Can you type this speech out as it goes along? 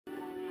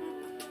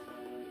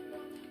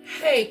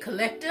Hey,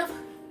 collective.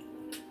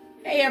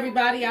 Hey,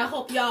 everybody. I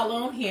hope y'all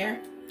on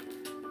here.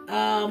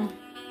 I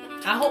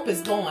hope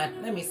it's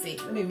going. Let me see.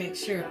 Let me make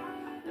sure.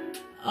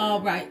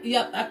 All right.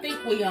 Yep, I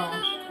think we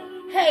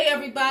on. Hey,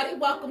 everybody.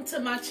 Welcome to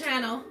my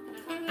channel.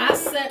 I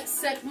set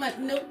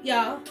segment new,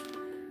 y'all.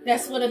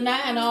 That's with a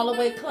 9 all the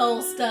way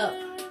closed up.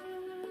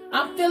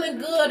 I'm feeling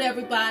good,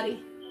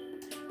 everybody.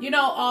 You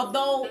know,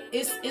 although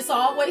it's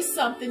always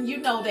something, you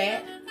know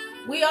that.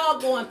 We all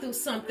going through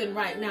something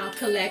right now,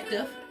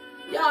 collective.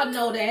 Y'all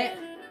know that.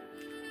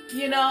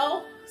 You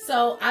know?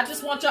 So I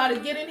just want y'all to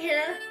get in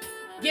here.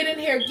 Get in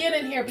here, get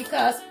in here,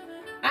 because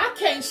I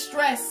can't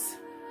stress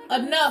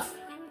enough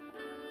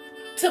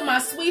to my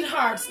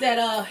sweethearts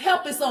that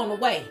help is on the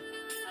way.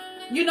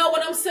 You know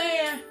what I'm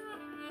saying?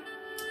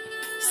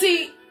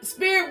 See,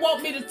 Spirit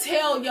want me to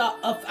tell y'all,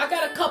 I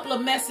got a couple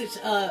of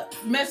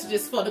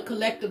messages for the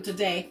collective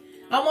today.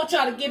 I want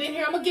y'all to get in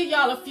here. I'm going to give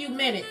y'all a few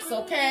minutes,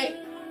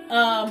 okay?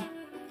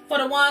 For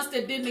the ones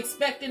that didn't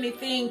expect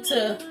anything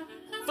to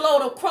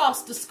float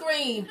across the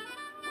screen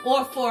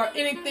or for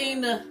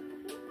anything to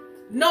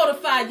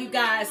notify you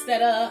guys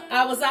that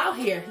I was out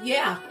here.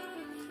 Yeah.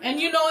 And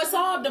you know, it's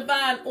all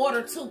divine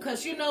order too,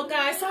 because you know,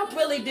 guys, I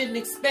really didn't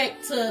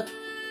expect to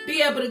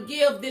be able to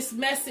give this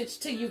message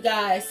to you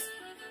guys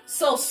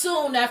so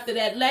soon after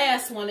that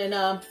last one.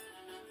 And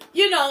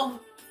you know,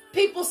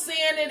 people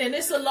seeing it and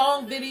it's a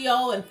long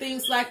video and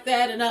things like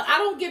that, and I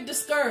don't get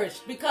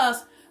discouraged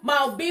because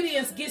my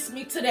obedience gets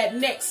me to that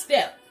next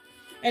step.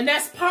 And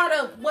that's part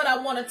of what I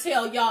want to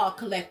tell y'all,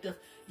 collective.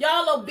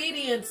 Y'all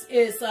obedience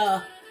is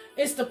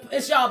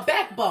it's y'all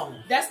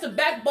backbone. That's the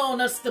backbone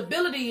of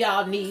stability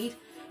y'all need.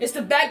 It's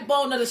the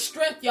backbone of the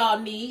strength y'all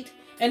need.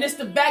 And it's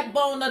the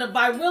backbone of the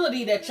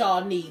virility that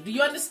y'all need. Do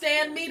you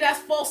understand me?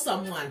 That's for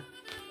someone.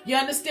 You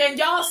understand?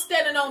 Y'all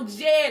standing on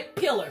JED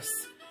pillars.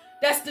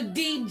 That's the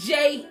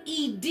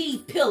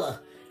DJED pillar.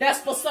 That's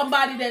for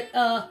somebody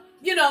that,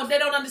 you know, they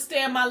don't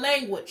understand my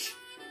language.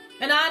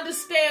 And I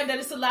understand that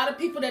it's a lot of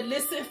people that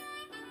listen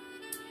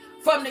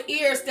from the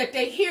ears that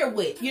they hear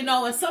with, you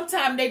know, and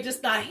sometimes they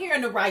just not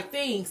hearing the right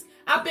things.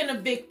 I've been a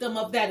victim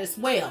of that as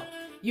well.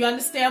 You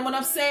understand what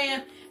I'm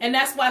saying? And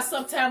that's why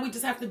sometimes we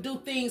just have to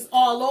do things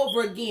all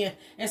over again.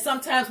 And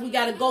sometimes we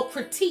got to go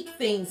critique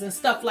things and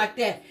stuff like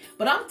that.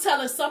 But I'm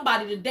telling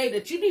somebody today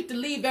that you need to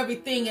leave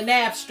everything in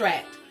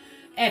abstract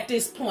at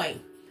this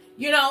point.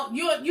 You know,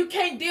 you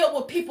can't deal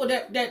with people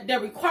that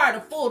require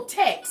the full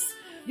text.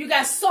 You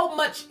got so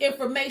much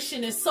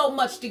information and so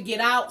much to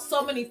get out,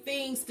 so many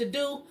things to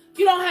do.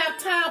 You don't have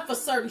time for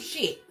certain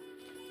shit.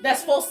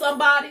 That's for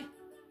somebody.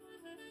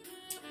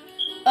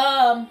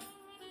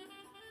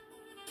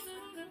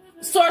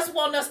 Source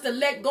want us to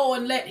let go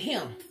and let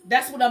him.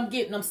 That's what I'm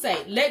getting them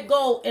say. Let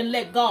go and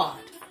let God.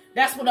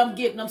 That's what I'm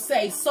getting them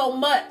say so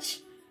much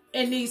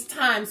in these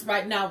times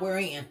right now we're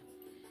in.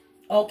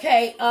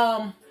 Okay.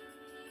 I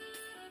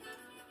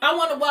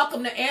want to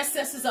welcome the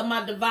ancestors of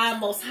my divine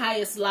most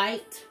highest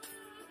light.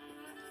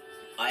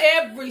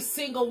 Every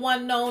single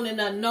one known and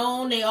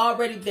unknown, they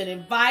already been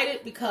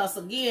invited because,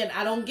 again,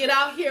 I don't get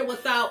out here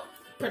without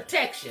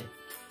protection.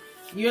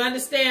 You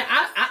understand?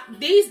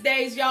 These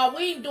days, y'all,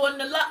 we ain't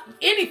doing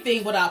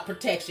anything without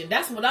protection.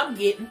 That's what I'm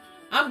getting.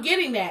 I'm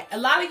getting that. A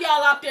lot of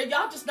y'all out there,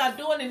 y'all just not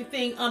doing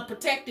anything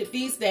unprotected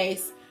these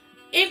days.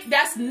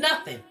 That's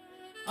nothing.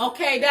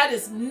 Okay? That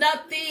is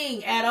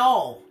nothing at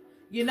all.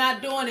 You're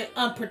not doing it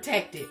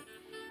unprotected.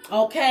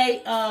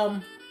 Okay?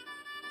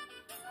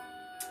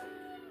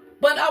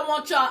 But I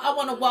want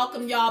to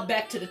welcome y'all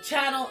back to the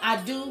channel. I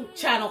do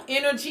channel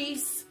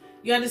energies.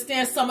 You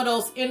understand? Some of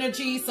those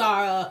energies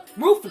are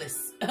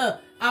ruthless,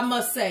 I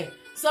must say.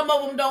 Some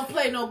of them don't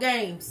play no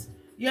games.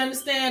 You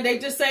understand? They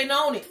just ain't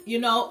on it, you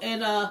know.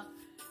 And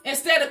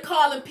instead of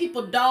calling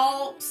people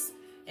dogs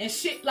and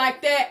shit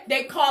like that,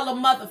 they call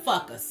them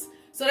motherfuckers.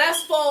 So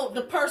that's for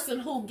the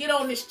person who get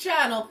on this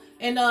channel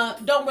and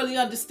don't really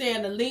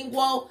understand the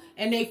lingo.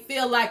 And they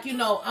feel like, you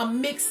know,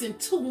 I'm mixing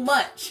too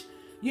much,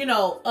 you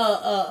know,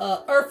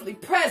 earthly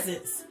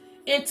presence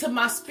into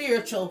my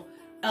spiritual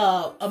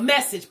a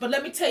message. But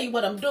let me tell you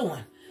what I'm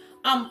doing.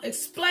 I'm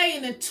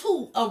explaining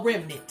to a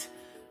remnant,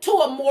 to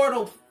a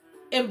mortal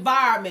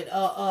environment,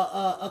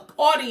 a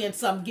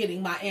audience I'm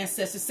getting, my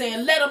ancestors,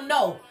 saying, let them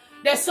know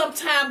that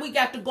sometime we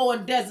got to go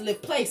in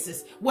desolate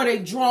places where they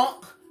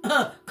drunk.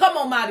 Come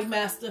on, Mighty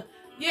Master.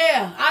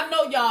 Yeah, I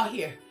know y'all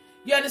here.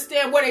 You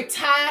understand? Where they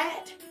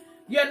tired.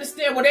 You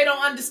understand? Where they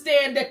don't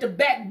understand that the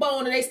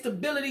backbone of their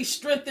stability,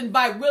 strength, and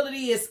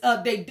virility is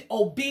their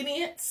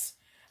obedience.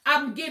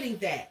 I'm getting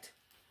that.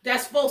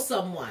 That's for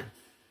someone.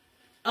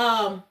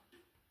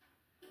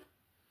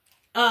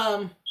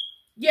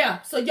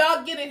 Yeah, so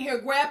y'all get in here,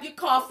 grab your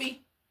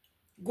coffee,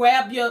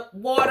 grab your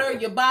water,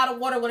 your bottled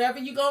water, whatever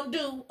you're going to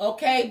do,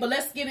 okay? But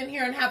let's get in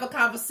here and have a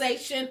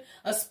conversation,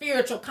 a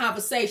spiritual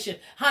conversation.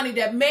 Honey,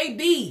 that may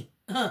be,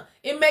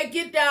 it may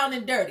get down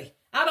and dirty.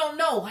 I don't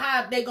know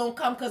how they going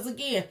to come because,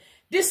 again,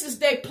 this is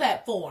their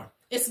platform.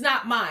 It's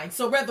not mine.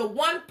 So whether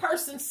one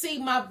person see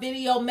my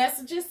video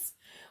messages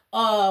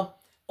or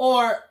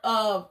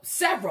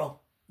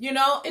several, You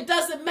know, it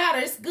doesn't matter.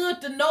 It's good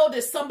to know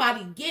that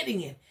somebody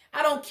getting it.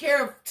 I don't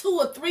care if 2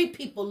 or 3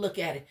 people look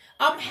at it.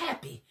 I'm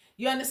happy.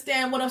 You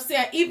understand what I'm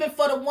saying? Even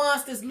for the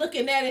ones that's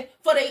looking at it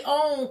for their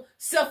own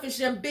selfish,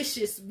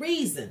 ambitious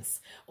reasons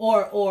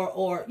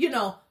or you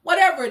know,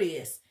 whatever it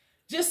is.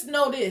 Just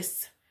know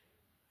this.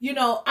 You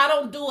know, I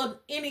don't do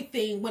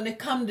anything when it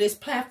comes to this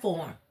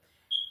platform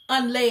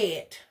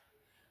unled,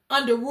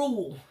 under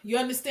rule. You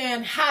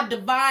understand? High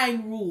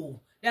divine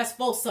rule. That's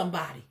for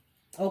somebody.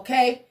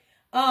 Okay?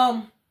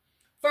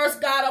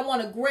 First, God, I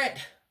want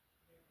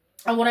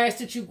to ask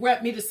that you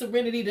grant me the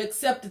serenity to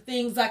accept the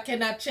things I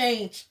cannot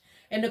change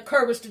and the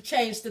courage to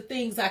change the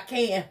things I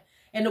can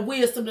and the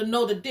wisdom to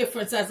know the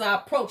difference as I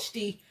approach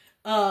the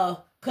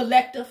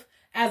collective,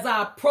 as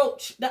I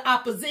approach the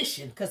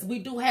opposition, because we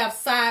do have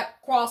side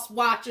cross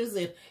watchers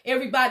and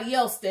everybody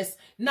else that's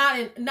not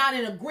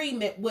in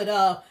agreement with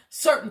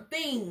certain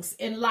things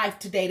in life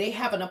today. They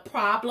having a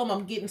problem.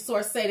 I'm getting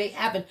sort of say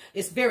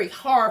it's very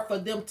hard for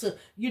them to,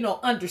 you know,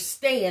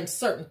 understand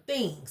certain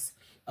things.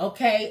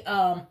 Okay.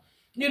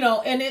 You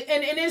know, and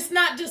it's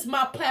not just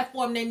my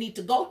platform they need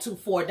to go to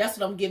for it. That's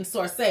what I'm getting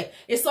sort of say.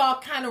 It's all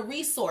kind of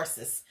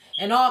resources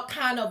and all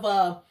kind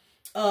of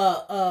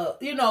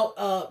you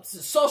know,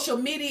 social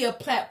media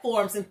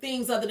platforms and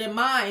things other than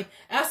mine.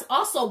 That's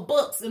also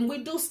books, and we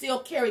do still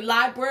carry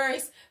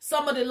libraries.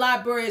 Some of the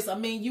libraries, I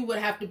mean, you would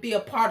have to be a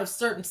part of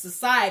certain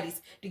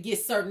societies to get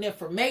certain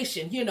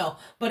information, you know,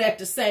 but at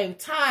the same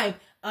time,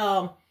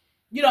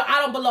 you know, I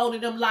don't belong to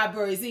them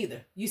libraries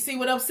either. You see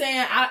what I'm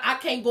saying? I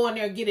can't go in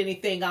there and get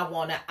anything I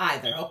want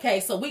either.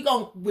 Okay, so we're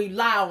going to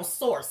rely on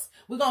source.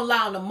 We're going to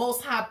rely on the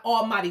Most High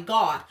Almighty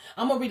God.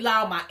 I'm going to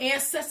rely on my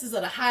ancestors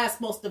of the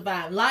highest, most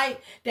divine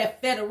light.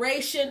 That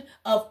federation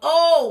of,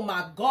 oh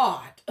my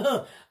God.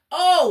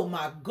 Oh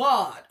my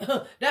God.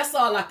 That's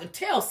all I can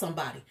tell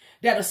somebody.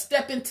 That'll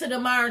step into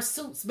them iron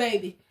suits,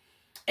 baby.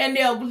 And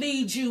they'll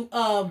lead you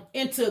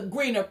into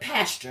greener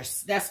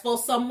pastures. That's for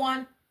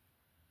someone.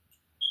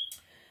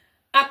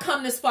 I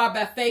come this far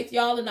by faith,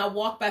 y'all, and I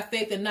walk by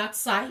faith and not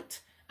sight.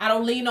 I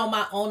don't lean on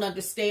my own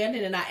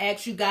understanding, and I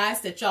ask you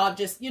guys that y'all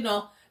just, you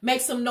know,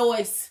 make some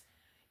noise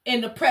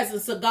in the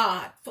presence of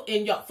God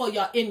in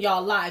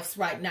y'all lives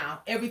right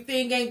now.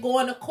 Everything ain't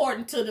going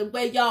according to the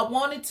way y'all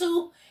wanted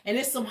to, and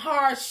it's some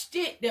hard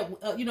shit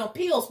that, you know,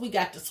 pills we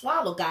got to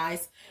swallow,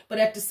 guys. But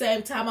at the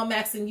same time, I'm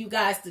asking you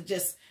guys to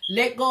just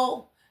let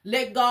go,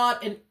 let God,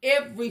 and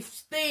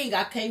everything.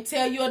 I can't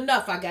tell you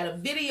enough. I got a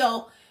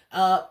video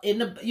in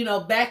the, you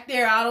know, back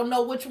there. I don't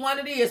know which one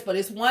it is, but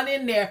it's one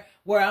in there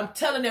where I'm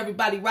telling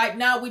everybody right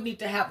now we need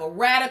to have a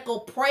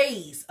radical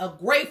praise, a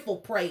grateful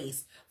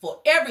praise for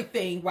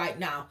everything right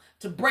now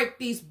to break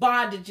these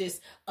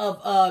bondages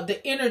of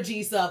the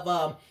energies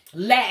of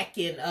lack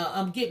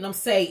and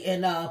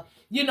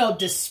you know,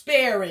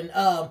 despair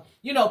and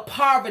you know,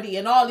 poverty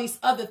and all these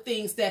other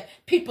things that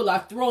people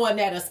are throwing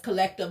at us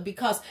collective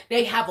because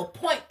they have a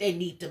point they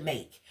need to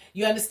make.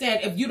 You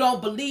understand? If you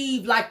don't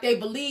believe like they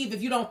believe,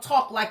 if you don't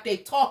talk like they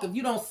talk, if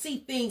you don't see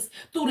things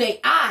through their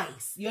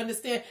eyes, you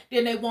understand?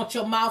 Then they want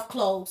your mouth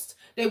closed.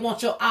 They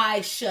want your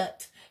eyes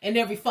shut and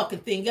every fucking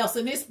thing else.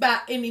 And it's by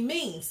any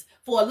means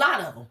for a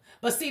lot of them.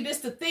 But see, this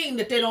is the thing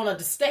that they don't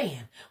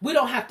understand. We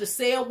don't have to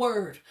say a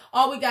word.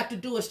 All we got to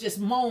do is just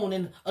moan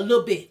and a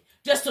little bit.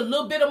 Just a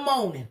little bit of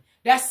moaning.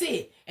 That's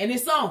it. And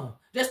it's on.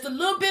 Just a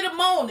little bit of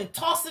moaning,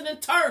 tossing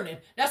and turning.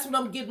 That's what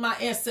I'm getting my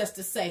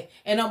ancestors say.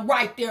 And I'm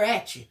right there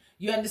at you.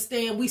 You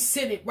understand? We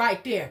sit it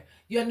right there.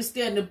 You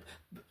understand?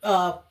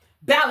 To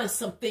balance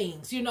some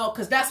things, you know,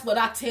 because that's what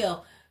I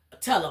tell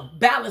them.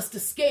 Balance the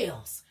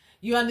scales.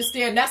 You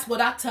understand? That's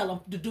what I tell them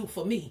to do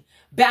for me.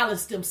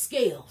 Balance them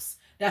scales.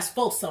 That's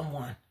for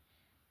someone.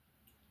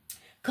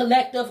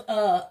 Collective,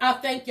 I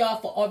thank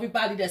y'all for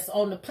everybody that's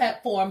on the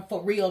platform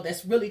for real,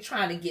 that's really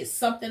trying to get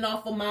something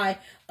off of my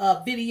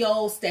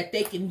videos that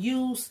they can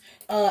use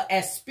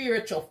as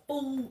spiritual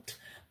food,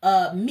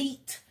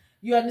 meat.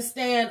 You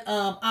understand?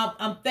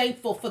 I'm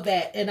thankful for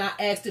that. And I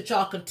ask that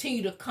y'all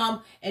continue to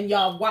come and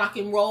y'all rock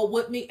and roll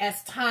with me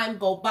as time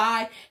go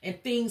by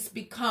and things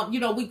become, you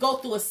know, we go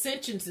through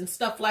ascensions and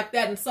stuff like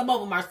that. And some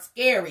of them are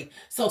scary.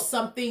 So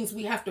some things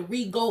we have to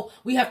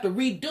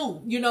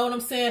redo, you know what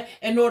I'm saying?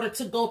 In order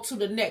to go to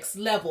the next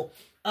level.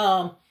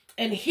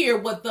 And hear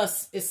what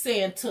thus is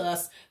saying to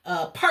us,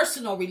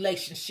 personal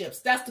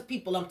relationships. That's the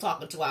people I'm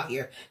talking to out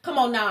here. Come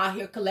on now out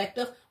here,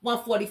 collective.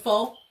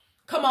 144.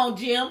 Come on,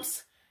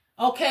 gems.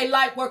 Okay,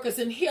 light workers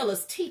and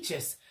healers,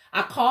 teachers.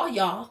 I call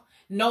y'all,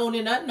 known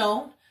and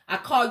unknown. I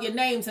call your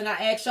names and I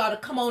ask y'all to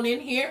come on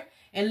in here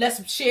and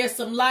let's share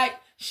some light,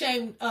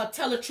 shame,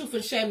 tell the truth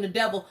and shame the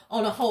devil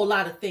on a whole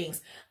lot of things.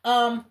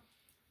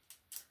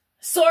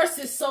 Source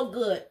is so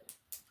good.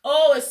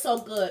 Oh, it's so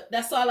good.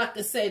 That's all I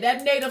can say.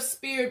 That native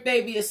spirit,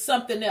 baby, is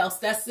something else.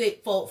 That's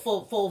it for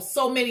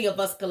so many of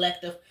us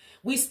collective.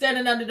 We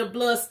standing under the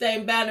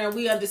bloodstained banner and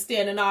we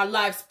understanding our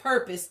life's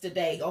purpose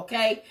today,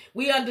 okay?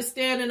 We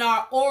understanding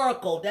our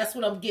oracle. That's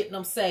what I'm getting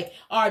them say.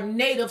 Our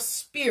native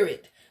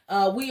spirit.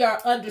 We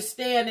are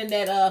understanding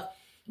that,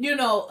 you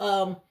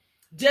know,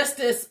 just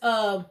as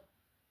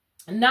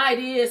night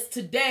is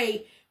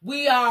today,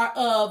 We are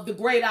of the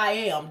great I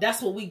am.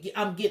 That's what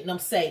I'm getting them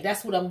say.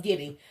 That's what I'm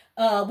getting.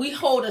 We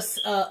hold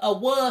a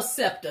world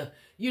scepter,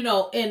 you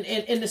know,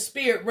 in the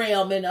spirit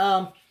realm.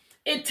 And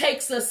it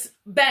takes us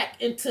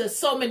back into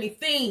so many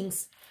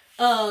things,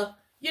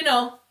 you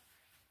know,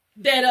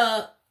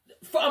 that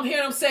I'm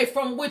hearing them say,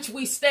 from which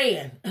we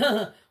stand.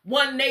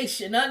 One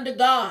nation under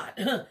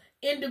God,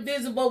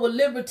 indivisible with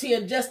liberty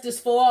and justice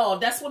for all.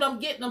 That's what I'm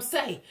getting them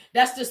say.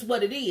 That's just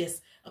what it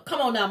is.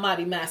 Come on now,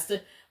 mighty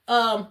master.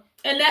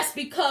 And that's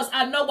because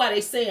I know why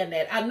they saying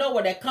that. I know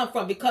where that come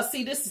from. Because,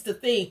 see, this is the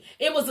thing.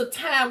 It was a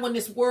time when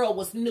this world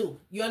was new.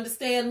 You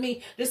understand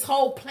me? This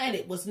whole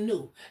planet was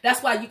new.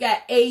 That's why you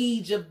got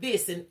age of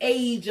this and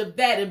age of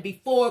that and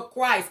before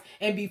Christ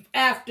and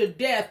after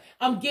death.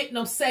 I'm getting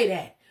them say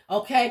that.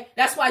 Okay,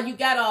 that's why you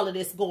got all of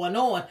this going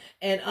on,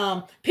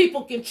 and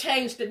people can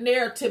change the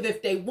narrative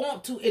if they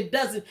want to. It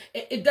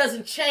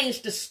doesn't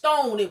change the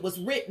stone it was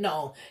written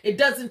on. It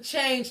doesn't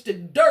change the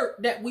dirt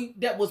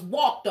that was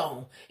walked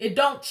on. It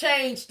don't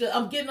change the.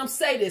 I'm getting them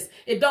say this.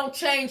 It don't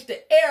change the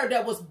air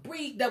that was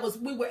breathed.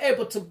 We were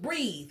able to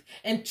breathe.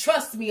 And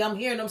trust me, I'm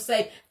hearing them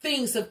say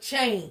things have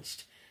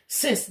changed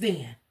since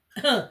then.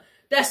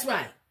 That's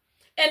right.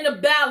 And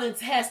the balance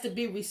has to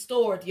be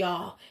restored,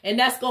 y'all. And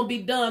that's going to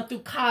be done through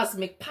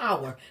cosmic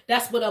power.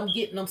 That's what I'm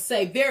getting them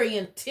say. Very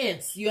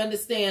intense. You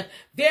understand?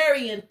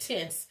 Very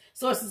intense.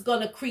 So this is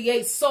going to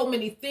create so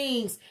many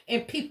things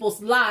in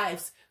people's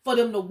lives for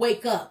them to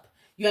wake up.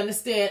 You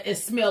understand? And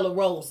smell the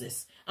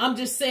roses. I'm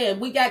just saying,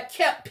 we got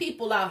kept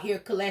people out here,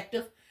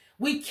 collective.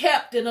 We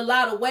kept in a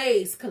lot of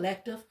ways,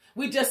 collective.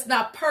 We just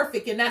not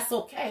perfect, and that's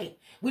okay.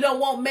 We don't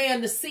want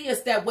man to see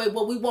us that way.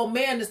 What we want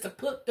man is to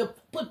put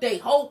their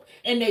hope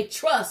and their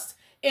trust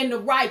in the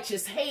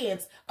righteous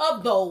hands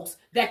of those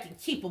that can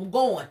keep them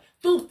going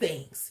through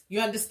things.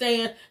 You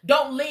understand?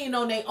 Don't lean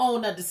on their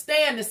own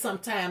understanding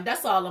sometimes.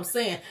 That's all I'm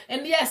saying.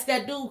 And yes,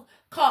 that do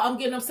call. I'm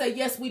getting them say,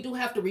 yes, we do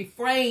have to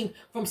refrain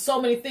from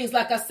so many things.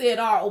 Like I said,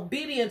 our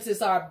obedience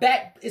is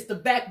it's the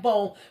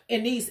backbone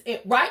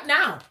right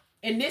now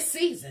in this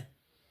season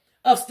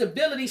of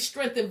stability,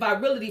 strength, and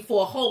virility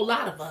for a whole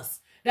lot of us.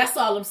 That's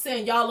all I'm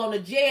saying. Y'all on the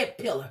Jed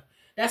pillar.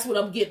 That's what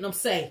I'm getting them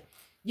say.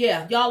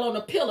 Yeah, y'all on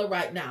the pillar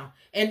right now.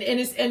 And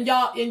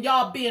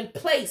y'all being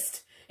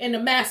placed in the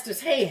master's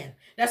hand.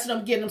 That's what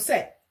I'm getting them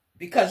say.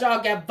 Because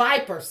y'all got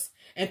vipers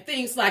and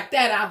things like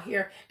that out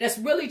here that's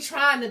really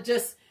trying to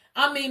just,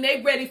 I mean,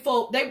 they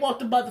want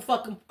the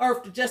motherfucking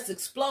earth to just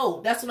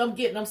explode. That's what I'm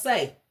getting them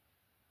say.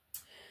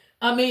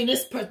 I mean,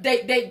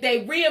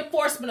 they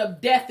reinforcement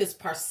of death is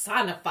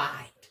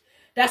personified.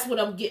 That's what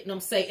I'm getting them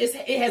say.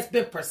 It has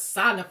been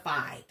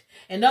personified.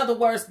 In other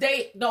words,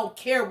 they don't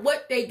care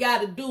what they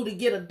got to do to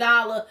get a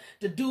dollar,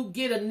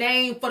 get a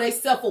name for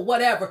themselves or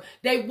whatever.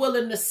 They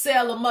willing to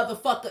sell a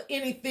motherfucker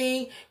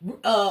anything,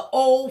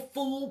 old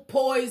food,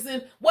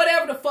 poison,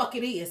 whatever the fuck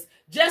it is,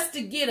 just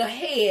to get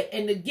ahead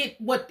and to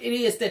get what it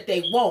is that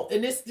they want.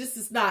 And this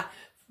is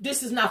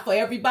not for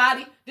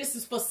everybody. This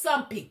is for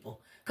some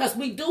people. Because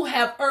we do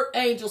have earth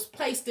angels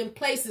placed in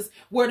places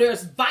where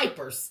there's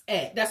vipers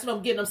at. That's what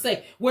I'm getting them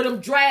say. Where them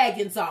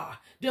dragons are.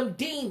 Them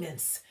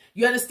demons.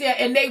 You understand?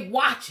 And they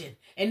watching.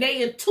 And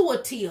they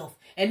intuitive.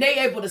 And they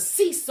able to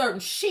see certain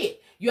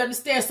shit. You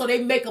understand? So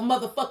they make a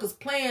motherfucker's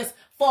plans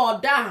fall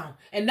down.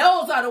 And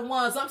those are the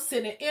ones I'm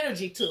sending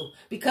energy to.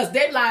 Because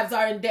their lives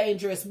are in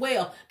danger as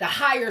well. The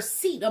higher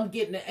seat, I'm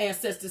getting the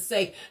ancestors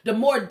say, the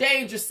more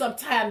danger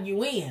sometime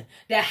you in.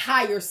 That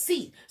higher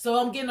seat. So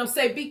I'm getting them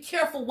say, be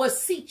careful what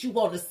seat you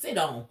want to sit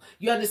on.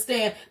 You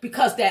understand?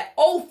 Because that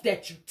oath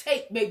that you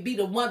take may be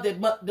the one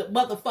that the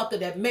motherfucker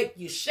that make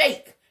you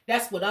shake.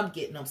 That's what I'm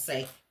getting them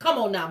say. Come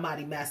on now,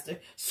 mighty master.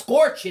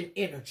 Scorching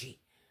energy.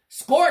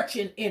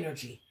 Scorching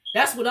energy.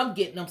 That's what I'm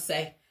getting them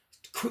say.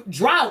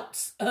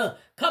 Droughts.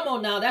 Come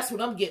on now. That's what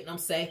I'm getting them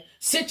say.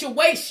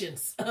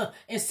 Situations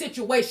and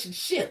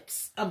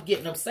situationships. I'm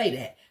getting them say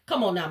that.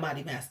 Come on now,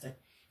 mighty master.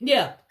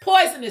 Yeah.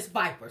 Poisonous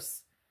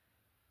vipers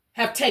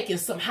have taken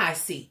some high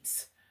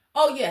seats.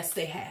 Oh, yes,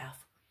 they have.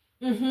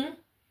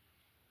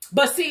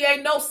 But see,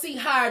 ain't no seat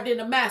higher than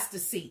the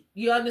master's seat.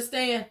 You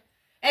understand?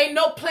 Ain't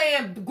no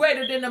plan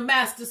greater than the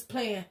master's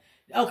plan.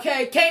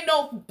 Okay? Can't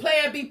no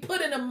plan be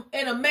put in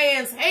a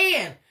man's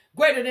hand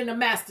greater than the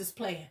master's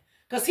plan.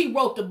 Because he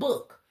wrote the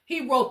book.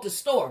 He wrote the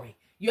story.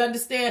 You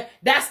understand?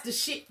 That's the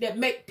shit that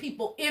make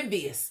people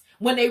envious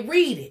when they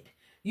read it.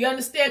 You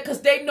understand?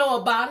 Because they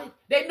know about it.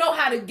 They know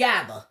how to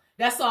gather.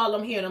 That's all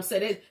I'm hearing them say.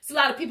 There's a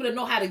lot of people that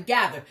know how to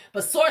gather.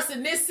 But Source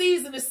in this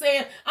season is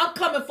saying, I'm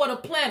coming for the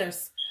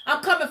planners.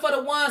 I'm coming for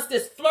the ones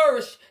that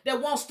flourish,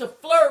 that wants to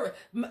flourish,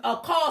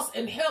 cause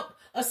and help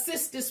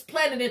assist this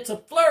planet into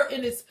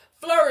in its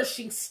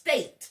flourishing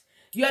state.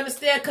 You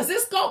understand? Because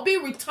it's going to be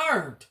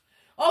returned.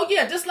 Oh,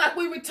 yeah, just like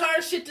we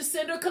return shit to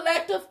Sender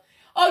Collective.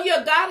 Oh,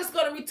 yeah, God is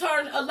going to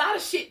return a lot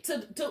of shit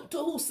to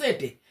who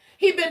sent it.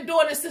 He been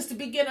doing it since the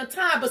beginning of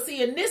time. But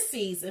see, in this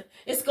season,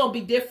 it's going to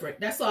be different.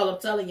 That's all I'm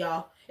telling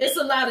y'all. It's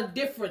a lot of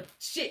different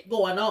shit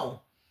going on.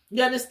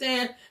 You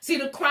understand? See,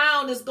 the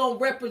crown is going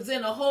to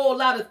represent a whole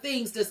lot of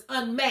things that's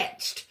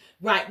unmatched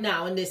right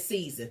now in this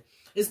season.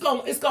 It's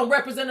gonna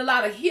represent a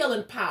lot of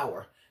healing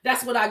power.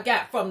 That's what I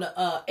got from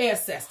the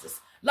ancestors.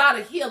 A lot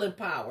of healing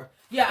power.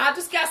 Yeah, I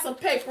just got some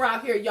paper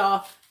out here,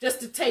 y'all, just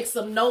to take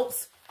some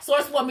notes.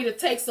 Source want me to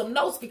take some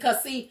notes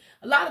because, see,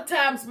 a lot of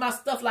times my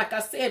stuff, like I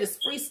said, is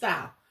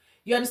freestyle.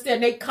 You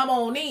understand? They come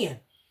on in,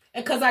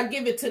 and because I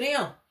give it to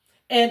them.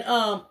 And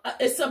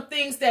it's some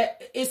things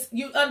that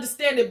you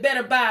understand it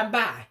better by and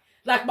by.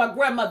 Like my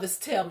grandmothers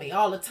tell me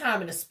all the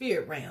time in the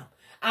spirit realm.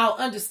 I'll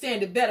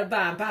understand it better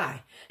by and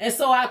by. And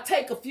so I'll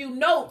take a few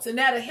notes, and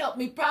that'll help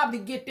me probably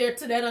get there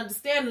to that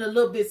understanding a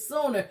little bit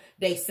sooner,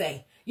 they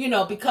say. You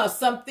know, because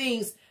some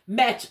things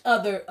match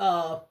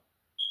other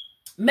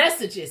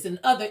messages and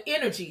other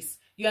energies.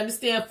 You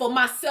understand? For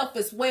myself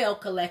as well,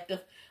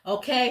 collective.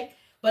 Okay?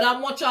 But I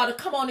want y'all to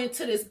come on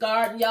into this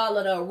garden, y'all,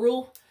 of the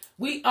ARU.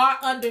 We are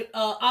under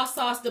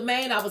Assa's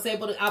domain. I was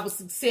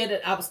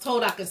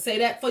told I can say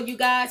that for you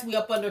guys. We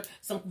up under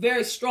some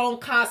very strong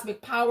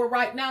cosmic power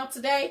right now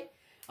today.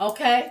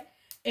 Okay?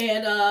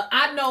 And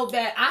I know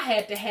that I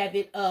had to have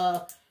it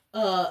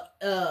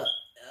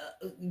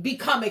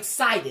become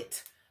excited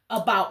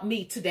about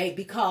me today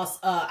because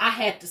I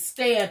had to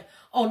stand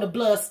on the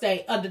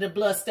bloodstained, under the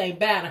bloodstained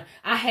banner.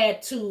 I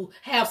had to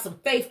have some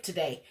faith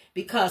today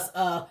because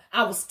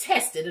I was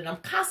tested, and I'm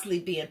constantly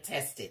being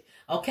tested.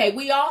 Okay,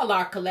 we all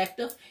are,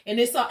 collective, and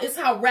it's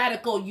how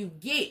radical you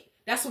get.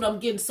 That's what I'm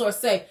getting source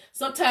say.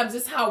 Sometimes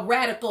it's how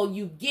radical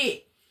you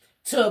get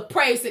to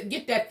praise it,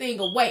 get that thing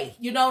away.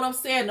 You know what I'm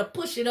saying? To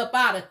push it up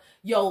out of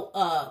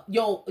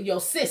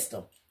your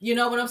system. You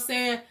know what I'm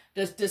saying?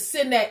 To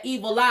send that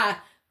evil eye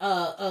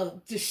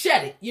to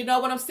shed it. You know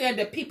what I'm saying?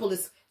 That people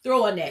is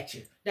throwing at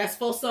you. That's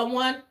for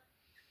someone.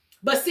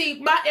 But see,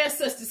 my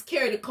ancestors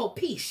carried a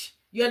kopish.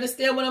 You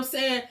understand what I'm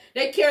saying?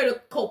 They carried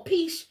a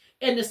kopish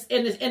and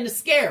the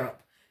scarab.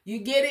 You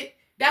get it?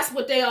 That's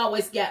what they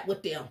always got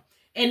with them.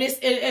 And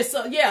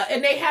so yeah,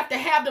 and they have to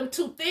have them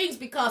two things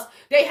because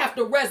they have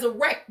to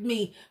resurrect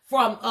me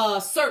from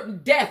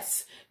certain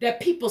deaths that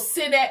people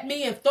send at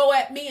me and throw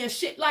at me and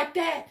shit like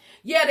that.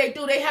 Yeah, they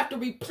do. They have to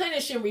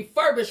replenish and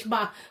refurbish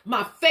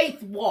my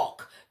faith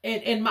walk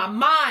and my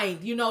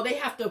mind. You know, they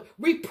have to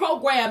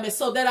reprogram it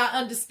so that I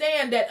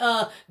understand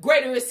that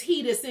greater is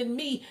he that's in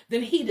me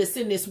than he that's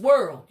in this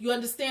world. You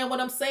understand what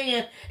I'm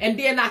saying? And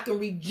then I can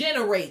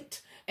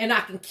regenerate and I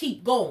can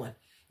keep going.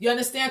 You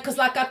understand? Because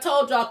like I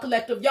told y'all,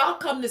 collective, y'all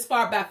come this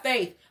far by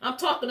faith. I'm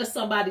talking to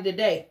somebody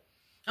today.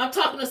 I'm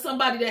talking to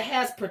somebody that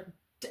has,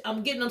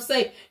 I'm getting them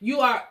say,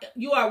 you are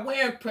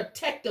wearing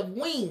protective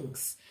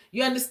wings.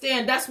 You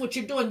understand? That's what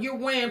you're doing. You're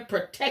wearing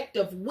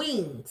protective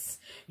wings.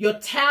 Your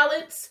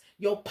talents,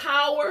 your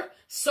power,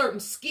 certain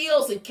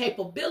skills and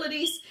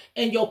capabilities,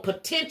 and your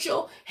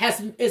potential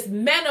is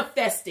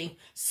manifesting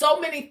so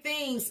many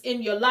things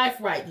in your life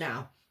right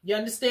now. You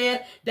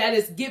understand? That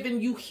is giving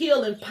you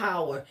healing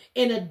power.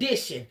 In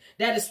addition,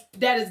 that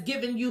is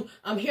giving you,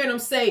 I'm hearing them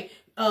say,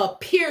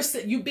 pierce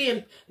it.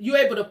 You're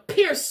able to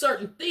pierce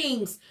certain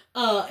things,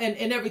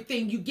 and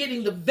everything. You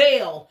getting the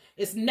veil.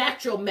 It's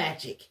natural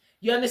magic.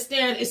 You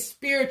understand? It's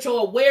spiritual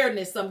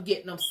awareness. I'm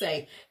getting them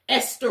say,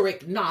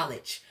 esoteric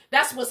knowledge.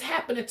 That's what's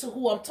happening to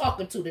who I'm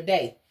talking to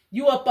today.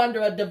 You up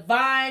under a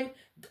divine,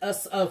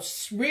 a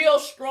real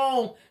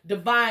strong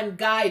divine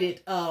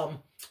guided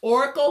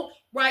oracle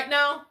right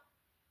now.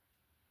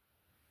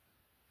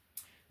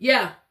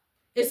 Yeah,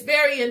 it's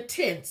very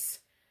intense.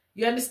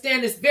 You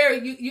understand? It's very,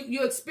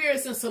 you're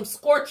experiencing some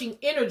scorching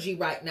energy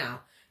right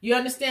now. You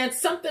understand?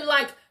 Something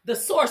like the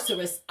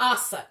sorceress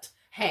Asat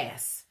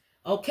has.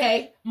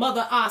 Okay?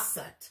 Mother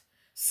Asat.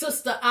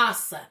 Sister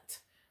Asat.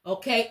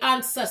 Okay?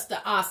 Ancestor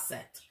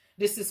Asat.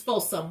 This is for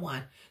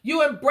someone.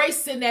 You're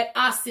embracing that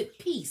Asat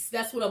peace.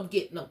 That's what I'm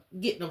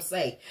getting them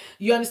say.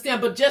 You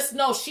understand? But just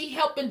know she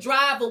helping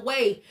drive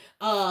away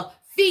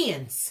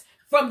fiends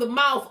from the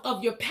mouth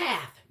of your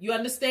path. You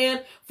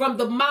understand? From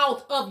the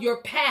mouth of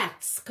your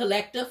paths,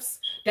 collectives.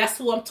 That's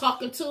who I'm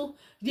talking to.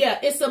 Yeah,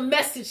 it's a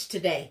message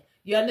today.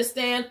 You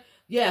understand?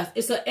 Yeah,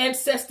 it's an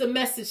ancestor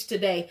message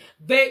today.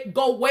 They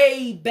go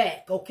way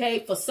back, okay,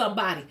 for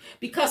somebody.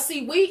 Because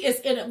see,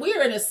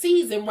 we're in a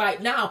season right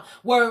now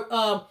where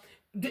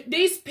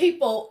these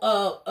people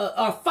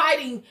are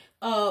fighting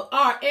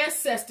our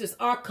ancestors,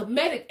 our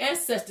Kemetic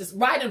ancestors,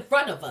 right in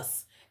front of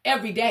us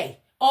every day,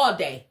 all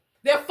day.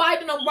 They're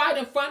fighting them right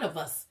in front of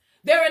us.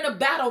 They're in a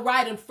battle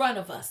right in front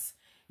of us.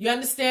 You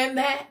understand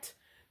that?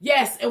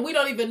 Yes, and we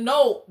don't even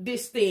know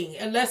this thing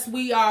unless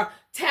we are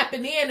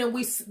tapping in and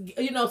we,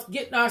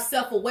 getting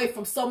ourselves away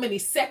from so many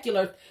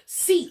secular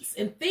seats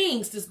and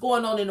things that's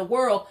going on in the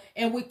world,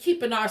 and we're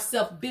keeping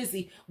ourselves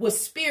busy with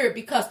spirit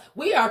because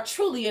we are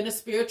truly in a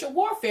spiritual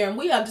warfare and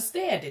we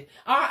understand it.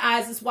 Our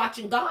eyes is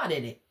watching God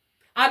in it.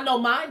 I know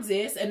mine's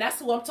is, and that's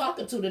who I'm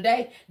talking to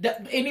today.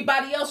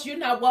 Anybody else, you're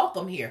not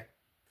welcome here.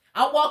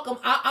 I'm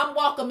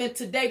welcome in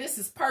today. This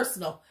is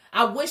personal.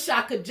 I wish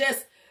I could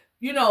just,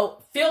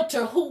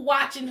 filter who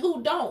watch and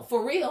who don't,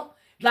 for real.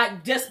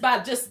 Like just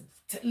by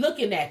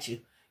looking at you.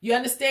 You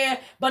understand?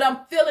 But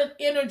I'm feeling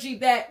energy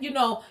that,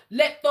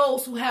 let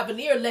those who have an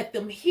ear, let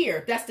them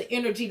hear. That's the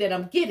energy that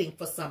I'm getting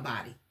for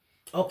somebody.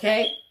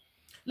 Okay?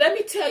 Let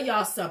me tell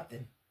y'all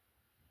something.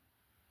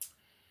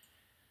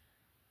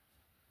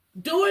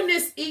 During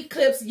this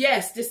eclipse,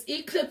 yes, this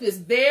eclipse is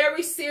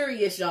very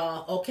serious,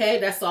 y'all. Okay,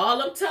 that's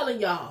all I'm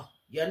telling y'all.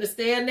 You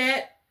understand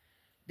that?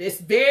 It's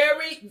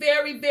very,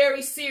 very,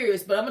 very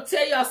serious. But I'm going to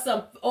tell y'all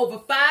something. Over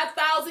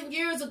 5,000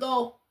 years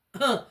ago,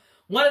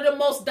 one of the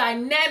most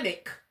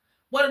dynamic,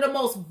 one of the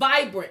most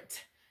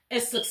vibrant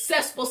and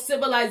successful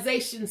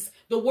civilizations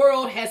the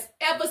world has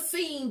ever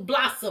seen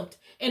blossomed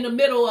in the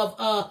middle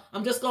of,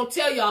 I'm just going to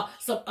tell y'all,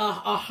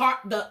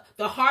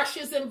 the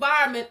harshest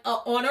environment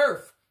on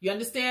earth. You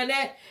understand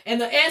that? And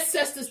the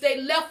ancestors,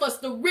 they left us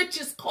the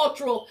richest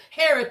cultural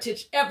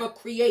heritage ever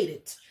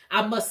created.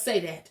 I must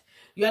say that.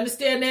 You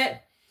understand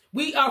that?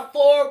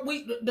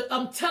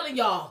 I'm telling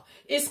y'all,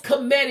 it's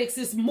comedics,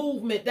 it's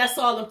movement. That's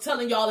all I'm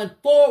telling y'all. And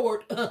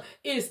forward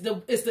is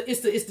the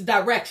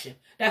direction.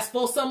 That's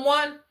for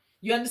someone.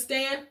 You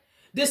understand?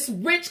 This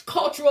rich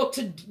cultural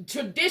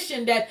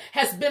tradition that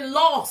has been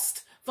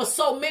lost for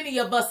so many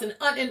of us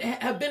and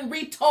have been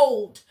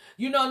retold.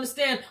 You know,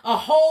 understand, a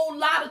whole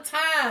lot of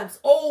times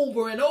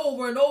over and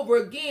over and over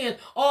again,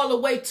 all the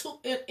way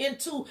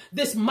into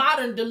this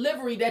modern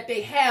delivery that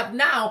they have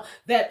now.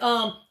 That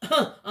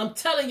I'm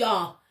telling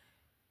y'all,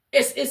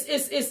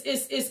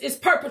 it's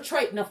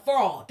perpetrating a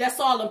fraud. That's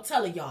all I'm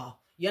telling y'all.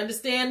 You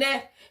understand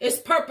that? It's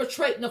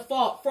perpetrating a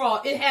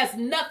fraud. It has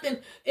nothing.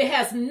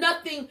 That's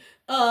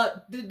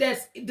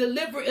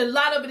delivered. A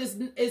lot of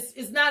it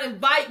is not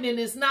inviting, and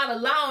it's not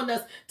allowing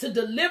us to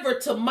deliver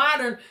to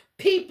modern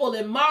people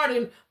and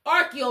modern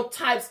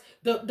archetypes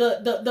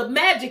the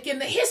magic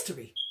and the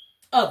history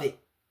of it.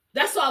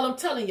 That's all I'm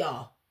telling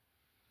y'all.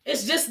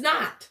 It's just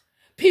not.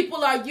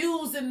 People are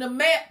using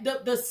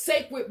the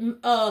sacred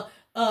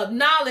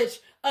knowledge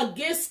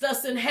against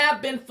us and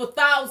have been for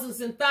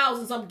thousands and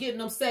thousands. I'm getting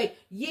them say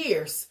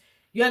years.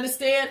 You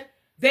understand?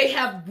 They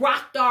have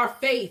rocked our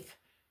faith.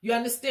 You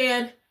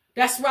understand?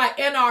 That's right.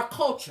 And our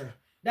culture.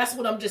 That's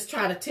what I'm just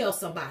trying to tell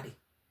somebody.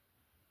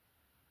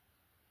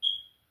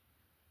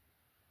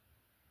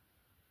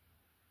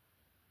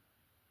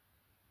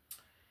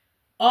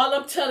 All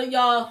I'm telling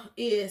y'all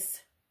is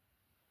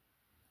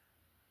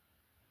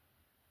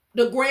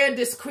the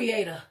grandest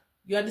creator.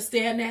 You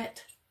understand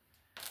that?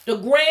 The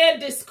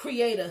grandest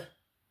creator.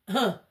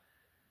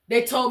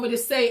 They told me to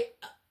say,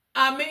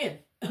 Amen.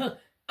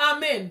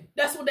 Amen.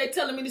 That's what they're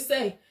telling me to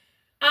say.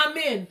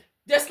 Amen.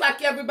 Just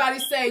like everybody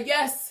say,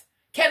 yes.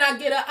 Can I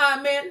get an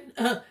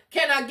amen?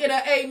 Can I get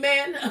an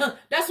amen?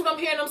 That's what I'm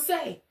hearing them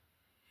say.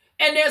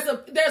 And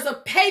there's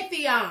a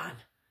pantheon,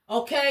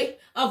 okay,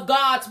 of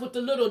gods with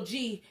the little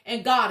g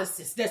and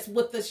goddesses that's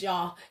with us,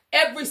 y'all,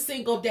 every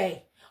single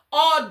day,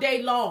 all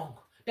day long.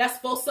 That's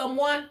for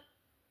someone.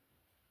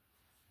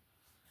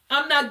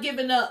 I'm not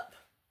giving up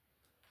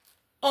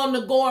on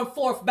the going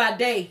forth by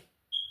day.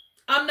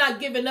 I'm not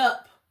giving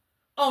up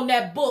on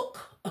that book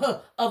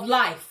of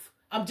life.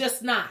 I'm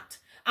just not.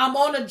 I'm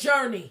on a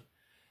journey.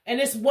 And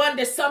it's one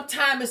that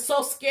sometimes is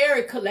so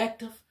scary,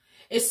 collective.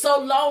 It's so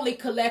lonely,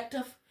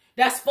 collective.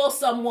 That's for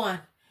someone.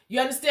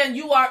 You understand?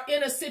 You are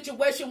in a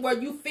situation where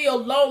you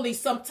feel lonely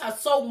sometimes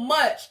so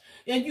much.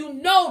 And you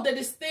know that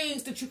it's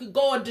things that you could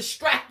go and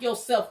distract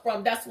yourself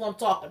from. That's what I'm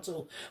talking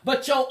to.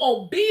 But your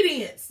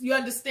obedience, you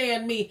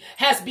understand me,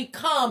 has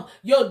become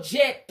your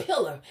jet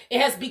pillar.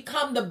 It has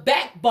become the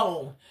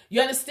backbone,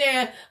 you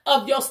understand,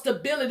 of your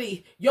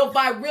stability, your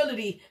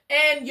virility,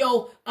 and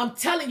I'm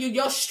telling you,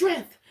 your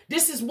strength.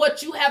 This is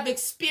what you have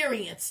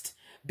experienced,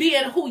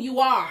 being who you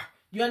are.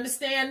 You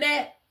understand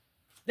that?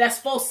 That's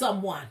for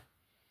someone.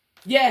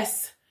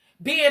 Yes.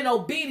 Being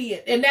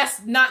obedient, and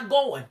that's not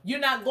going. You're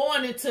not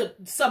going into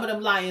some of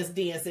them lions'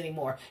 dens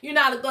anymore. You're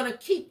not going to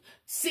keep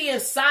seeing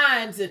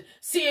signs and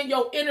seeing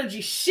your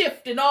energy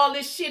shift and all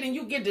this shit, and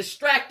you get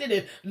distracted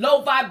and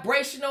low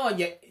vibrational, and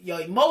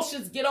your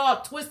emotions get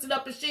all twisted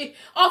up and shit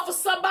off of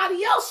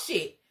somebody else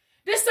shit.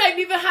 This ain't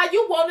even how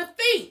you want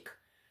to think.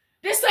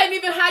 This ain't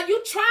even how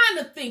you trying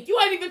to think. You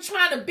ain't even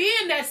trying to be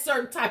in that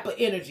certain type of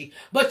energy,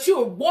 but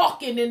you're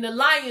walking in the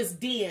lions'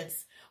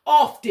 dens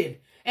often.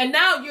 And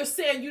now you're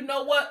saying, you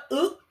know what?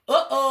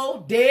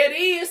 Uh-oh, there it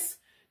is.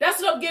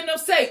 That's what I'm getting them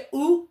to say.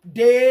 Ooh,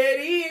 there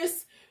it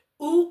is.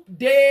 Ooh,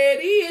 there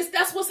it is.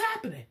 That's what's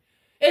happening.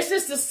 It's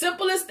just as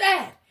simple as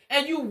that.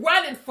 And you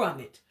running from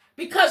it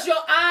because your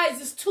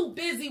eyes is too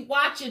busy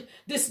watching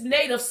this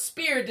native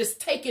spirit that's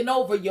taking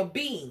over your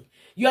being.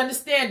 You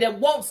understand? That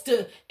wants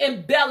to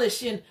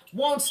embellish and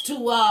wants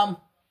to,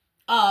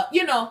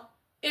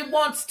 it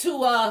wants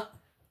to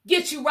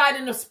get you right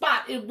in the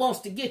spot it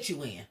wants to get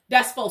you in.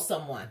 That's for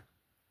someone.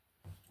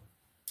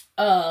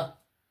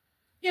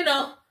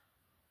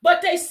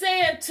 But they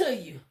saying to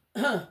you,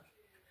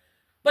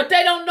 but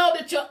they don't know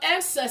that your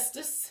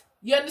ancestors,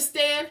 you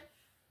understand,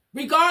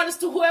 regardless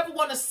to whoever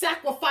want to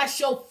sacrifice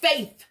your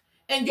faith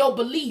and your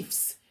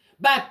beliefs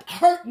by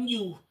hurting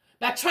you,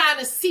 by trying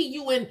to see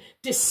you in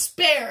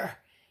despair,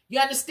 you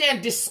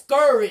understand,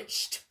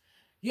 discouraged,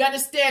 you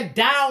understand,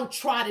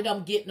 downtrodden,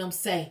 I'm getting them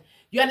say,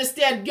 you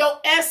understand, your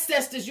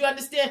ancestors, you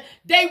understand,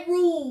 they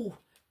rule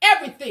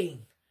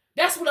everything.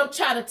 That's what I'm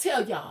trying to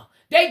tell y'all.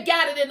 They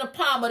got it in the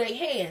palm of their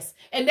hands.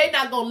 And they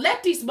not going to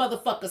let these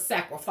motherfuckers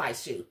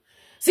sacrifice you.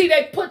 See,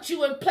 they put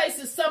you in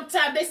places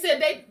sometimes. They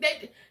said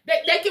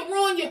they can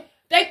ruin you.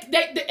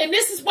 And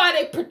this is why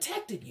they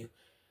protected you.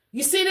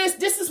 You see this?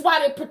 This is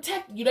why they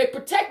protect you. They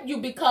protect you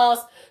because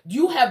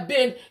you have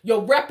been,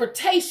 your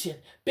reputation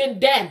been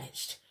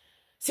damaged.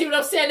 See what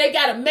I'm saying? They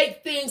got to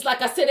make things,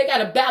 like I said, they got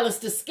to balance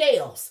the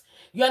scales.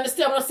 You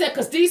understand what I'm saying?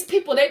 Because these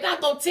people, they're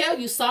not going to tell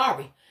you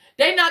sorry.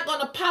 They're not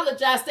going to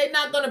apologize. They're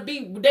not going to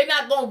be, they're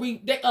not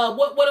going to,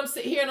 what I'm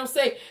hearing them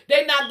say,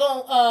 they're not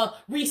going to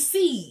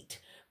recede.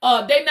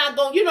 They're not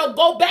going to,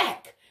 go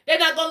back. They're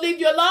not going to leave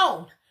you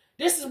alone.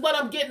 This is what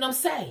I'm getting them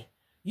say.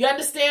 You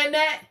understand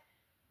that?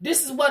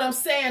 This is what I'm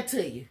saying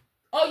to you.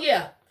 Oh,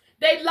 yeah.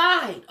 They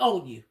lied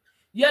on you.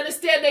 You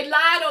understand? They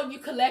lied on you,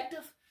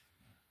 collective.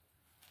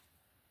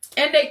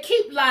 And they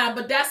keep lying,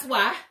 but that's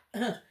why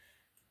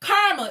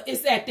karma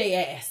is at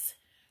their ass.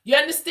 You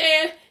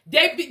understand?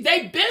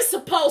 They've been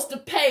supposed to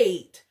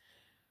pay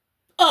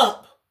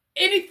up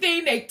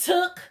anything they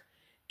took,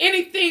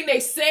 anything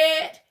they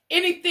said,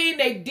 anything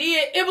they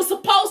did. It was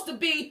supposed to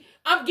be,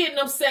 I'm getting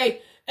them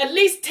say, at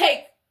least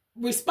take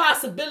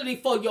responsibility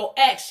for your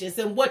actions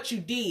and what you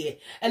did.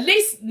 At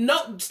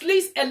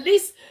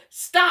least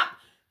stop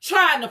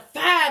trying to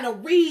find a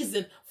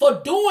reason for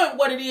doing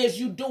what it is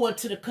you doing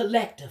to the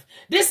collective.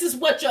 This is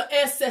what your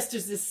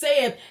ancestors is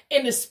saying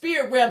in the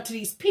spirit realm to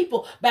these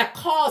people by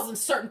causing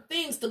certain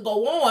things to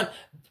go on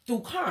through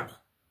karma.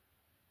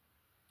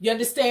 You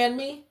understand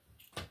me?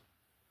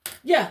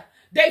 Yeah.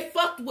 They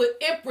fucked with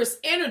Empress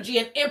energy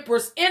and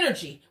Empress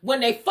energy when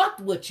they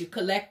fucked with you,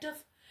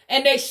 collective.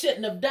 And they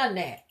shouldn't have done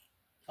that.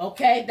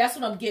 Okay? That's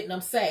what I'm getting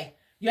them say.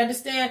 You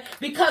understand?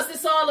 Because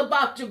it's all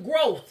about your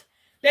growth.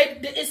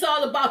 It's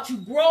all about you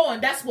growing.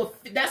 That's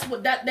what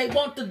they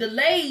want, the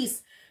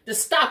delays to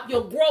stop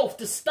your growth,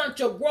 to stunt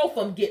your growth.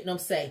 I'm getting them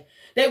say.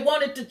 They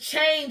wanted to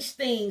change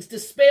things, the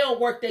spell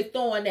work they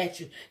throwing at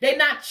you. They're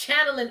not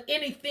channeling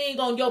anything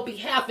on your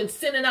behalf and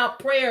sending out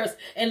prayers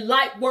and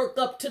light work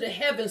up to the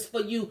heavens for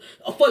you,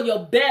 for your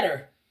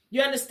better.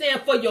 You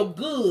understand? For your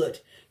good.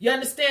 You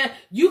understand?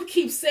 You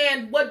keep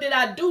saying, what did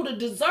I do to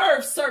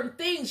deserve certain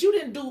things? You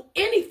didn't do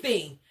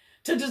anything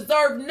to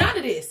deserve none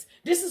of this.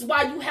 This is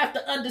why you have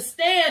to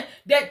understand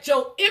that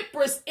your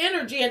Empress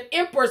energy and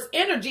Empress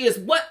energy is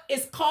what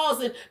is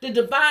causing the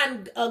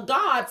divine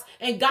gods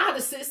and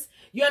goddesses,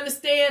 you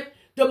understand,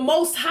 the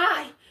Most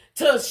High,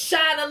 to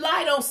shine a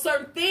light on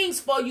certain things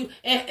for you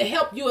and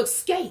help you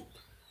escape.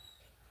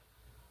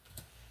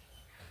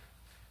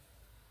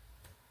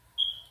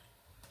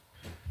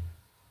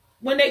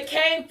 When they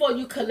came for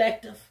you,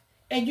 collective,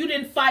 and you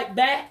didn't fight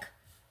back,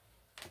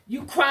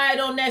 you cried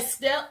on that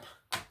step.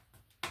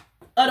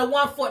 The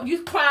one for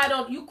you cried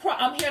on,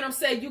 I'm hearing them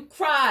say you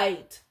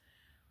cried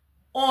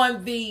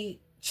on the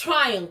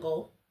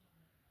triangle,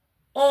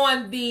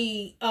 on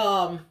the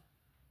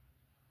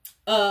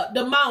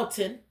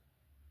mountain,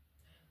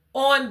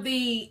 on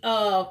the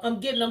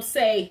I'm getting them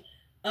say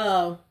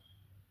the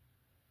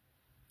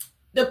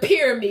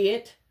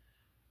pyramid.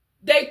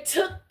 They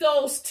took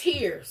those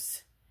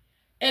tears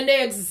and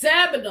they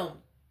examined them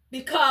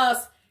because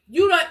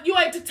you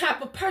ain't the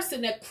type of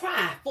person that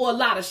cry for a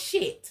lot of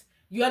shit.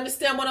 You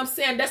understand what I'm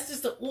saying? That's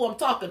just who I'm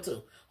talking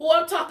to. Who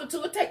I'm talking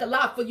to, it take a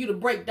lot for you to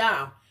break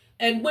down.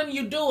 And when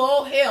you do,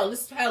 oh hell,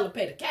 this is hell to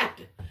pay the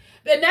captain.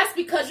 Then that's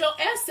because your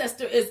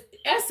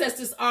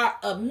ancestors are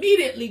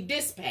immediately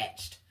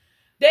dispatched.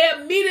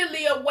 They're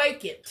immediately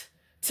awakened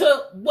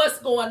to what's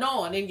going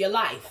on in your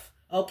life.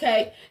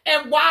 Okay?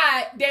 And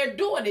why they're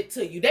doing it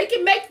to you. They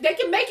can make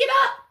it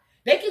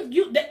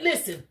up.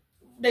 Listen,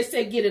 they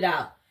say get it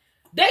out.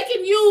 They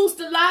can use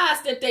the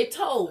lies that they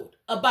told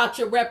about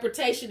your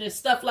reputation and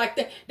stuff like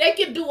that. They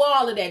can do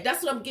all of that.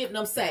 That's what I'm getting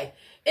them say.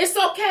 It's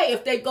okay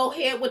if they go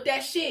ahead with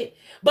that shit.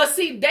 But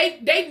see,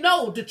 they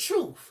know the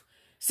truth.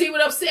 See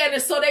what I'm saying?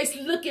 And so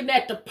they looking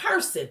at the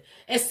person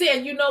and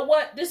saying, you know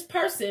what? This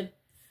person,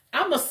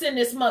 I'm going to send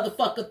this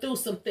motherfucker through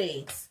some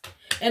things.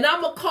 And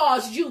I'm going to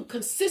cause you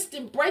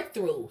consistent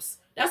breakthroughs.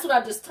 That's what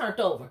I just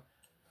turned over.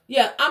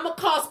 Yeah, I'm going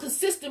to cause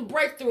consistent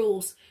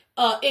breakthroughs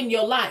in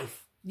your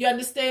life. You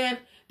understand?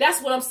 That's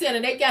what I'm saying.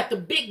 And they got the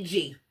big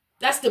G.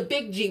 That's the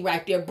big G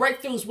right there.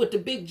 Breakthroughs with the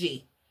big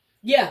G.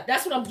 Yeah,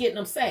 that's what I'm getting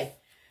them say.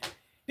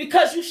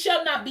 Because you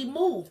shall not be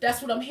moved.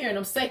 That's what I'm hearing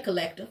them say,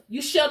 collective.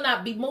 You shall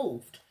not be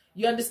moved.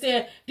 You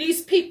understand?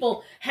 These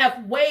people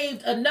have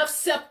waved enough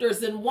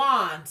scepters and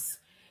wands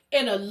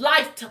in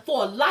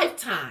for a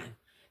lifetime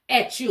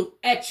at you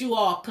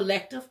all,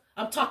 collective.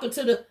 I'm talking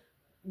to the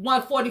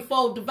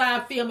 144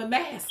 divine film and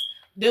mass.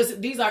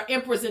 These are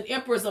emperors and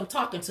emperors I'm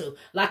talking to.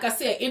 Like I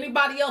said,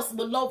 anybody else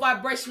with low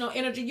vibrational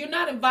energy, you're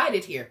not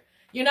invited here.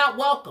 You're not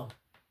welcome.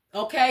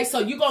 Okay? So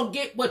you're going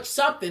to get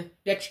something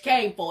that you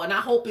came for. And I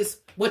hope it's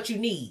what you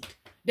need.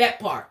 That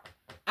part.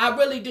 I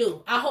really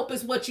do. I hope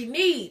it's what you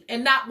need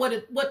and not what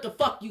the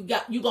fuck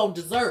you going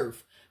to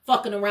deserve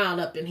fucking around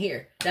up in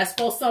here. That's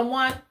for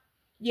someone?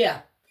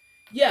 Yeah.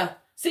 Yeah.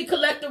 See,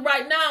 collective,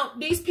 right now,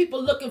 these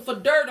people looking for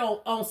dirt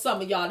on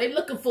some of y'all. They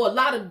looking for a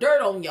lot of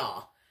dirt on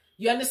y'all.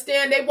 You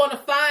understand? They want to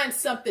find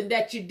something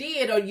that you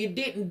did or you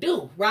didn't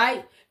do,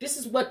 right? This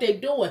is what they're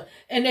doing.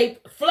 And they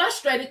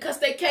frustrated because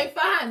they can't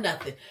find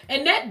nothing.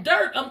 And that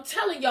dirt, I'm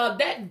telling y'all,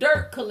 that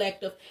dirt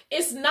collective,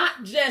 it's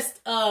not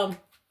just, that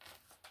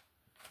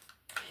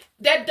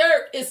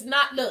dirt is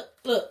not,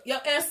 look,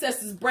 your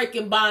ancestors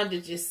breaking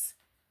bondages.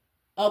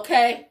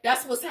 Okay?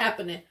 That's what's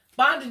happening.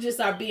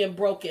 Bondages are being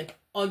broken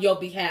on your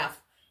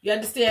behalf. You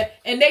understand?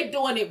 And they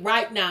doing it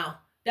right now.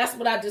 That's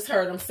what I just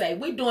heard them say.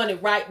 We're doing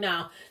it right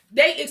now.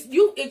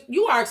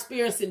 You are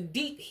experiencing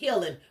deep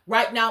healing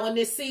right now in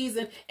this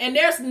season. And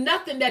there's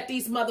nothing that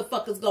these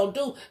motherfuckers gonna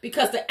do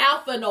because the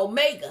Alpha and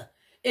Omega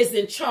is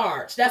in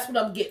charge. That's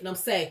what I'm getting them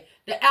say.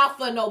 The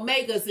Alpha and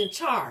Omega is in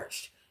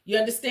charge. You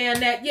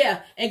understand that?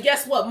 Yeah. And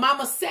guess what?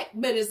 Mama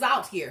Sekhmet is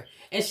out here.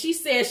 And she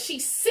says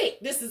she's sick.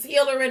 This is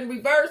healer in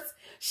reverse.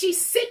 She's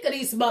sick of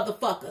these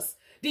motherfuckers.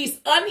 These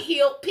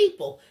unhealed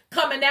people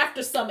coming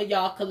after some of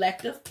y'all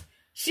collective.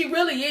 She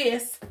really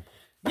is.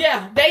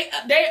 Yeah, they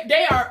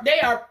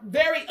are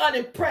very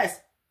unimpressed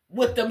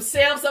with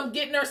themselves, I'm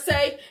getting her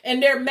say,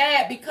 and they're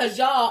mad because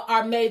y'all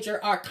are major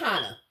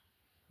arcana.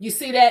 You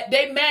see that?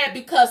 They mad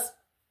because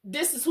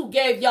this is who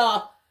gave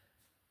y'all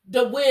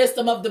the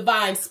wisdom of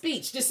divine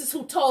speech. This is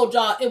who told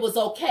y'all it was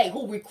okay,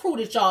 who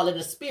recruited y'all in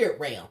the spirit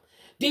realm.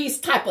 These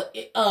type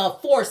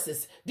of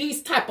forces,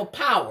 these type of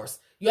powers.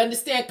 You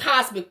understand?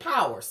 Cosmic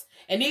powers.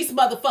 And these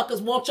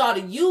motherfuckers want y'all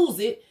to use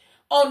it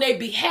on their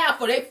behalf,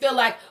 or they feel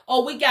like,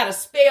 oh, we got a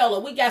spell, or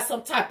we got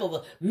some type of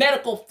a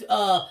medical,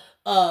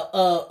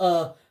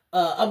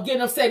 I'm getting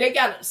them say they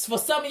got, for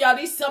some of y'all,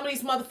 some of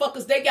these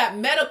motherfuckers, they got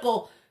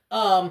medical,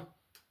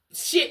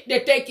 shit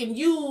that they can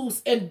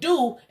use and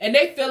do, and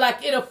they feel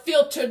like it'll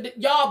filter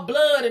y'all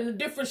blood and the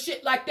different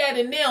shit like that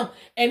in them,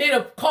 and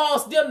it'll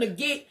cause them to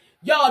get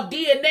y'all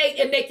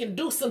DNA, and they can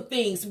do some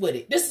things with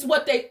it. This is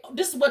what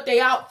they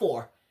out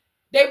for.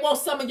 They want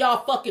some of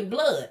y'all fucking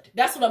blood.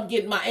 That's what I'm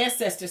getting my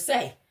ancestors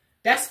say.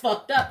 That's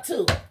fucked up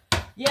too.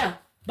 Yeah.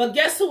 But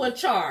guess who in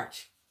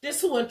charge?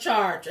 This who in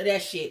charge of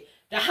that shit.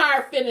 The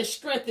higher finished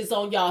strength is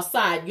on y'all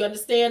side. You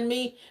understand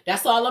me?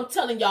 That's all I'm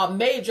telling y'all.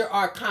 Major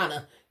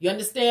arcana. You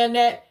understand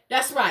that?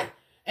 That's right.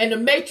 And the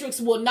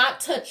matrix will not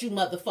touch you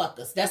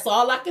motherfuckers. That's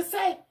all I can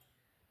say.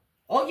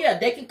 Oh yeah,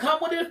 they can come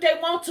with it if they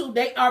want to.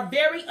 They are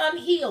very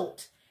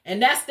unhealed.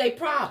 And that's their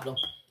problem.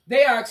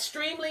 They are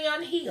extremely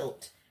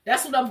unhealed.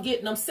 That's what I'm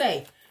getting them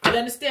say. You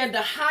understand?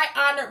 The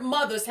high-honored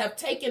mothers have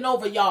taken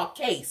over y'all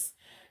case.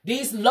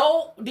 These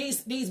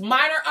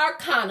minor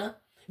arcana,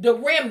 the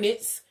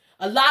remnants,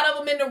 a lot of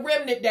them in the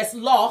remnant that's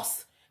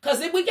lost.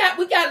 Because we got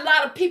a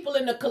lot of people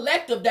in the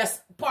collective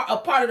that's a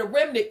part of the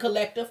remnant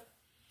collective.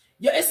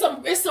 Yeah,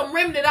 it's some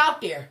remnant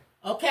out there.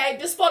 Okay?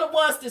 This for the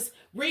ones that's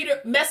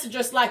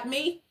messengers like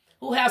me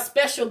who have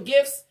special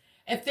gifts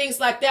and things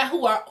like that,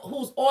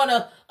 who's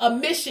on a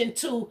mission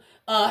to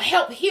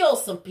help heal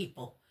some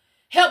people.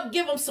 Help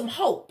give them some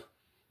hope.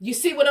 You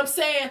see what I'm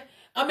saying?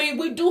 I mean,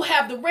 we do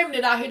have the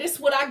remnant out here. This is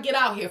what I get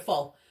out here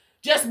for.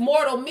 Just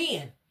mortal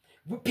men.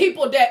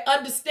 People that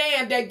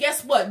understand that,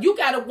 guess what? You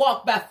got to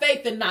walk by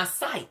faith and not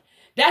sight.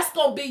 That's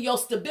going to be your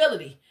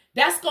stability.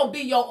 That's going to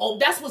be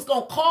that's what's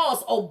going to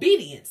cause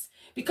obedience.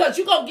 Because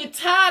you're going to get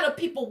tired of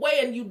people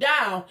weighing you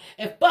down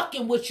and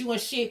fucking with you and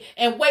shit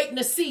and waiting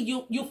to see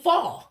you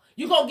fall.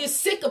 You're going to get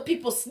sick of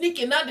people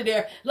sneaking under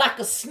there like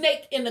a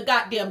snake in the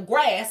goddamn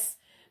grass.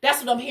 That's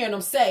what I'm hearing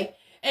them say.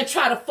 And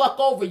try to fuck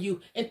over you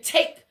and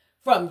take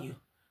from you.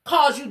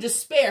 Cause you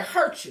despair,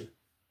 hurt you.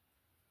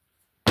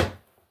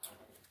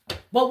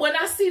 But when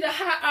I see the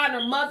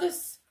high-honor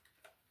mothers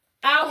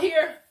out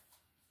here,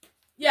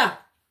 yeah,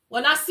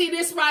 when I see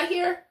this right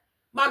here,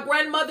 my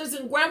grandmothers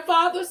and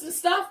grandfathers and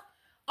stuff,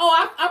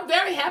 oh, I'm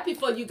very happy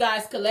for you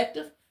guys,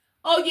 collective.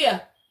 Oh,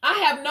 yeah, I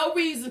have no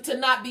reason to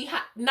not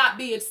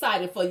be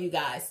excited for you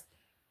guys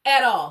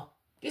at all.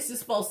 This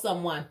is for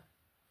someone.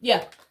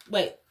 Yeah,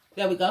 wait,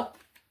 there we go.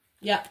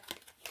 Yeah.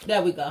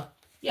 There we go.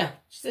 Yeah,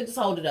 she said just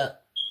hold it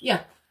up.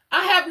 Yeah.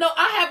 I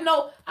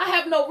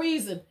have no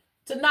reason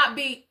to not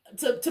be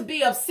to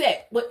be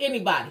upset with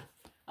anybody.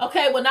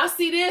 Okay, when I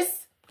see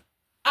this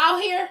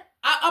out here,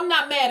 I'm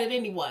not mad at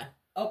anyone.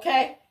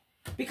 Okay?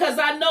 Because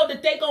I know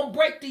that they're gonna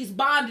break these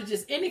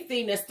bondages,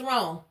 anything that's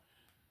thrown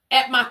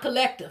at my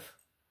collective.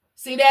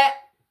 See that?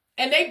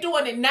 And they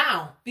doing it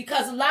now.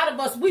 Because a lot of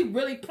us, we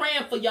really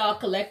praying for y'all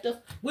collective.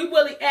 We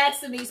really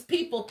asking these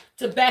people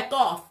to back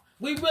off.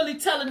 We really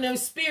telling them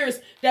spirits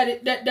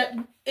that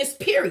it's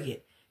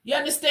period. You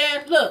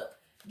understand? Look,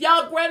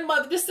 y'all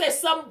grandmother, this says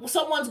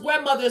someone's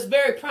grandmother is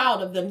very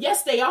proud of them.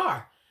 Yes, they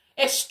are.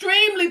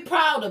 Extremely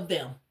proud of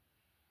them.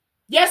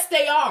 Yes,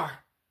 they are.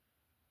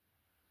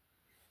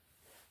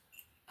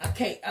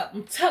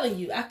 I'm telling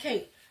you, I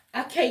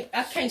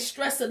can't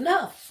stress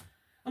enough.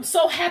 I'm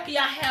so happy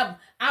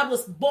I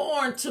was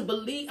born to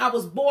believe. I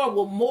was born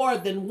with more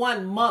than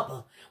one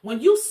mother. When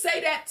you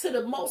say that to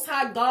the Most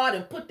High God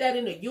and put that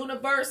in the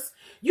universe,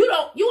 you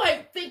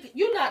ain't thinking,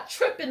 you're not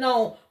tripping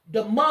on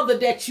the mother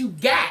that you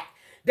got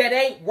that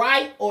ain't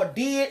right or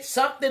did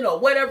something or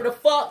whatever the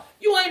fuck.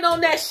 You ain't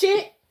on that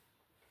shit.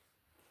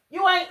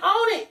 You ain't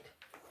on it.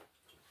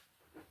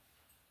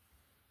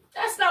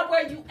 That's not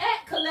where you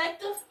at,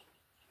 collective.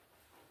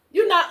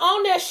 You're not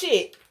on that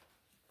shit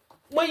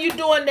when you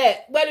doing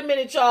that. Wait a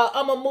minute, y'all.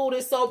 I'm gonna move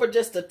this over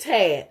just a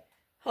tad.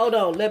 Hold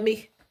on. Let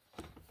me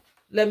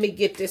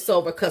get this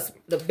over because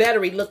the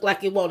battery look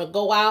like it want to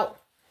go out.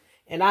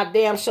 And I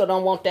damn sure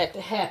don't want that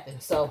to happen.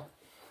 So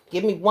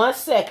give me 1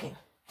 second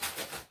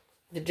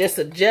to just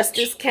adjust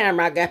this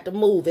camera. I got to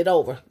move it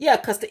over. Yeah,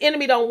 because the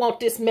enemy don't want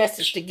this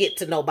message to get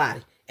to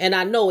nobody. And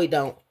I know he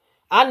don't.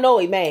 I know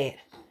he mad.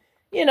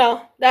 You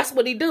know, that's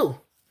what he do.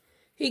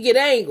 He get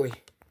angry.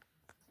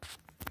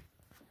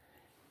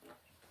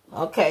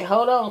 Okay,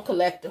 hold on,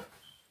 collector.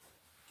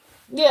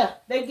 Yeah,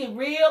 they get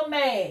real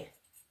mad.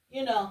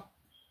 You know,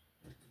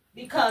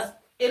 because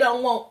it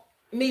don't want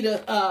me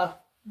to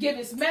give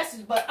this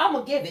message, but I'm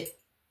going to give it.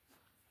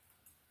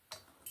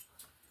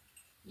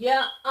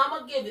 Yeah, I'm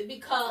going to give it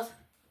because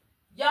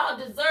y'all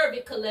deserve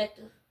it,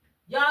 collector.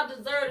 Y'all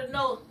deserve to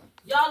know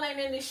y'all ain't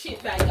in this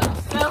shit by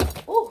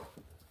yourself. Ooh,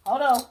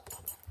 hold on.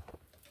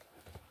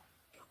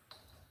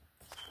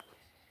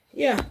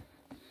 Yeah.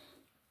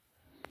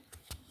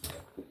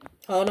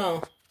 Hold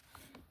on.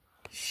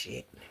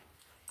 Shit.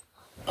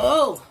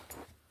 Oh.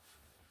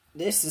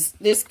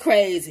 This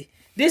crazy.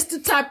 This the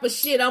type of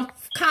shit I'm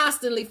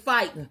constantly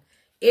fighting.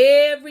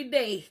 Every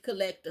day,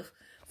 collective,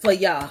 for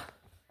y'all.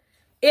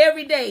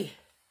 Every day.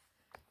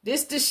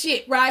 This the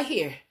shit right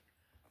here.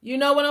 You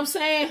know what I'm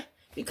saying?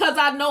 Because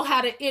I know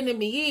how the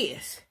enemy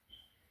is.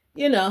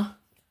 You know.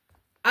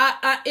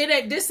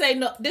 This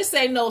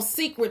ain't no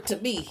secret to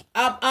me.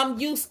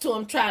 I'm used to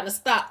him trying to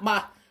stop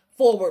my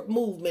forward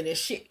movement and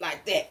shit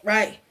like that,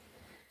 right?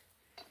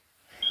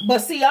 But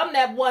see, I'm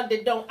that one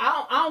that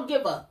I don't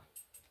give up.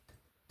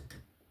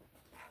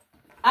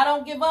 I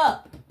don't give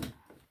up.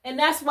 And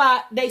that's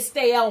why they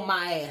stay on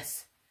my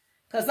ass.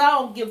 Because I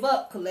don't give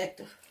up,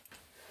 collective.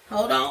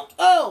 Hold on.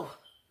 Oh.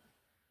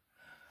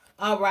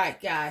 All right,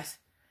 guys.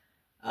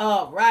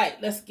 All right.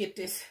 Let's get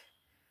this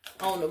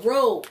on the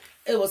road.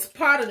 It was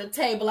part of the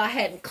table I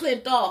hadn't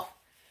clipped off.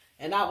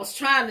 And I was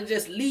trying to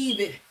just leave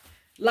it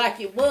like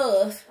it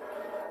was.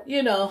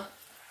 You know.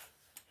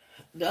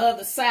 The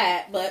other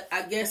side. But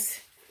I guess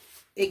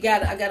I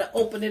got to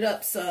open it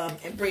up some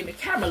and bring the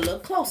camera a little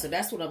closer.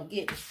 That's what I'm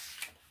getting.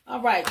 All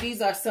right,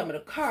 these are some of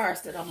the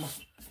cards that I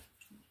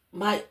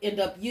might end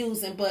up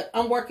using, but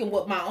I'm working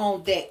with my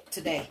own deck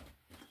today.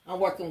 I'm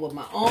working with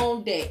my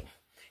own deck.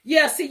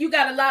 Yeah, see, you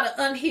got a lot of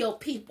unhealed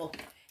people,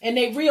 and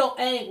they real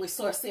angry,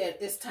 so I said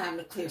it's time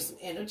to clear some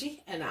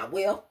energy, and I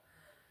will.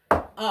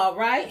 All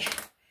right.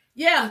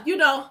 Yeah, you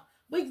know,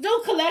 we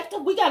do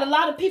collective. We got a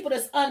lot of people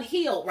that's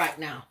unhealed right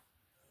now.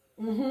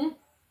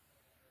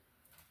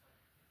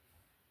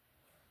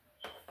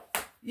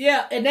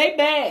 Yeah, and they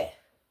bad.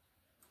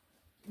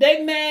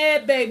 They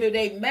mad, baby.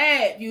 They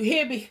mad. You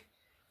hear me?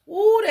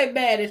 Ooh, they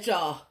mad at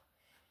y'all.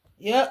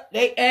 Yep,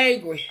 they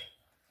angry.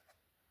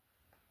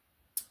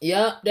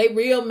 Yep, they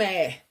real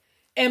mad.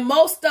 And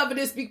most of it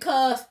is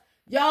because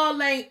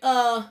y'all ain't,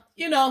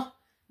 you know,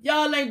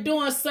 y'all ain't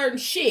doing certain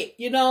shit,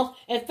 you know.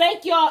 And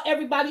thank y'all,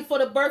 everybody, for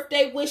the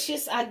birthday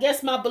wishes. I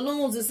guess my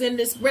balloons is in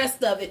this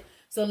rest of it.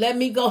 So let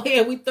me go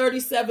ahead. We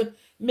 37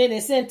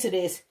 minutes into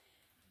this.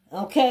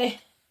 Okay?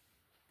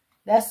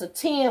 That's a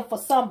 10 for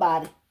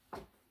somebody.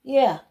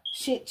 Yeah,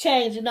 shit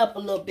changing up a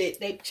little bit.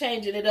 They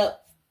changing it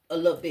up a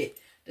little bit,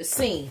 the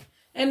scene.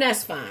 And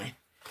that's fine.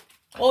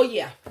 Oh,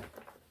 yeah.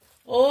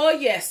 Oh,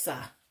 yes,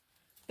 sir.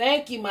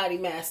 Thank you, Mighty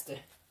Master.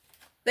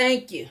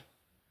 Thank you.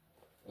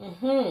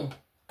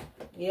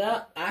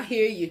 Yeah, I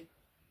hear you.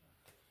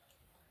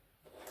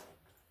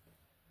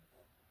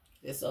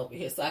 This over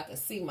here so I can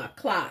see my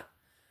clock.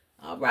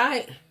 All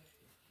right.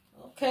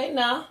 Okay,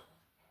 now.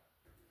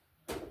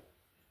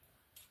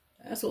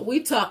 That's what we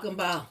talking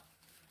about.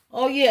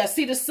 Oh, yeah.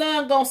 See, the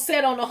sun gonna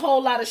set on a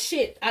whole lot of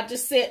shit. I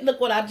just said,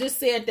 look what I just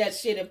said, that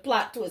shit, and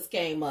plot twist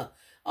came up.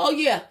 Oh,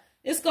 yeah.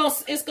 It's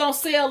gonna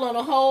sail on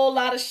a whole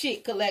lot of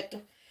shit, collector.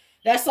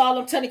 That's all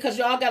I'm telling you, because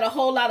y'all got a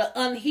whole lot of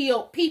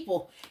unhealed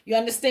people. You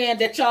understand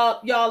that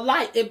y'all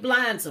light, it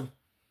blinds them.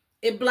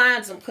 It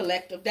blinds them,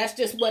 collective. That's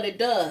just what it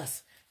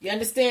does. You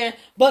understand?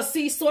 But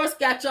see, Source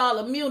got y'all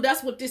immune.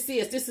 That's what this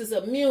is. This is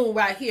immune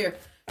right here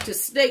to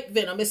snake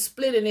venom. It's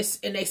split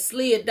and they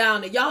slid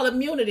down. And y'all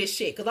immune to this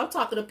shit. Because I'm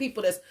talking to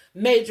people that's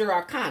major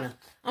arcana.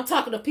 I'm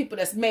talking to people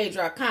that's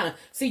major arcana.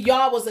 See,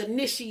 y'all was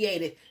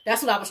initiated.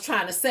 That's what I was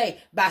trying to say.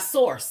 By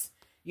Source.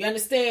 You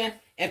understand?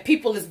 And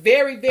people is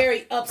very,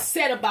 very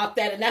upset about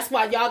that. And that's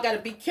why y'all got to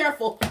be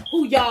careful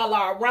who y'all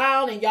are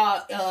around. And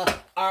y'all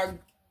are,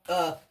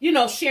 you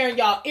know, sharing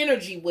y'all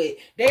energy with.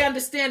 They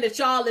understand that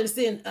y'all is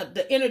in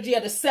the energy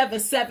of the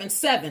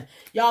 777.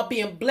 Y'all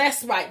being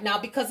blessed right now.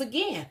 Because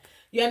again,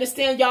 you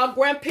understand, y'all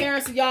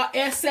grandparents and y'all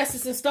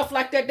ancestors and stuff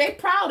like that, they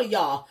proud of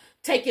y'all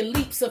taking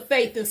leaps of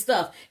faith and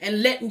stuff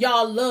and letting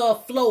y'all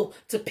love flow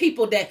to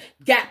people that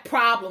got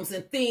problems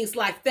and things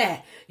like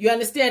that. You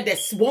understand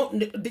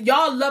that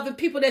y'all loving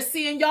people that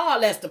seeing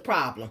y'all as the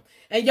problem.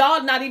 And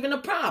y'all not even a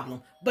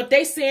problem. But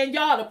they saying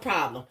y'all the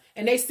problem.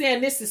 And they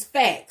saying this is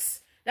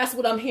facts. That's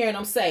what I'm hearing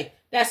them say.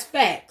 That's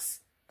facts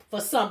for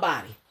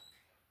somebody.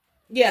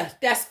 Yeah,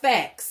 that's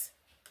facts.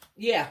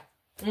 Yeah.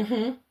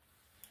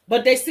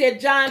 But they said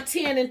John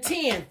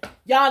 10:10.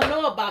 Y'all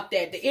know about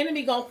that. The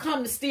enemy gonna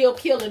come to steal,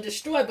 kill, and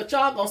destroy, but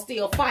y'all gonna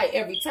still fight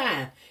every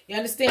time. You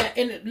understand?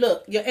 And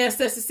look, your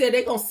ancestors said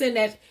they gonna send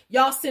that,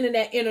 y'all sending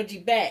that energy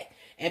back.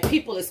 And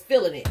people is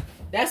feeling it.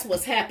 That's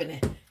what's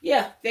happening.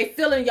 Yeah, they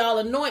feeling y'all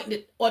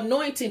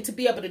anointing to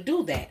be able to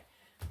do that.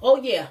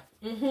 Oh, yeah.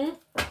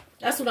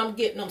 That's what I'm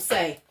getting them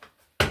say.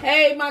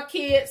 Hey, my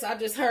kids, I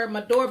just heard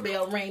my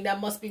doorbell ring.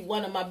 That must be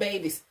one of my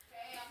babies.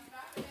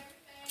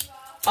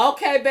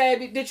 Okay,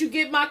 baby. Did you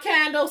get my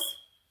candles?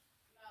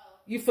 No.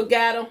 You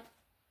forgot them?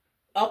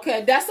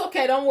 Okay, that's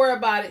okay. Don't worry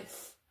about it.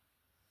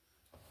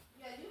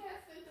 Yeah, you had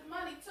sent the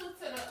money too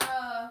to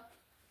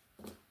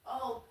the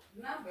old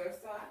number,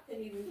 so I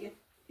couldn't even get.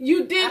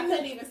 You didn't? I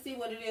couldn't even see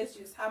what it is.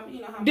 Just how,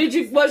 you know, how did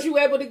you? Was you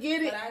able to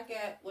get it? But I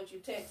got what you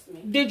text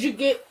me. Did you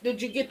get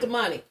the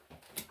money?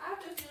 I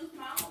just used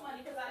my own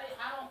money because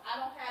I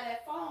don't have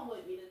that phone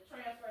with me to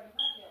transfer the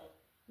money over.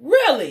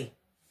 Really?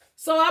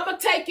 So I'm gonna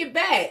take it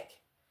back.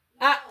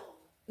 No,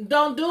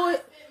 don't do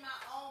it. I spent my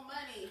own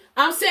money.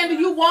 I'm saying, do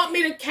you want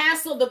me to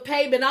cancel the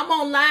payment? I'm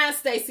online,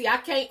 Stacy. I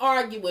can't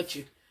argue with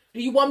you.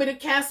 Do you want me to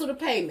cancel the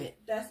payment?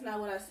 That's not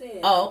what I said.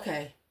 Oh,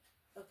 okay.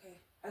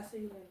 Okay, I see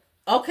you later.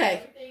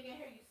 Okay. Everything in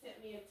here you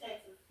sent me in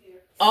Texas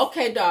here.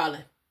 Okay,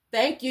 darling.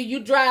 Thank you.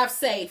 You drive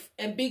safe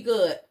and be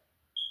good.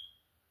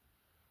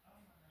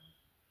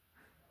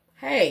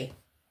 Hey.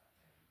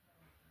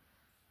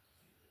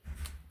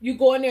 You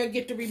go in there and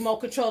get the remote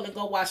control and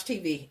go watch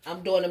TV.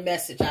 I'm doing a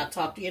message. I'll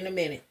talk to you in a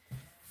minute.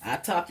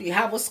 I'll talk to you.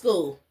 How was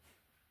school?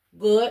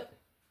 Good.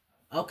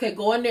 Okay,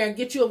 go in there and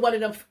get you one of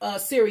them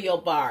cereal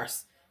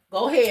bars.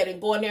 Go ahead and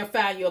go in there and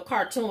find you a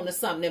cartoon or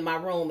something in my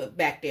room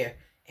back there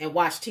and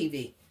watch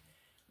TV.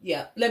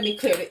 Yeah, let me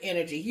clear the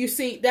energy. You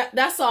see,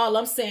 that's all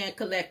I'm saying,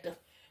 collective.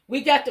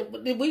 We got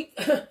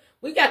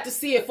to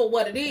see it for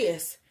what it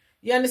is.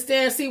 You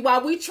understand? See,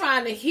 while we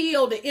trying to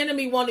heal, the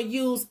enemy want to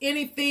use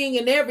anything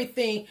and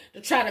everything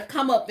to try to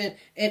come up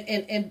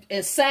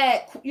and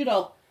sag, you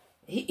know,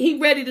 he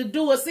ready to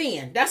do us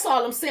in. That's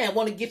all I'm saying.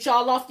 Want to get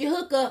y'all off your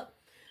hookup.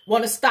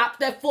 Want to stop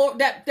that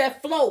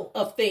flow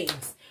of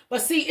things.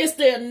 But see, it's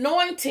the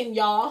anointing,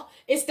 y'all.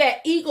 It's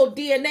that ego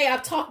DNA. I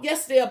talked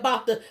yesterday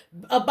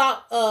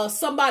about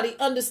somebody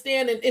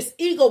understanding it's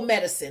ego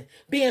medicine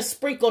being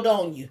sprinkled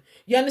on you.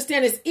 You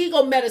understand? It's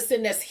ego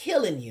medicine that's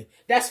healing you.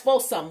 That's for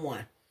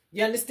someone.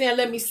 You understand?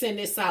 Let me send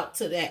this out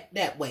to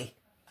that way.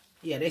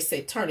 Yeah, they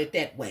say turn it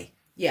that way.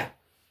 Yeah.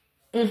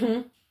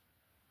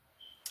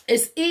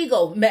 It's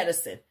ego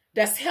medicine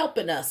that's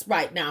helping us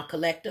right now,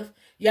 collective.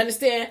 You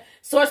understand?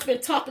 So it's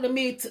been talking to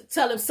me,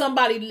 telling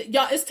somebody,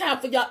 y'all, it's time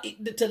for y'all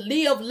to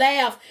live,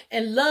 laugh,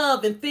 and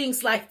love and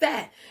things like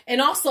that.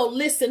 And also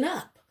listen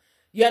up.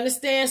 You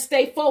understand?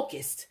 Stay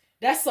focused.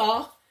 That's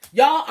all.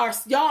 Y'all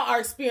are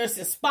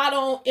experiencing spot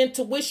on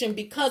intuition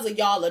because of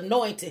y'all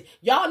anointed.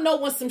 Y'all know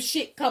when some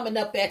shit coming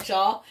up at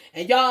y'all.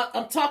 And y'all,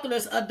 I'm talking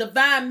to a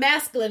divine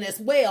masculine as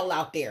well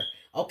out there.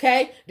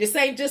 Okay? This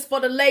ain't just for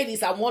the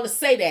ladies. I want to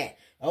say that.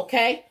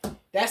 Okay?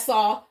 That's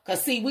all.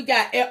 Because, see, we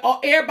got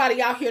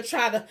everybody out here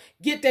trying to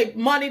get their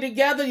money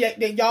together.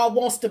 Y'all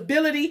want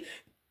stability.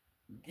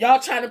 Y'all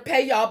trying to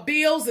pay y'all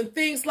bills and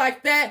things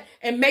like that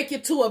and make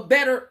it to a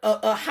better,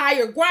 a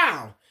higher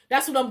ground.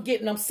 That's what I'm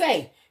getting them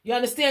saying. You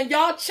understand?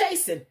 Y'all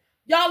chasing.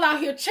 Y'all out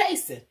here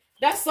chasing.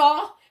 That's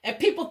all. And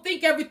people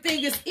think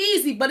everything is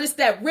easy, but it's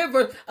that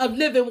river of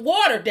living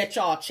water that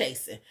y'all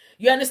chasing.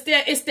 You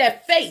understand? It's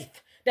that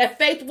faith. That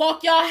faith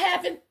walk y'all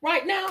having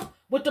right now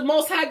with the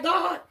Most High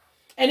God.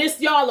 And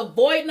it's y'all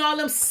avoiding all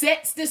them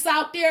sets that's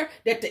out there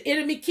that the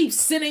enemy keeps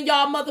sending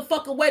y'all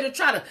motherfucking way to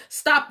try to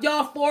stop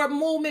y'all forward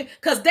movement.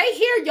 Because they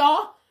hear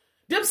y'all.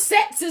 Them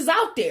sets is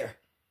out there.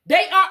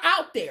 They are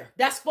out there.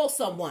 That's for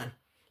someone.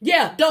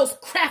 Yeah, those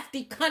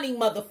crafty, cunning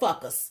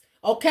motherfuckers.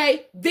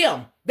 Okay?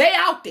 Them. They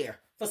out there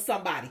for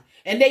somebody.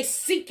 And they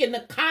seeking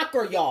to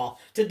conquer y'all.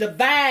 To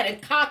divide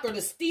and conquer,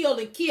 to steal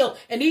and kill.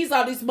 And these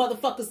are these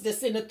motherfuckers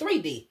that's in the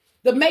 3D.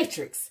 The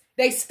Matrix.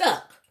 They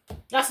stuck.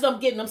 That's what I'm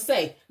getting them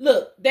say.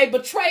 Look, they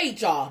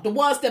betrayed y'all. The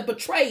ones that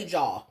betrayed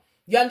y'all.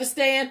 You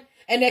understand?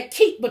 And they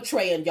keep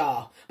betraying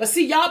y'all. But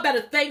see, y'all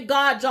better thank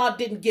God y'all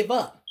didn't give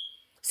up.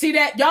 See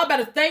that? Y'all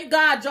better thank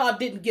God y'all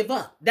didn't give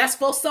up. That's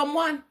for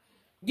someone.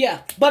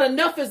 Yeah, but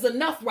enough is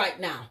enough right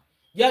now.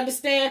 You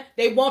understand?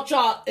 They want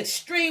y'all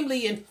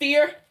extremely in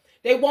fear.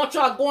 They want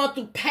y'all going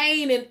through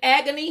pain and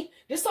agony.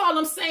 That's all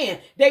I'm saying.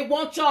 They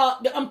want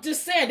y'all, I'm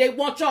just saying, they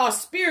want y'all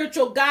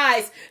spiritual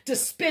guys to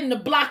spin the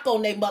block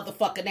on their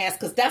motherfucking ass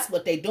because that's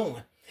what they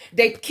doing.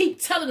 They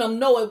keep telling them,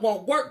 no, it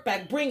won't work by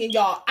bringing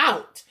y'all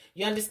out.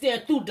 You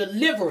understand? Through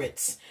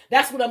deliverance.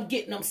 That's what I'm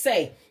getting them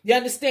say. You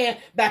understand?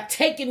 By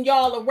taking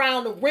y'all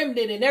around the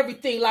remnant and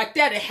everything like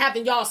that and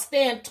having y'all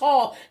stand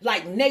tall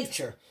like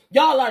nature.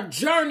 Y'all are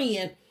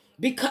journeying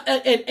because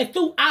and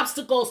through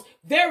obstacles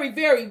very,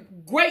 very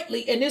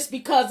greatly. And it's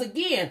because,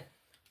 again,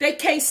 they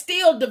can't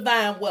steal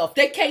divine wealth.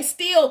 They can't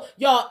steal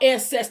y'all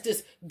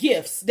ancestors'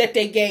 gifts that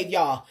they gave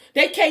y'all.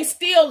 They can't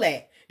steal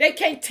that. They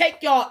can't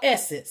take y'all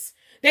essence.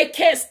 They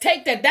can't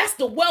take that. That's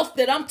the wealth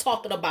that I'm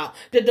talking about.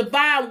 The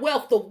divine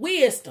wealth of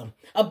wisdom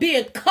of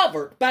being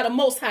covered by the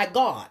Most High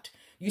God.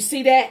 You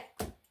see that?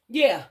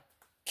 Yeah.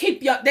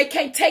 Keep y'all. They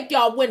can't take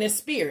y'all winning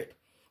spirit.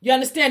 You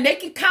understand? They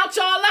can count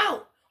y'all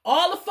out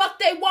all the fuck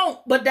they want,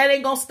 but that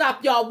ain't gonna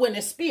stop y'all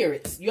winning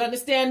spirits. You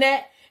understand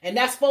that? And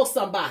that's for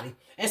somebody.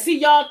 And see,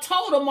 y'all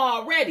told them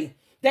already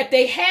that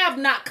they have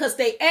not because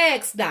they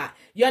ask not.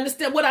 You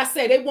understand what I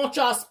say? They want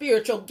y'all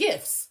spiritual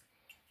gifts.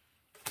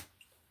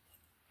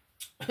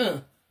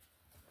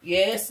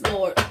 Yes,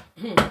 Lord.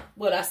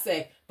 What I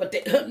say? But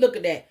they, look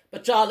at that.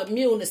 But y'all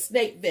immune to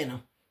snake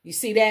venom. You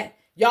see that?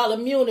 Y'all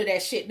immune to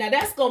that shit. Now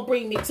that's gonna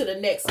bring me to the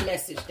next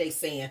message. They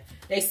saying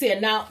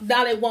now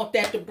they want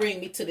that to bring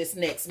me to this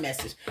next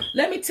message.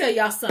 Let me tell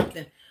y'all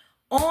something.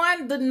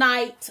 On the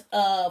night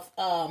of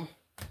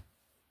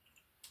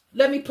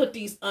let me put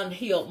these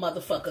unhealed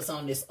motherfuckers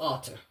on this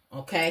altar,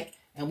 okay?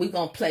 And we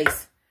gonna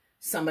place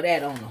some of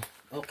that on them,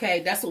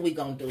 okay? That's what we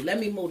gonna do. Let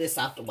me move this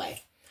out the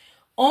way.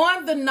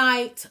 On the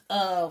night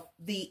of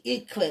the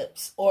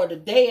eclipse or the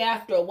day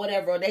after or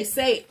whatever, they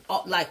say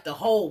like the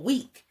whole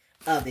week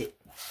of it,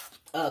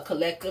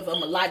 collective. I'm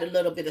going to light a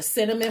little bit of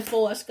cinnamon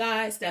for us,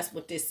 guys. That's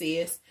what this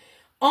is.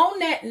 On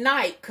that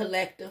night,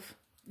 collective,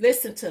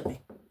 listen to me.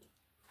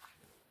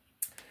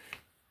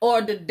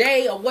 Or the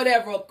day or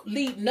whatever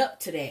leading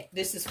up to that.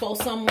 This is for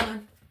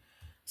someone.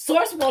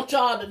 Source wants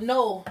y'all to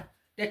know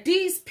that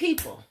these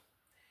people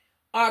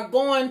are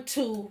going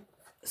to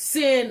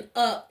send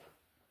up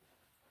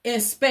in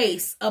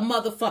space a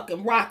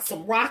motherfucking rock,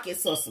 some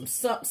rockets or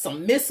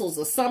some missiles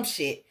or some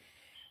shit.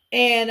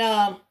 And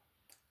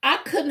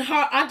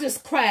I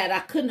just cried. I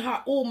couldn't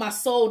oh, my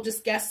soul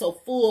just got so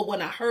full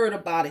when I heard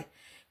about it.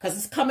 Because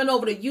it's coming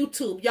over to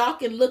YouTube. Y'all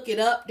can look it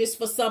up. This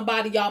for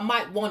somebody. Y'all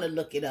might want to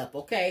look it up,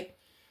 okay?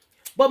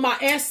 But my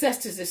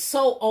ancestors is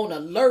so on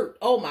alert.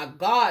 Oh my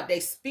God. They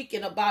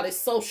speaking about it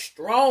so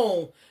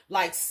strong.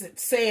 Like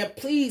saying,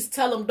 please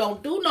tell them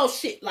don't do no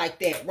shit like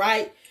that,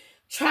 right?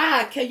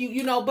 Try, can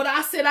you know, but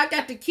I said I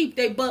got to keep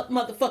their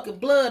motherfucking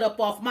blood up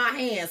off my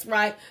hands,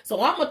 right?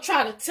 So I'm going to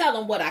try to tell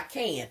them what I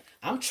can.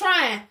 I'm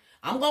trying.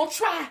 I'm going to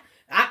try.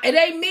 It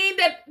ain't mean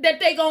that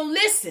they going to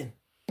listen.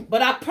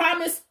 But I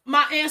promised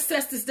my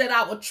ancestors that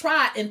I would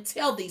try and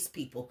tell these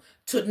people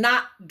to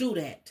not do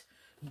that.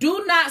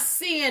 Do not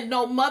send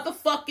no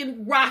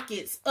motherfucking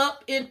rockets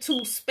up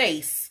into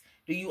space.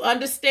 Do you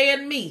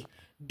understand me?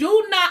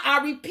 Do not,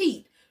 I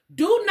repeat,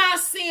 do not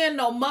send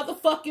no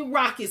motherfucking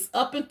rockets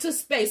up into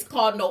space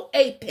called no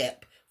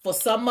APEP for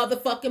some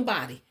motherfucking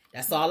body.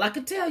 That's all I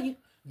can tell you.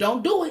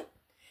 Don't do it.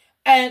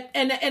 And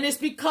it's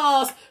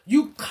because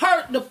you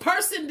hurt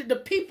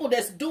the people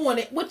that's doing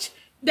it, which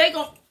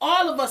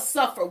all of us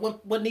suffer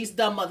when these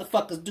dumb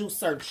motherfuckers do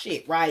certain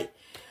shit, right?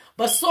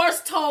 But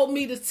Source told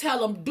me to tell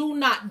them, do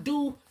not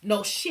do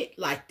no shit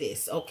like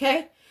this,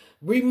 okay?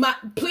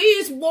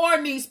 Please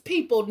warn these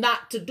people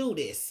not to do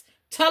this.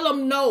 Tell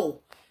them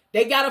no.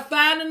 They got to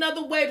find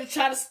another way to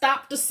try to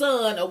stop the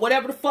sun or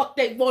whatever the fuck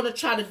they want to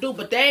try to do.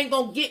 But they ain't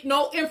going to get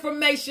no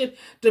information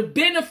to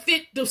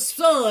benefit the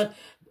sun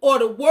or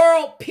the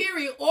world,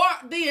 period, or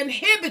the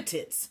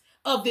inhabitants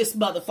of this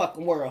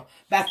motherfucking world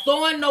by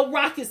throwing no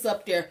rockets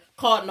up there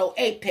called no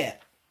APEP.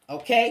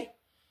 Okay?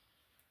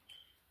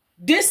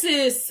 This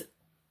is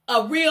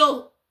a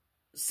real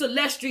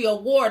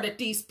celestial war that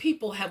these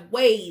people have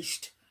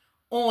waged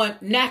on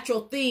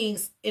natural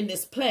things in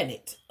this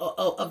planet,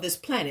 of this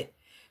planet.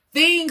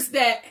 Things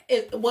that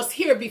it was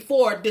here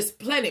before this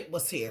planet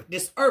was here.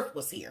 This earth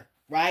was here,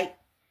 right?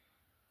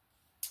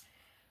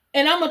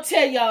 And I'm going to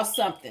tell y'all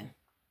something.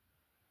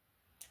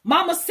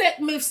 Mama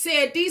Sekhmet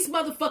said these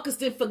motherfuckers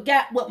didn't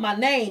forget what my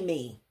name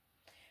means.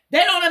 They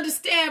don't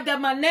understand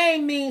that my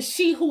name means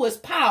she who is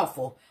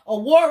powerful, a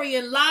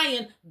warrior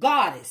lion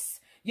goddess.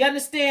 You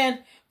understand?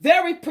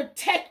 Very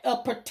a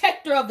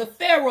protector of the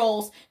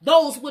pharaohs,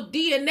 those with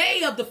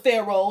DNA of the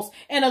pharaohs,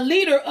 and a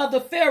leader of the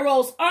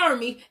pharaoh's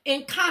army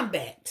in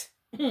combat.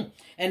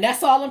 And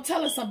that's all I'm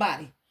telling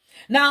somebody.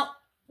 Now,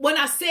 when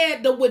I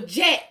said the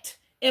Wajet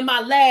in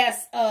my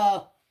last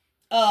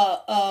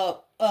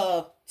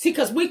see,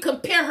 because we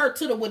compare her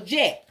to the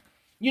Wajet.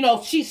 You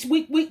know,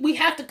 we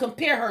have to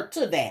compare her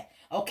to that.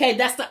 Okay,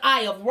 that's the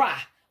eye of Ra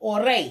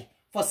or Re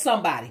for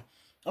somebody.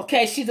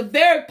 Okay, she's a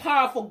very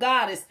powerful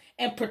goddess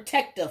and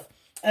protective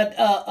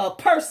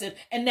person,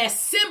 and that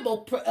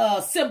symbol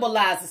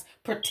symbolizes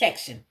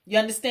protection. You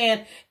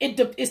understand?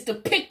 It's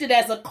depicted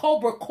as a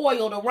cobra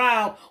coiled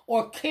around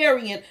or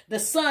carrying the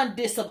sun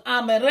disk of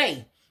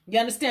AMUN-RA. You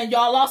understand?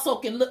 Y'all also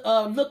can look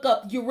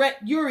up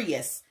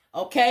Urias.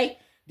 Okay,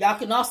 y'all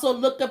can also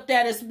look up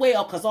that as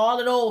well, because all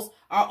of those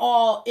are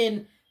all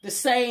in the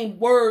same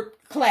word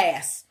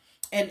class.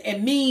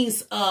 And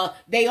means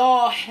they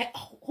all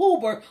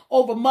hoover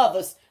over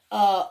mother's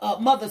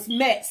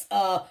Met's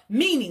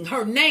meaning.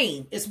 Her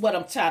name is what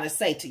I'm trying to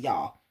say to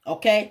y'all.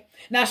 Okay?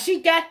 Now,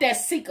 she got that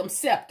Sikkim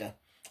scepter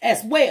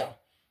as well.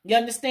 You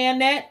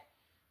understand that?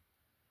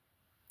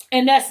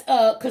 And that's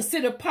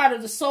considered part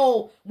of the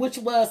soul, which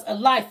was a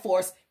life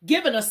force,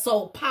 giving a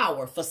soul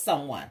power for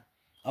someone.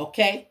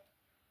 Okay?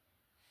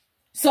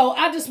 So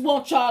I just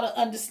want y'all to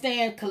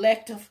understand,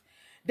 collective,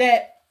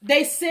 that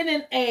they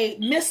sending a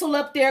missile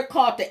up there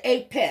called the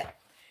APEP.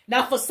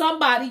 Now, for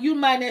somebody, you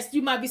might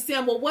be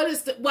saying, well, why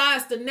is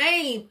the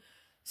name?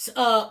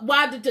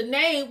 Why did the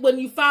name, when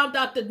you found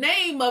out the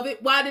name of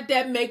it, why did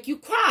that make you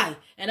cry?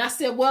 And I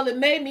said, well, it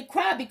made me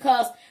cry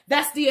because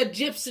that's the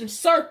Egyptian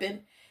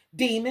serpent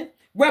demon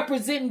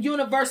representing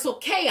universal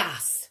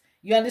chaos.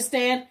 You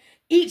understand?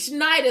 Each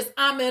night is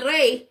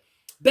AMUN-RA.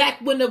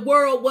 Back when the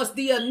world was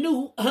the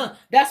ANU,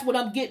 that's what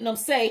I'm getting them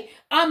say.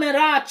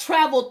 AMUN-RA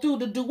traveled through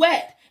the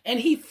duet and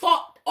he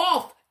fought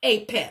off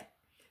APEP.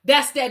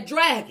 That's that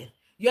dragon.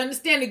 You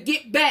understand? To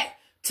get back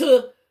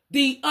to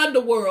the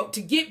underworld,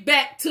 to get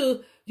back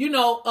to,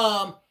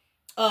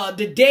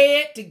 the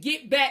dead, to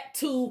get back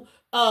to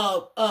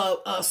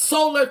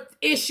solar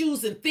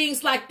issues and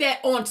things like that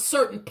on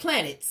certain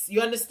planets. You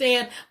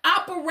understand?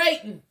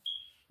 Operating,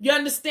 you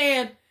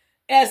understand,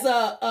 as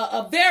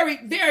a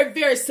very, very,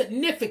 very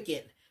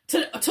significant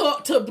to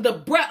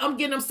the breath. I'm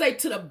getting them say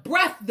to the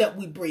breath that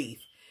we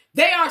breathe.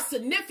 They are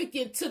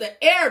significant to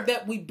the air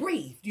that we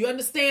breathe. Do you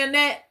understand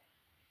that?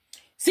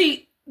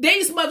 See,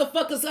 these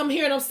motherfuckers, I'm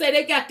hearing them say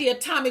they got the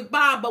atomic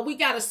bomb, but we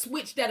got a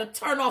switch that'll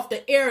turn off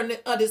the air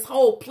of this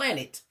whole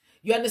planet.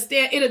 You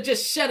understand? It'll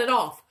just shut it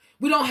off.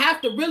 We don't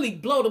have to really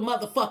blow the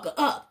motherfucker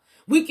up.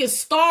 We can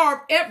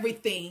starve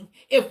everything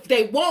if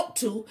they want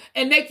to,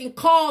 and they can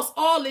cause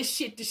all this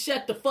shit to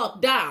shut the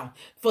fuck down.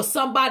 For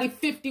somebody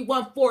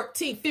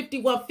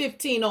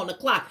 51:15 on the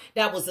clock,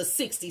 that was a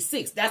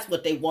 66. That's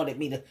what they wanted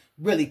me to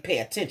really pay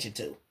attention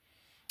to.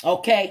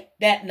 Okay,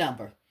 that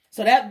number.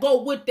 So that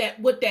go with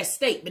that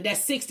statement, that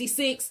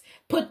 66.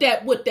 Put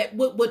that with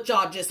what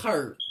y'all just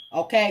heard.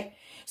 Okay,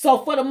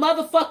 so for the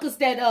motherfuckers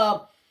that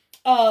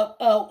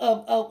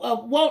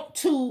want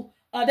to,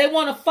 they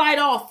want to fight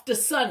off the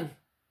sun.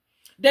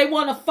 They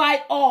want to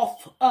fight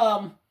off,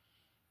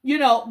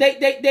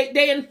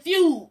 they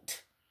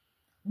infused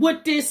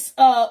with this,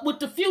 with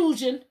the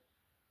fusion.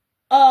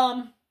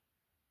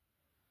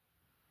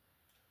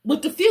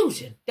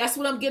 That's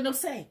what I'm getting them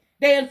saying.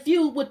 They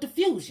infused with the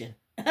fusion.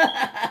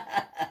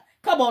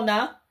 Come on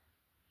now.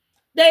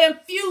 They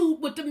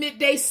infused with the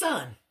midday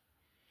sun.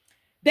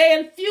 They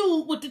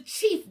infused with the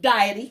chief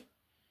deity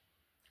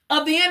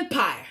of the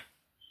empire.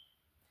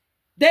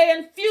 They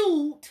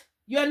infused,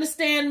 you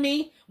understand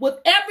me, with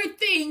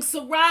everything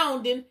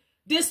surrounding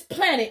this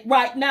planet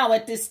right now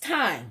at this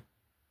time.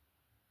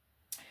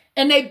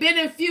 And they've been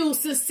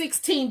infused since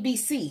 16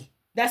 BC.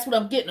 That's what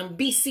I'm getting them,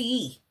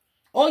 BCE.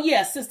 Oh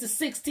yeah, since the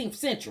 16th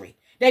century.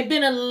 They've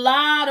been a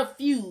lot of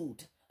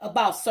feud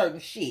about certain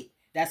shit.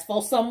 That's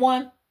for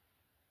someone.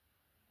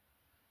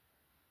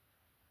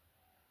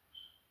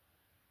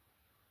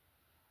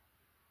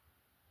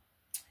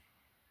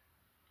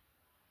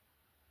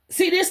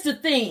 See, this the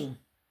thing.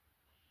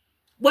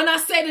 When I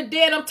say the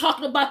dead, I'm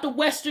talking about the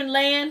Western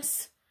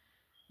lands.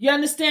 You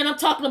understand? I'm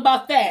talking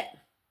about that.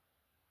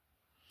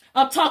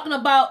 I'm talking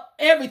about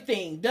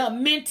everything. The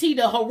Minty,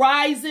 the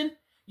horizon.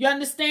 You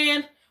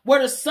understand?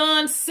 Where the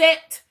sun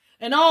set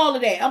and all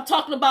of that. I'm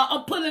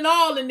putting it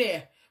all in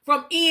there.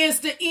 From ends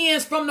to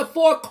ends, from the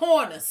four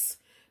corners.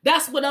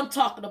 That's what I'm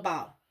talking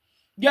about.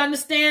 You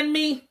understand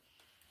me?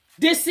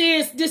 This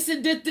is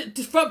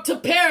from to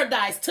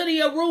paradise, to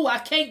the Aru. I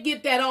can't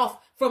get that off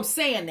from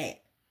saying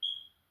that.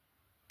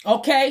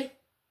 Okay?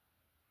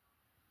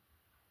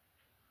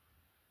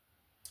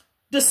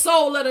 The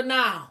soul of the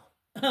Nile.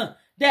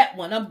 That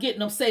one, I'm getting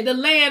them say. The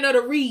land of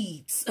the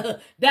reeds.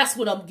 That's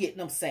what I'm getting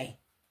them say.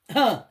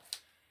 And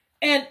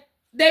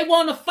they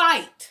want to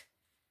fight.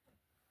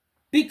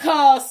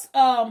 Because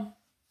I'm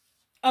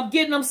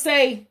getting them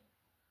say.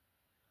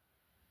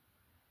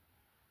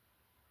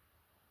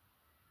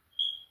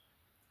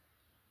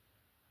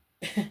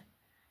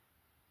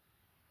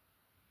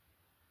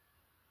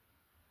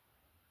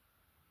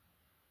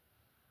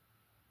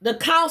 The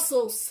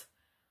councils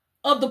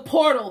of the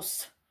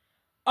portals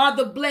are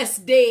the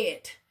blessed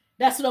dead.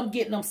 That's what I'm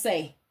getting them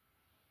say.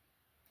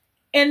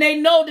 And they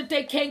know that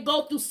they can't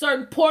go through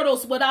certain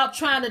portals without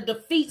trying to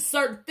defeat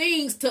certain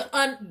things to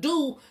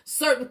undo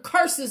certain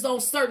curses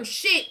on certain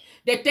shit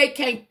that they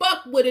can't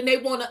fuck with, and they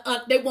want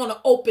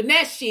to open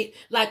that shit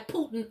like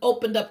Putin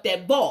opened up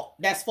that vault.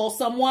 That's for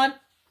someone.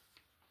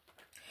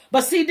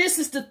 But see, this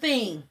is the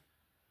thing.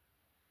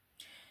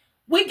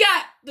 We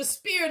got the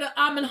spirit of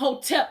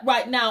Amenhotep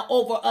right now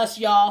over us,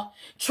 y'all.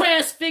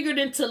 Transfigured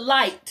into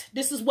light.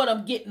 This is what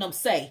I'm getting them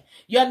say.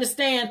 You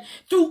understand?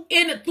 Through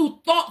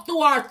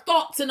our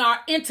thoughts and our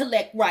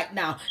intellect right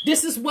now.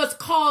 This is what's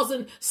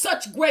causing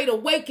such great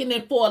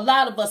awakening for a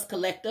lot of us,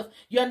 collective.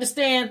 You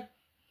understand?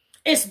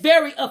 It's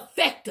very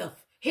effective.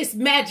 His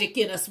magic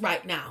in us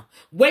right now.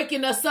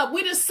 Waking us up.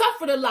 We done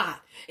suffered a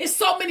lot. It's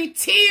so many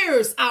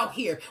tears out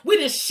here. We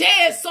done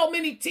shed so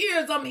many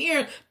tears. I'm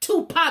hearing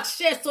Tupac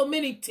shed so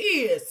many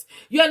tears.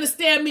 You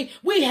understand me?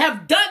 We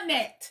have done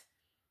that.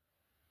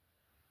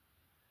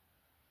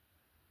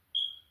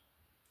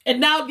 And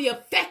now the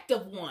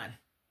effective one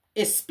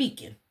is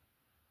speaking.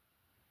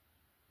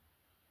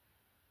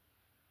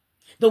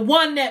 The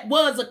one that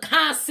was a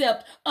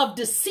concept of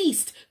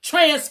deceased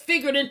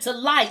transfigured into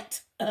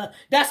light.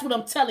 That's what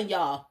I'm telling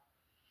y'all.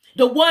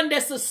 The one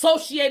that's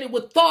associated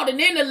with thought and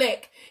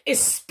intellect is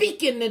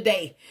speaking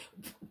today,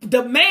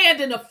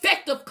 demanding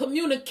effective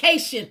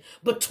communication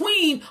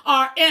between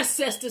our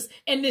ancestors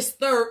and this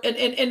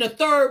and the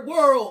third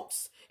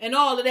worlds and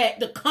all of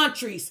that, the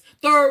countries,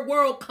 third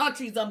world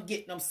countries. I'm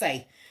getting them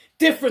say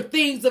different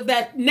things of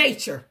that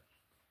nature.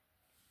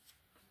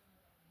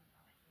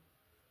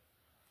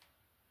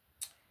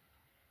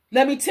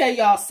 Let me tell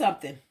y'all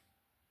something.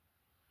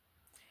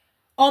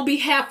 On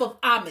behalf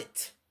of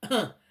Amit,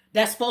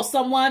 that's for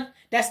someone,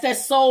 that's that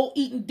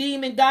soul-eating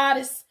demon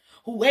goddess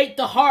who ate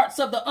the hearts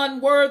of the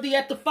unworthy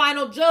at the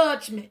final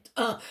judgment.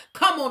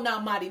 Come on now,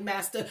 mighty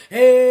master.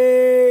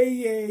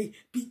 Hey,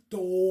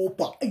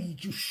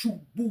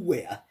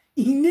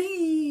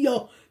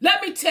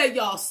 let me tell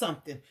y'all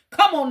something.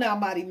 Come on now,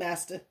 mighty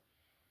master.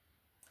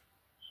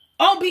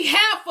 On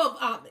behalf of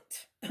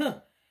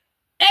Amit,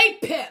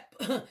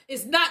 APEP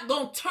is not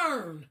going to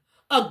turn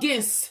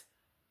against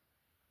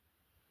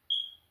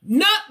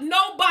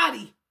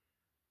nobody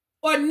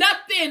or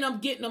nothing, I'm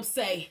getting them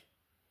say,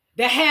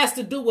 that has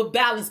to do with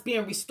balance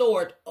being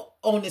restored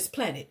on this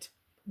planet.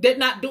 They're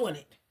not doing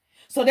it.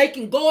 So they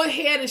can go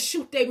ahead and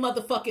shoot their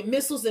motherfucking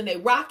missiles and their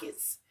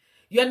rockets.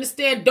 You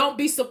understand? Don't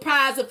be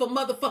surprised if a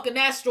motherfucking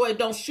asteroid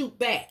don't shoot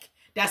back.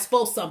 That's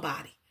for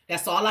somebody.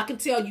 That's all I can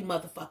tell you,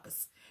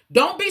 motherfuckers.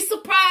 Don't be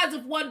surprised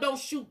if one don't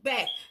shoot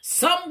back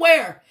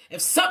somewhere.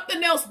 If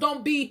something else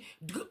don't be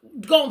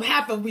gonna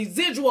have a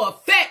residual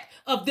effect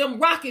of them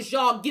rockets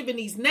y'all giving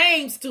these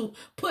names to,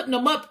 putting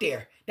them up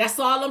there. That's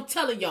all I'm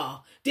telling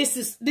y'all. This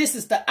is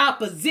the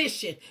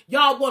opposition.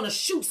 Y'all want to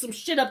shoot some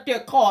shit up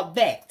there called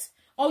that.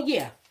 Oh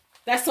yeah,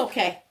 that's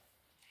okay.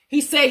 He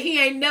said he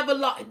ain't never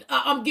lost.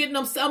 I'm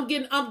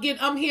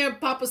hearing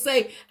Papa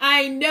say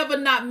I ain't never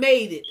not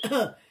made it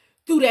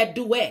through that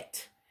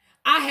duet.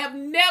 I have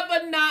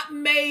never not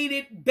made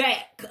it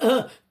back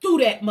through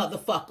that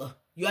motherfucker.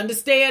 You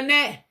understand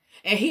that?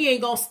 And he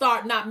ain't gonna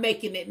start not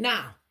making it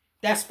now.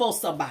 That's for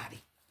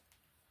somebody.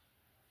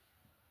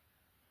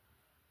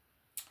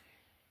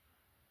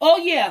 Oh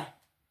yeah.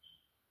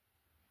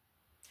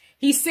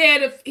 I'm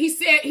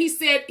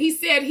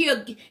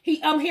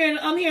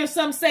hearing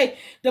some say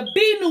the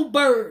Benu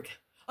bird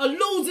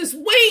lose its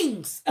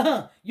wings.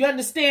 You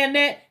understand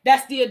that?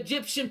 That's the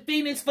Egyptian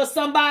phoenix for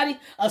somebody,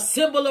 a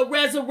symbol of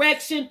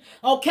resurrection.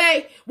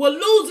 Okay, will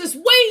lose its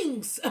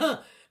wings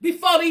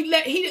before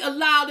he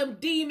allowed them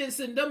demons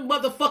and them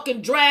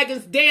motherfucking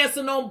dragons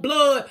dancing on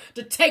blood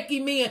to take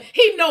him in.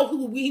 He know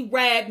who he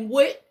riding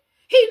with.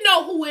 He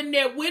know who in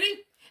there with him,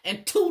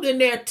 and Toot in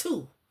there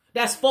too.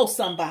 That's for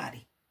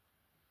somebody.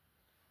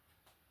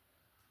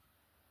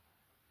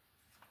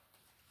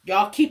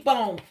 Y'all keep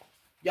on.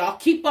 Y'all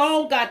keep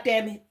on,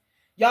 goddammit.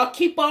 Y'all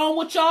keep on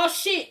with y'all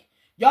shit.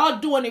 Y'all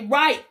doing it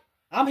right.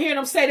 I'm hearing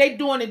them say they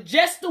doing it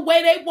just the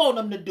way they want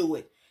them to do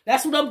it.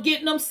 That's what I'm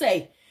getting them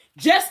say.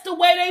 Just the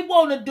way they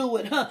want to do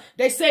it, huh?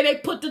 They say they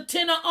put the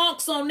 10 of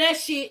onks on that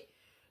shit.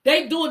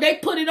 They do it. They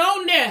put it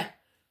on there.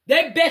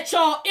 They bet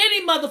y'all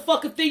any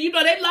motherfucking thing. You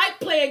know, they like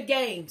playing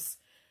games.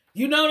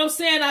 You know what I'm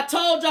saying? I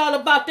told y'all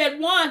about that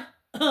one.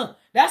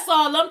 That's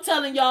all I'm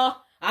telling y'all.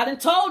 I done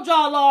told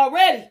y'all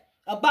already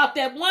about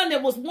that one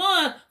that was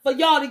won for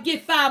y'all to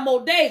get 5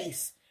 more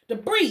days to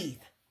breathe.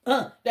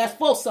 That's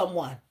for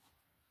someone.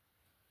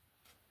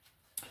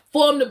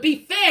 For them to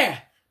be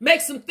fair.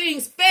 Make some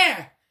things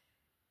fair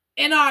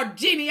in our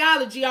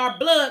genealogy, our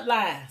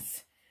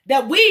bloodlines.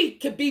 That we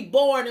could be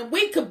born and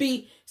we could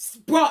be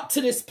brought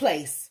to this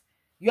place.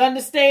 You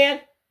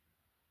understand?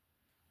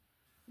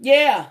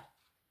 Yeah.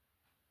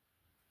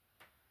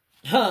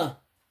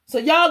 So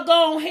y'all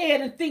go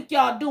ahead and think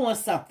y'all doing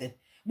something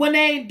when they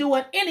ain't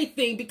doing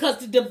anything, because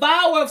the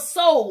devourer of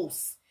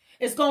souls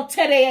is going to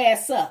tear their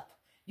ass up.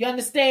 You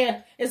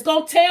understand? It's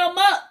going to tear them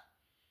up.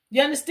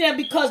 You understand?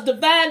 Because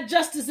divine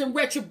justice and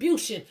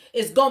retribution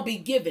is going to be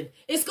given.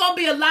 It's going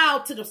to be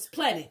allowed to this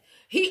planet.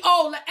 He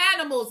owed the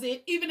animals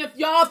in, even if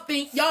y'all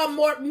think y'all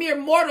mere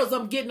mortals,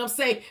 I'm getting them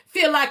say,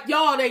 feel like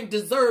y'all ain't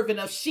deserving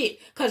of shit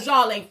because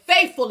y'all ain't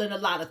faithful in a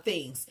lot of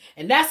things.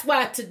 And that's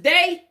why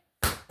today,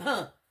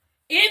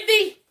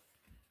 envy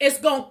is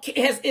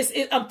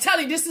I'm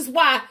telling you, this is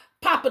why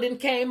Papa done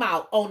came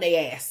out on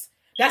their ass.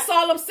 That's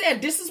all I'm saying.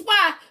 This is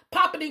why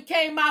Papa done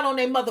came out on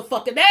their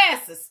motherfucking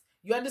asses.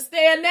 You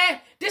understand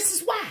that? This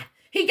is why.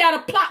 He got a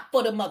plot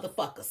for the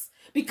motherfuckers.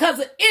 Because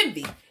of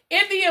envy.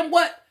 Envy and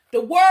what the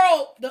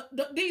world,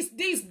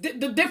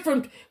 the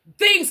different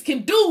things can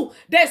do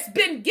that's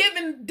been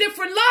given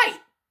different light.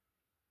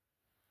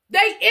 They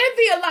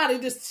envy a lot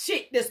of this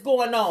shit that's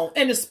going on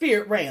in the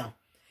spirit realm.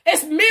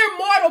 It's mere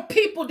mortal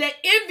people that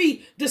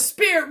envy the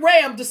spirit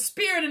realm, the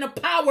spirit and the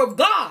power of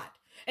God.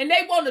 And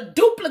they want to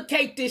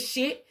duplicate this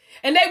shit.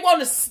 And they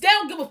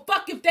don't give a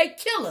fuck if they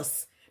kill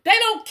us. They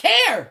don't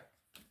care.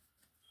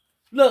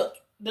 Look,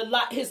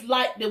 his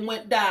light that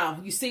went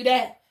down. You see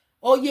that?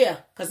 Oh yeah,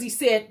 because he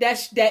said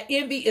that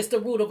envy is the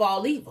root of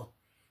all evil.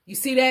 You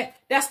see that?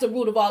 That's the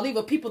root of all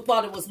evil. People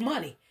thought it was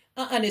money.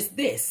 And it's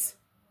this.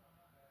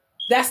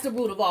 That's the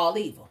root of all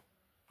evil.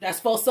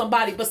 That's for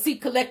somebody. But see,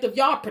 collective,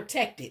 y'all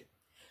protected.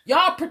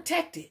 Y'all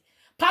protected.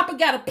 Papa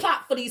got a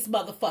plot for these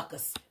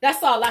motherfuckers.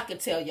 That's all I can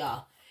tell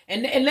y'all.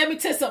 And let me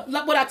tell you something.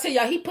 What I tell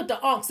y'all, he put the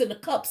unks and the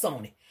cups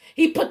on it.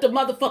 He put the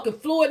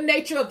motherfucking fluid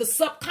nature of the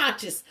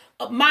subconscious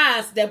of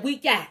minds that we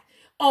got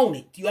on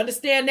it. Do you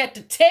understand that?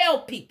 To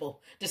tell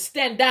people to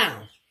stand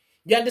down.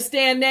 You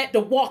understand that? To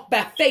walk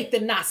by faith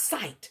and not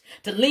sight.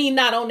 To lean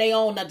not on their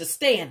own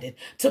understanding.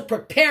 To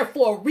prepare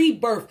for a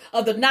rebirth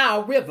of the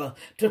Nile River.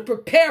 To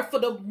prepare for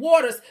the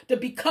waters to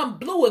become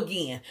blue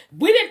again.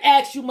 We didn't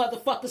ask you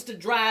motherfuckers to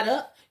dry it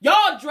up.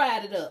 Y'all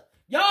dried it up.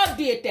 Y'all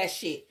did that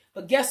shit.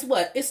 But guess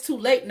what? It's too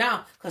late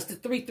now because the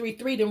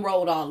 333 done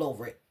rolled all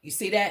over it. You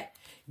see that?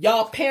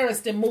 Y'all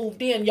parents done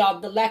moved in. Y'all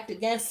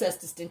galactic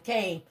ancestors done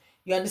came.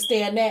 You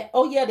understand that?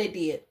 Oh, yeah, they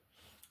did.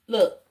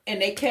 Look,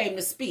 and they came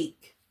to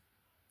speak.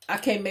 I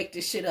can't make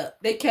this shit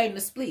up. They came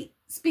to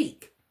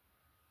speak.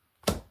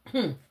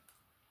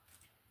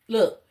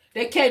 Look,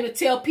 they came to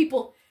tell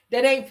people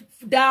that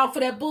ain't down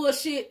for that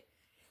bullshit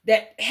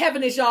that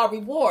heaven is y'all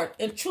reward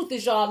and truth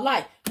is y'all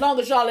life. Long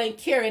as y'all ain't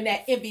carrying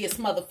that envious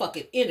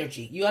motherfucking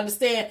energy. You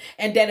understand?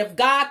 And that if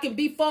God can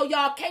be for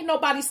y'all, can't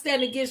nobody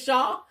stand against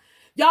y'all.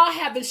 Y'all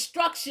have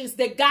instructions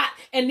that got,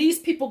 and these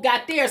people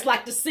got theirs,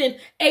 like to send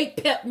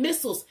APEP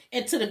missiles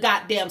into the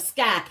goddamn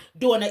sky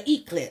during an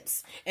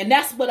eclipse. And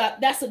that's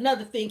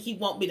another thing he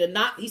want me to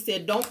not. He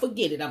said, don't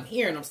forget it. I'm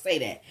hearing him say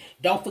that.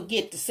 Don't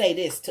forget to say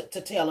this,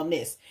 to tell him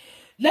this.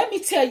 Let me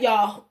tell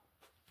y'all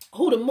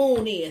who the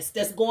moon is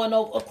that's going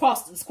over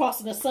crossing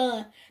the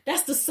sun.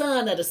 That's the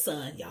son of the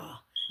sun, y'all.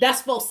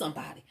 That's for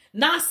somebody.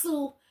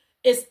 KNOSU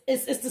is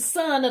the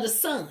son of the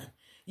sun.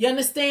 You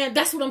understand?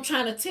 That's what I'm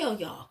trying to tell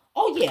y'all.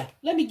 Oh yeah,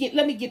 let me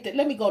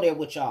go there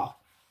with y'all.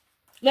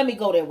 Let me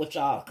go there with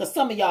y'all, because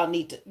some of y'all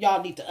need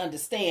to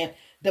understand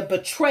the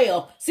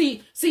betrayal.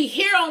 See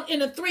here in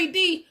the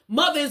 3D,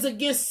 mother is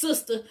against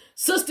sister,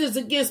 sister is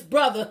against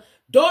brother,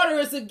 daughter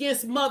is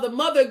against mother,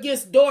 mother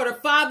against daughter,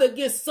 father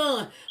against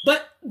son.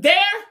 But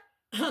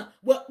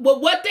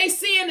what they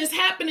seeing is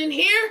happening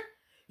here.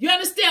 You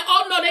understand?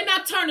 Oh no, they're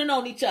not turning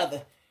on each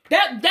other.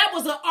 That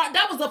was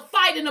a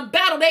fight and a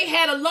battle they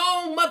had a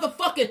long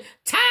motherfucking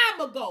time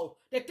ago,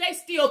 that they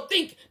still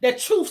think that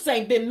truths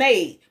ain't been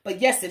made. But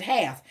yes, it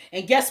has.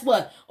 And guess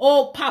what?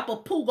 Old Papa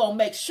Pooh gonna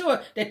make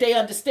sure that they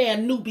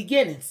understand new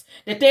beginnings,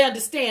 that they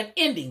understand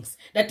endings,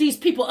 that these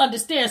people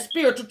understand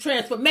spiritual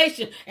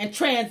transformation and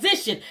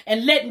transition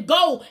and letting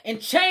go and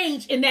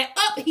change in that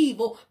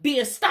upheaval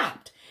being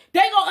stopped.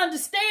 They gonna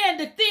understand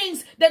the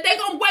things that they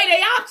gonna weigh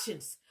their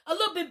options a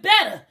little bit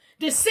better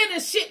than sending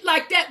shit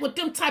like that with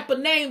them type of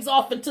names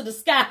off into the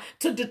sky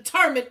to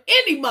determine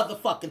any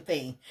motherfucking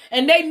thing.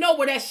 And they know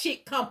where that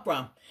shit come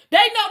from. They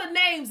know the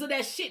names of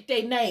that shit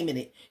they naming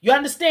it. You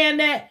understand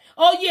that?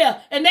 Oh yeah,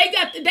 and they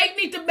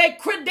need to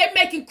make they're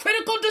making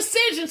critical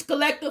decisions,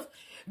 collective.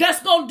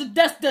 That's going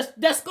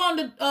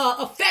to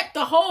affect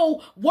the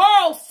whole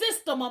world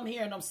system. I'm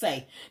hearing them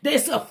say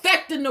that's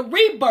affecting the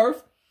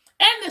rebirth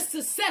and the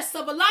success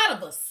of a lot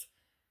of us.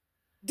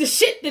 The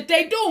shit that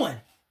they doing.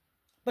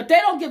 But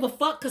they don't give a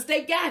fuck because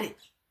they got it.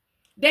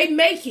 They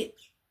make it.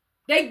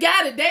 They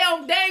got it. They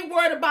ain't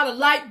worried about a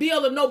light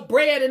bill or no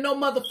bread and no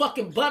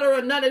motherfucking butter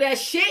or none of that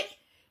shit.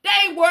 They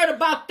ain't worried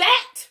about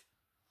that.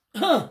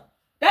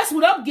 That's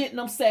what I'm getting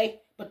them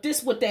say. But this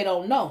is what they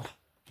don't know.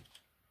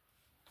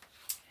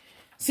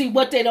 See,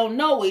 what they don't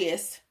know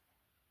is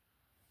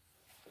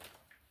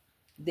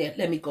that.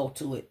 Let me go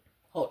to it.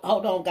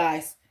 Hold on,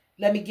 guys.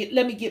 Let me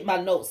get my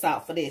notes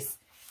out for this.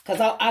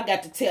 Because I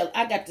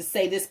got to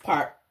say this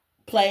part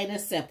plain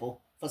and simple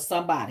for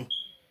somebody.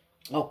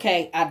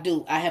 Okay, I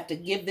do. I have to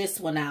give this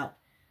one out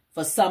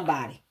for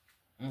somebody.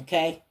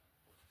 Okay.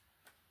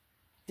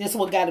 This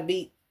one got to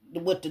be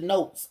with the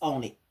notes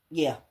on it.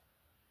 Yeah.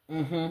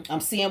 I'm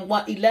seeing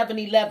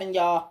 1111,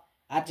 y'all.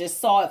 I just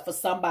saw it for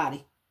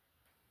somebody.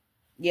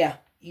 Yeah,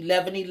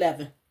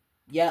 1111.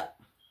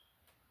 Yep.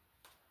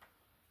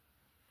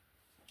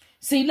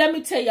 See, let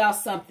me tell y'all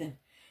something.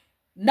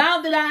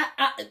 Now that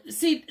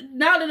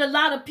now that a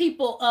lot of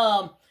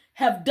people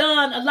have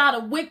done a lot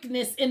of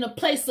wickedness in the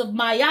place of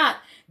Mayat,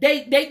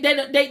 they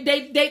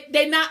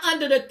not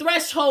under the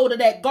threshold of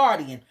that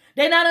guardian.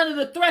 They're not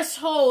under the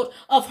threshold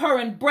of her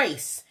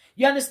embrace.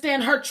 You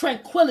understand? Her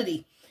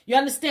tranquility. You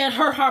understand?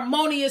 Her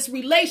harmonious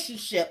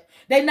relationship.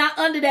 They're not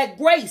under that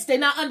grace. They're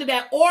not under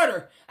that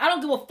order. I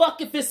don't give a fuck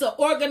if it's an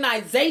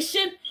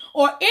organization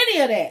or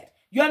any of that.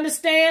 You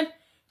understand?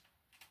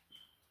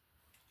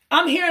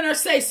 I'm hearing her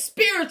say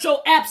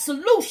spiritual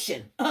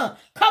absolution.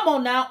 Come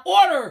on now.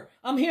 Order.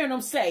 I'm hearing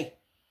them say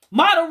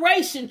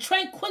moderation,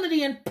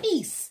 tranquility, and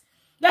peace.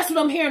 That's what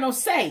I'm hearing them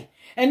say.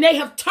 And they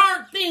have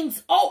turned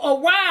things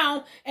all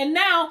around. And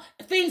now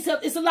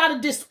it's a lot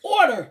of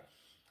disorder,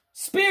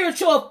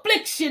 spiritual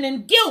affliction,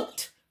 and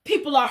guilt.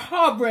 People are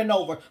hovering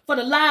over for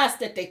the lies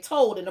that they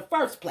told in the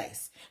first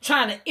place.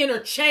 Trying to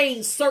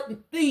interchange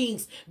certain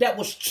things that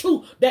was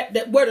true,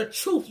 that where the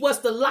truth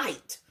was the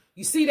light.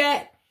 You see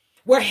that?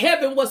 Where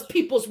heaven was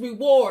people's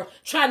reward,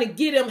 trying to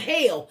get them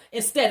hell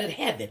instead of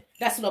heaven.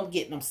 That's what I'm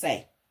getting them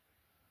say.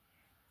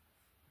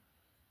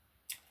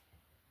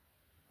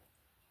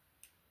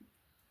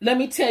 let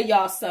me tell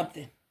y'all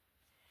something.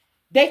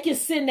 They can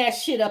send that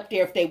shit up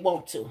there if they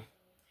want to.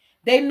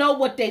 They know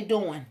what they're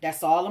doing.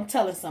 That's all I'm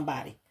telling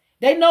somebody.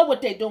 They know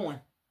what they're doing.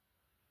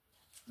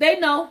 They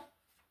know.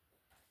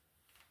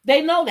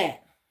 They know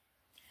that.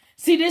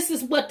 See, this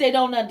is what they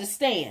don't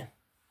understand.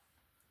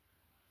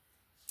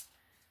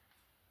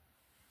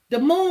 The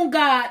moon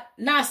god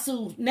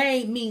KNOSU's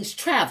name means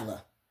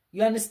traveler.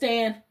 You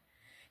understand?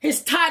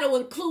 His title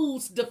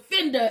includes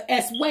defender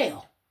as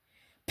well.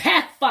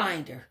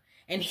 Pathfinder.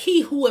 And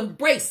he who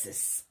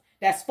embraces.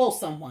 That's for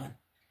someone.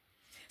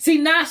 See,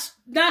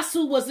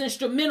 KNOSU was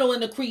instrumental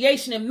in the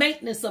creation and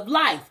maintenance of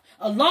life,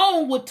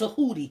 along with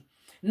Tahuti.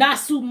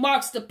 KNOSU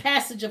marks the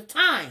passage of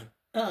time.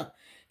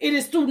 It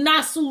is through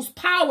KNOSU's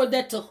power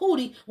that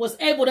Tahuti was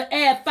able to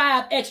add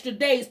 5 extra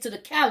days to the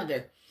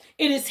calendar.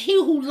 It is he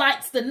who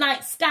lights the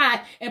night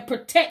sky and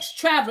protects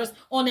travelers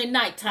on a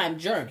nighttime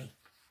journey.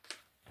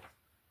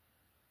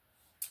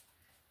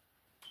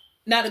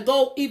 Now, to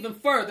go even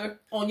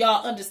further on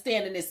y'all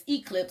understanding this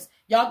eclipse,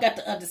 y'all got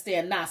to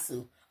understand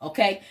KNOSU.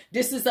 Okay,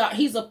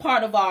 he's a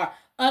part of our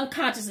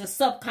unconscious and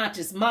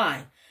subconscious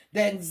mind.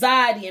 The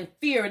anxiety and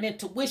fear and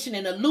intuition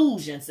and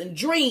illusions and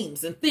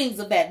dreams and things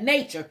of that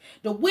nature.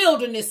 The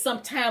wilderness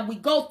sometimes we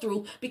go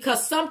through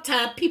because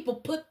sometimes people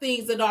put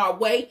things in our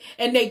way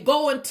and they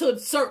go into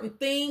certain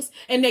things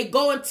and they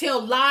go and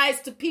tell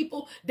lies to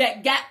people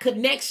that got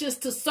connections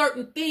to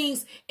certain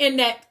things in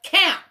that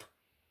camp.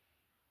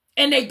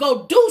 And they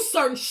go do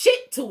certain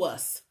shit to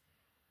us.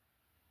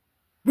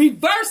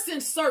 Reversing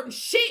certain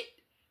shit.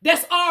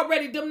 That's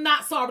already, them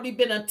knots already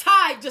been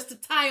untied just to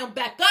tie them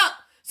back up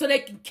so they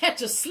can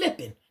catch us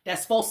slipping.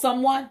 That's for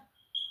someone.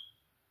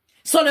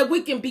 So that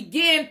we can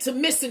begin to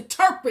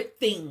misinterpret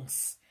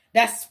things.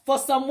 That's for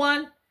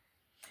someone.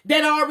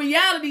 That our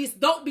realities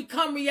don't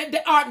become,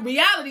 they aren't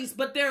realities,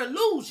 but they're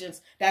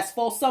illusions. That's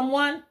for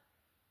someone.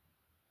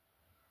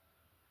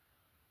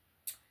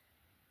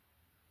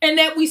 And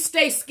that we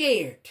stay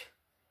scared.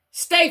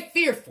 Stay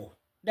fearful.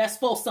 That's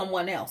for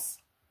someone else.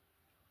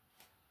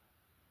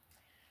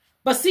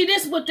 But see,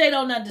 this is what they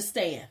don't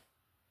understand.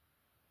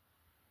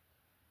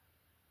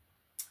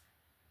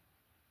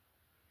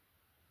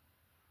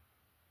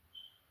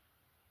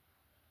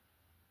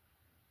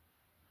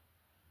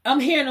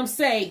 I'm hearing them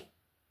say,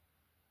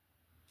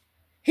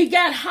 he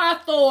got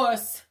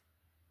Hathor's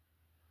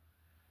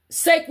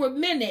sacred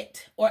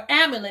minute or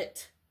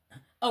amulet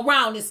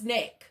around his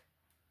neck.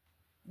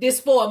 This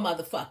for a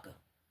motherfucker.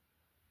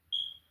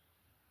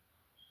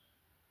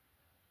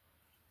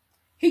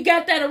 He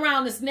got that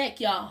around his neck,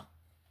 y'all.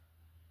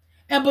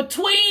 And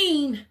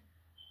between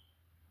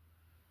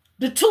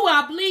the two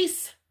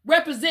obliques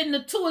representing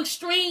the two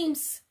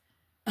extremes,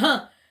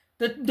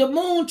 the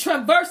moon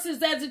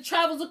traverses as it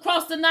travels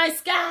across the night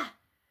sky,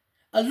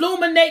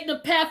 illuminating the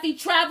path he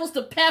travels,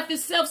 the path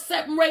itself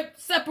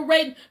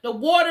separating the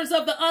waters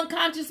of the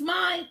unconscious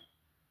mind.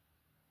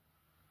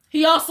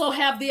 He also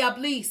have the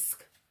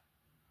obelisk.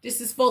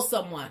 This is for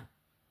someone.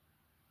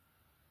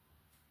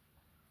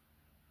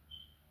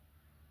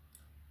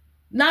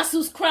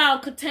 KNOSU's crown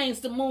contains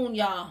the moon,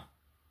 y'all,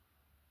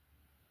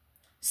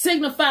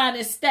 signifying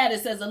his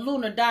status as a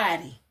lunar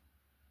deity.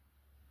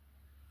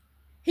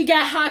 He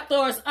got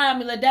Hathor's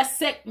amulet, that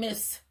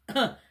Sekhmet's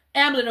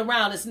amulet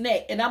around his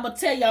neck. And I'm going to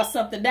tell y'all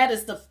something. That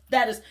is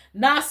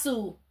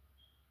KNOSU.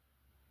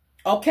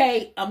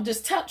 Okay, I'm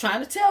just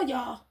trying to tell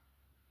y'all.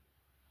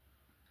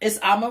 It's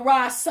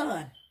AMUN-RA's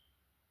son.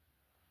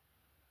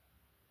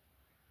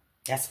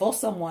 That's for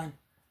someone.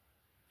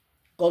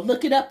 Go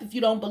look it up if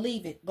you don't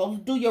believe it. Go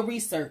do your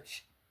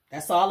research.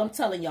 That's all I'm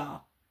telling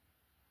y'all.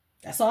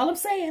 That's all I'm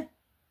saying.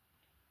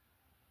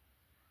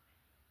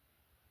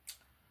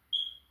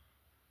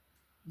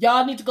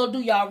 Y'all need to go do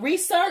y'all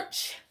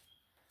research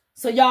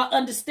so y'all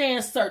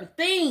understand certain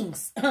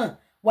things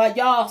while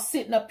y'all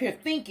sitting up here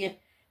thinking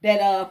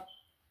that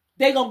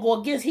he gonna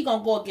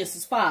go against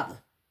his father.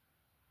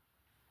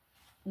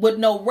 With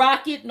no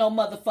rocket, no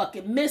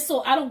motherfucking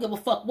missile. I don't give a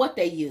fuck what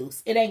they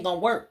use. It ain't gonna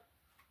work.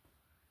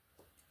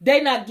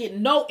 They not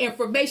getting no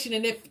information,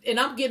 and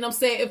I'm getting them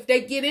saying if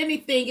they get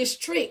anything, it's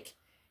trick.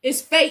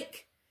 It's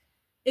fake.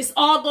 It's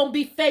all gonna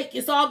be fake.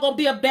 It's all gonna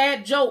be a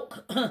bad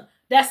joke.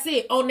 That's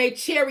it. On their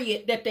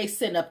chariot that they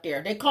send up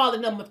there. They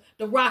calling them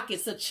the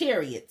rockets of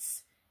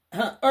chariots.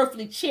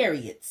 Earthly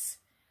chariots.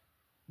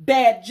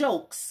 Bad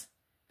jokes.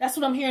 That's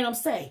what I'm hearing them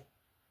say.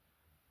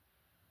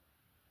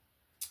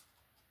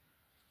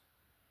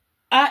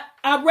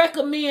 I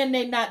recommend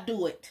they not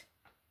do it.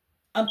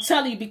 I'm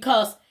telling you,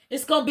 because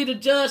it's going to be the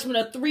judgment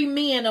of 3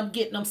 men, I'm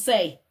getting them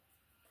say,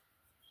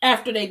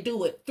 after they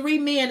do it. 3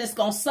 men is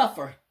going to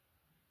suffer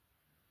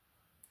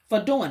for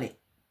doing it.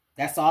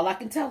 That's all I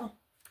can tell them.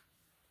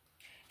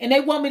 And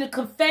they want me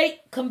to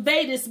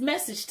convey this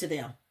message to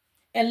them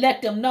and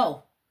let them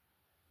know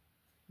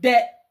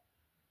that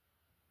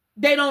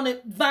they don't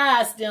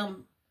advise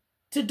them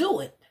to do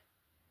it.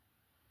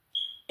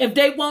 If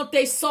they want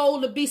their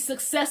soul to be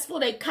successful,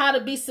 they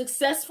gotta be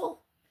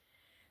successful.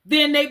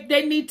 Then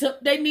they need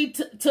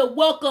to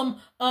welcome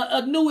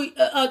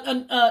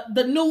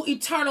the new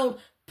eternal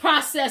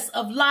process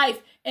of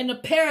life and the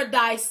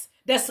paradise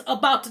that's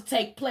about to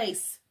take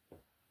place.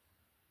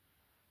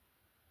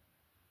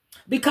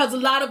 Because a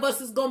lot of us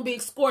is going to be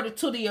escorted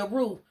to the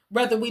Aru,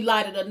 whether we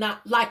like it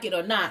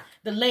or not,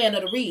 the land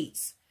of the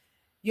reeds.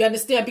 You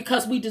understand?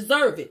 Because we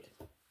deserve it.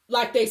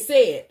 Like they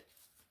said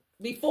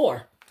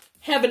before,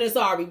 heaven is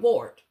our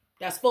reward.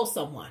 That's for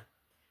someone.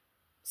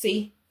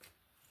 See?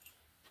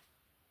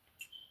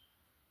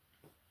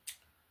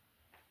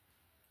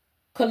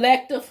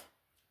 Collective.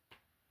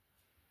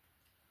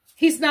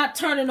 He's not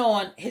turning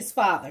on his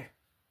father.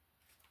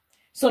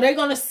 So they're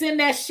going to send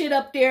that shit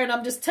up there, and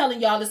I'm just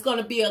telling y'all, it's going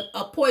to be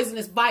a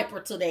poisonous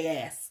viper to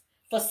their ass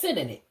for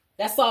sending it.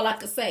 That's all I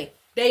can say.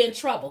 They in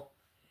trouble.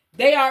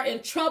 They are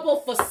in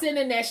trouble for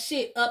sending that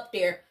shit up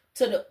there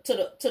to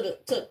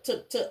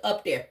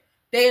up there.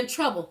 They in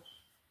trouble.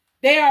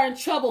 They are in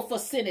trouble for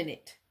sending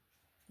it.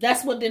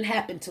 That's what didn't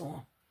happen to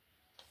them.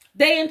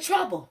 They in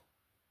trouble.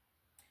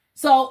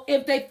 So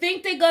if they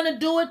think they're going to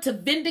do it to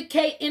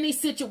vindicate any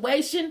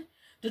situation,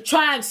 to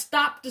try and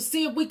stop, to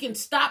see if we can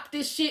stop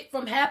this shit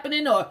from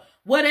happening or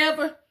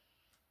whatever,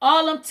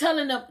 all I'm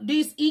telling them,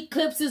 these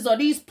eclipses or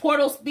these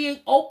portals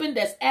being opened,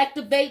 that's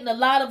activating a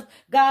lot of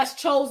God's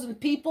chosen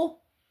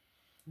people,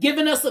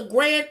 giving us a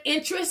grand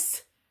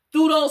interest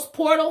through those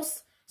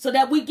portals so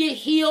that we get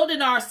healed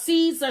and our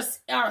seeds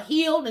are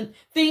healed and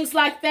things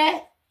like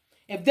that.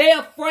 If they're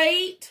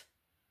afraid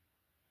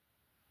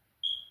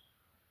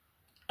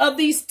of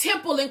these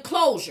temple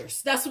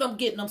enclosures, that's what I'm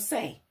getting them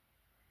saying.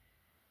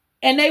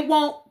 And they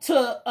want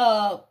to,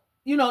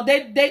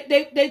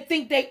 they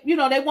think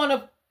they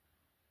want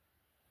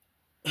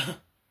to,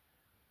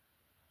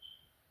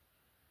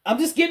 I'm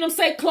just getting them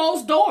say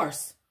close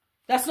doors.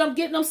 That's what I'm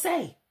getting them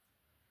say.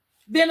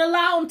 Then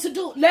allow them to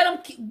do,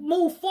 let them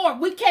move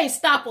forward. We can't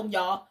stop them,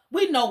 y'all.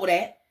 We know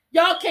that.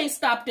 Y'all can't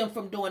stop them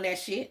from doing that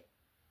shit.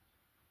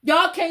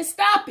 Y'all can't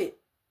stop it.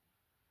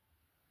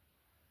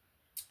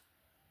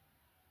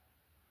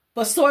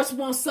 But Source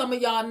wants some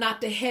of y'all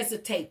not to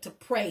hesitate to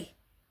pray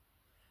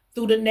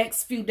through the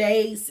next few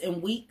days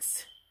and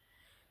weeks.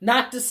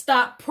 Not to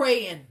stop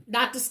praying.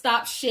 Not to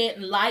stop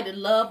shedding light and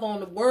love on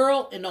the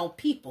world and on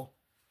people.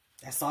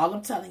 That's all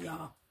I'm telling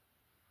y'all.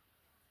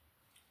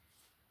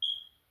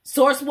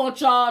 Source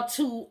wants y'all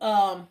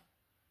to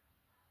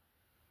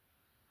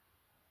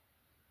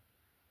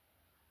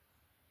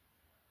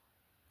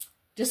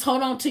just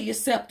hold on to your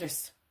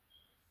scepters.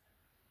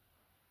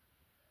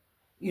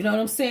 You know what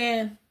I'm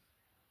saying?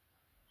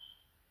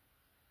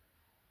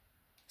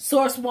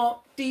 Source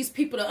wants these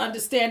people to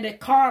understand that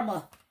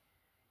karma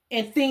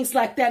and things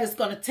like that is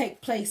going to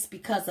take place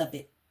because of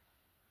it.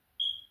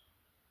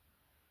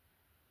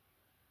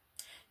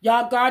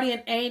 Y'all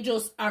guardian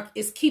angels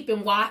is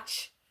keeping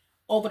watch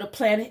over the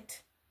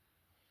planet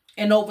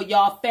and over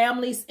y'all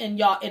families and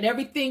y'all and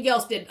everything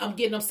else that I'm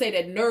getting them say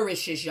that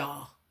nourishes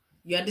y'all.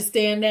 You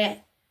understand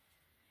that?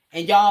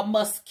 And y'all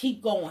must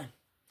keep going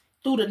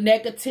through the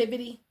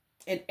negativity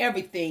and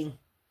everything.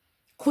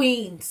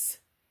 Queens,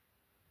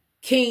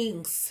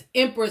 kings,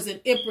 emperors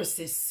and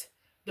empresses,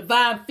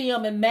 divine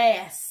film and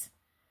mass,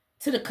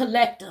 to the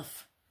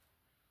collective.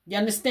 You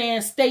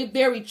understand? Stay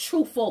very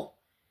truthful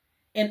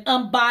and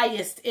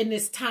unbiased in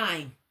this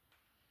time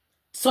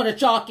so that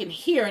y'all can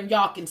hear and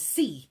y'all can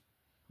see.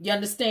 You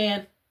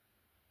understand?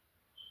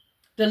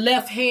 The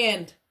left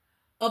hand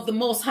of the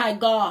Most High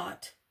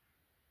God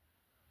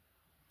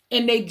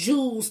and they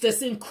jewels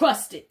that's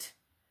encrusted.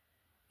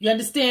 You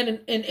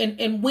understand?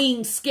 And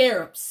winged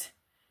scarabs.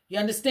 You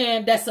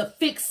understand? That's a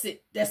fix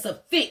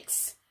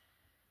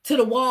to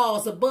the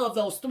walls above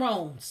those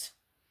thrones,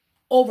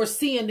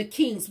 overseeing the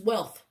king's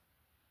wealth.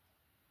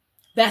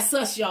 That's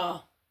us,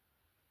 y'all.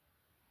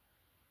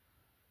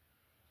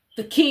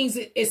 The king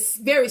is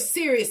very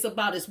serious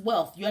about his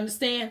wealth. You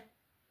understand?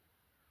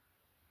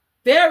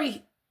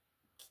 Very,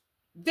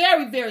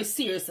 very, very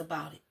serious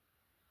about it.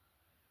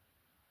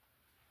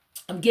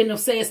 I'm getting them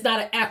say it's not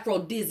an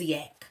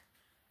aphrodisiac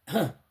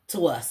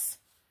to us.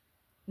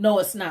 No,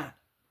 it's not.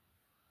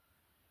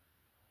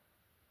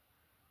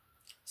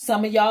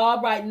 Some of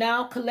y'all right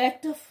now,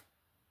 collective,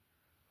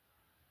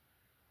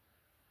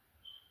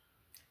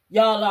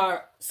 y'all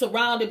are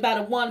surrounded by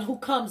the one who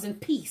comes in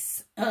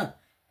peace.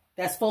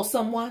 That's for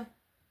someone.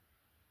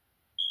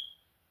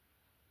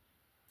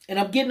 And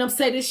I'm getting them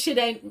say this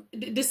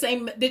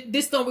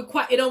don't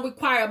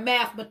require a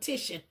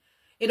mathematician.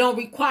 It don't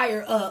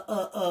require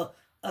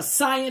a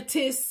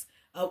scientist,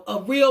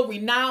 a real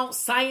renowned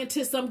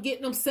scientist, I'm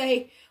getting them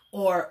say,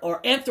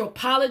 or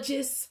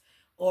anthropologist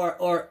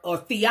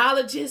or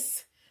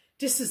theologist.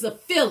 This is a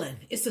feeling.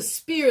 It's a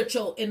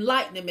spiritual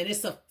enlightenment.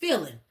 It's a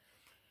feeling.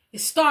 It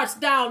starts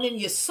down in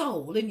your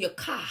soul, in your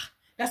ka.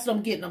 That's what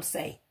I'm getting them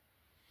say.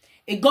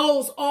 It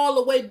goes all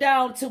the way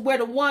down to where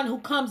the one who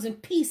comes in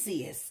peace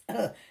is.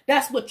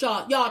 That's what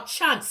y'all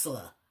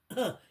chancellor.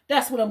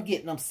 That's what I'm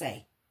getting them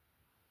say.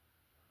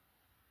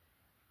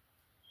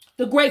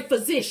 The great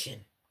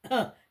physician.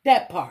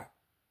 That part.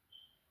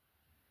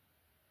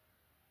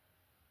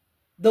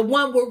 The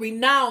one with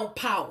renowned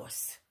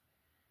powers.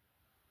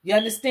 You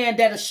understand?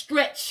 That'll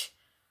stretch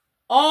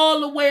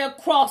all the way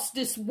across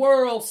this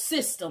world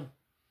system.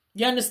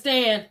 You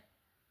understand?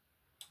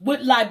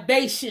 With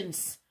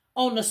libations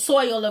on the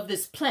soil of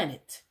this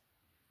planet.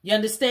 You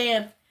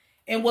understand?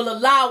 And will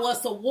allow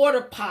us a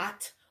water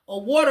pot, a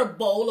water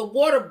bowl, a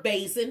water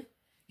basin,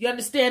 you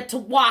understand, to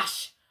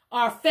wash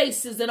our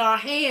faces and our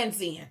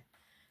hands in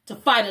to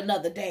fight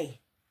another day.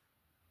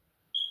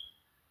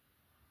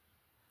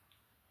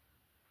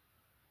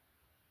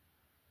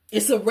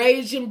 It's a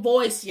raging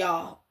voice,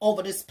 y'all,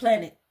 over this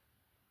planet.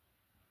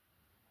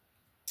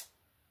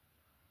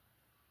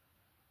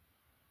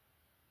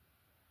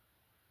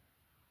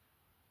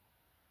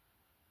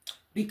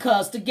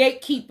 Because the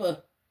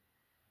gatekeeper,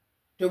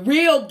 the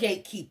real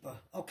gatekeeper,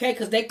 okay,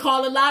 because they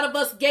call a lot of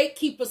us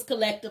gatekeepers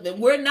collective, and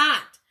we're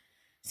not.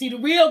 See, the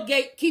real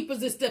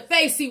gatekeepers is the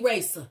face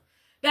eraser.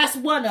 That's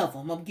one of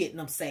them, I'm getting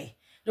them say.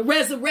 The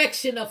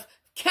resurrection of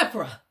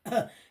Kepra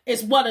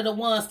is one of the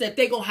ones that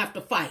they're going to have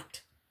to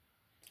fight.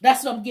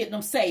 That's what I'm getting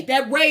them say.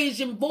 That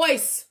raging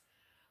voice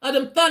of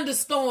them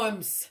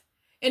thunderstorms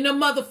and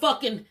them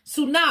motherfucking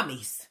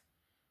tsunamis.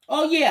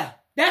 Oh, yeah,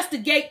 that's the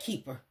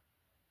gatekeeper.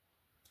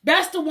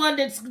 That's the one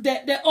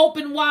that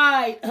opened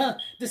wide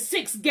the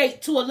sixth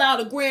gate to allow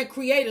the grand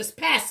creator's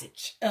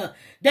passage.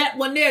 That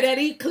one there, that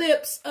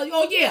eclipse.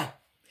 Oh, yeah.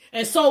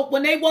 And so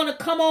when they want to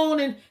come on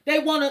and they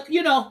want to,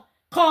 you know,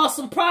 cause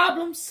some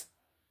problems,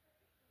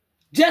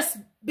 just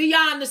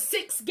beyond the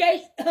sixth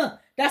gate,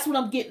 that's what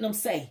I'm getting them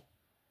say.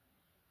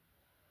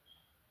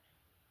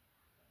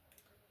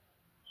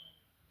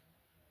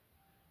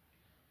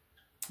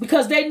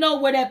 Because they know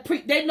where that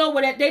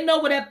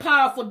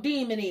powerful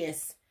demon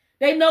is.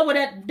 They know where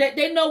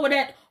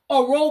that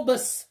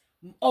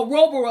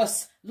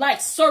Ouroboros like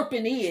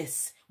serpent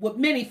is with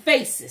many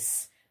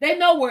faces. They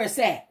know where it's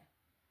at.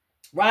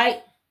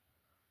 Right?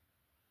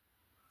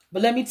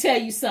 But let me tell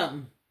you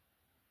something.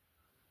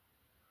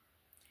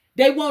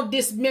 They won't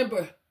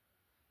dismember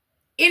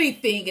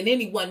anything and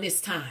anyone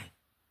this time.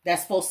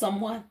 That's for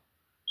someone.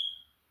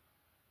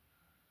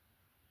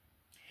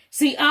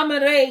 See,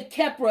 AMUN-RA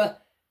Kepra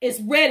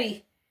is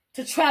ready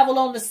to travel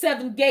on the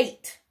seventh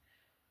gate,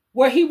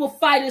 where he will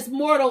fight his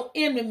mortal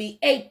enemy,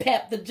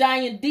 APEP, the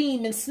giant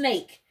demon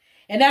snake.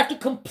 And after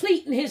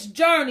completing his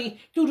journey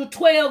through the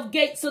 12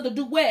 gates of the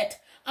duet,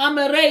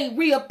 AMUN-RA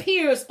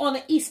reappears on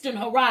the eastern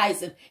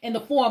horizon in the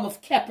form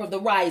of Kepra,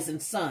 the rising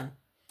sun.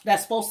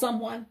 That's for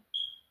someone.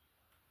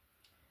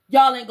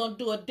 Y'all ain't gonna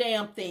do a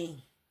damn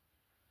thing.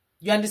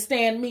 You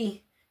understand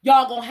me?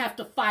 Y'all gonna have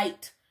to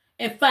fight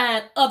and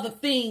find other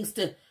things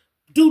to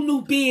do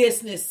new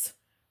business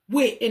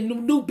with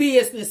and new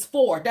business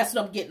for. That's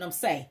what I'm getting them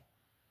say.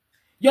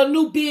 Your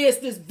new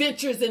business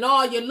ventures and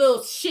all your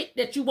little shit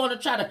that you want to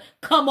try to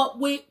come up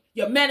with,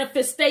 your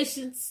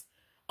manifestations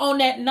on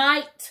that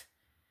night.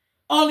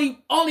 Y'all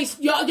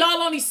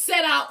only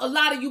set out, a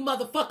lot of you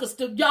motherfuckers,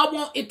 y'all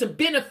want it to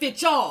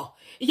benefit y'all.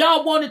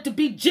 Y'all want it to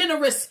be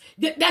generous.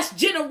 That's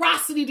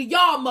generosity to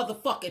y'all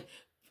motherfucking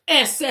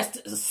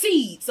ancestors,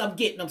 seeds, I'm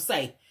getting them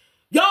say.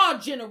 Y'all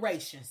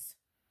generations.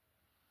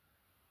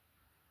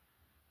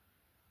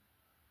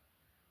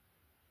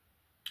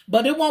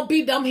 But it won't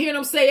be, I'm hearing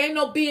them say, ain't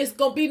no business,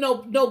 gonna be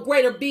no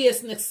greater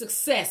business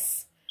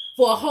success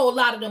for a whole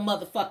lot of them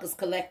motherfuckers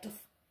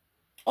collective.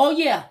 Oh,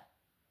 yeah.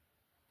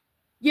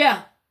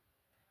 Yeah.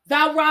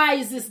 Thou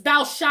risest,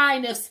 thou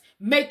shinest,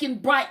 making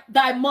bright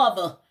thy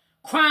mother,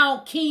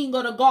 crown king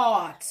of the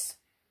gods.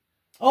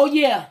 Oh,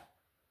 yeah.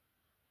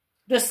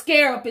 The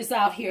scarab is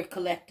out here,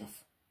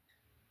 collective.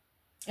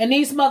 And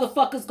these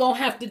motherfuckers gonna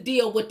have to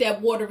deal with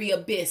that watery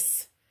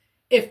abyss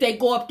if they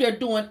go up there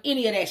doing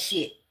any of that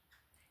shit.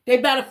 They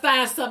better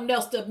find something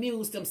else to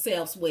amuse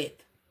themselves with.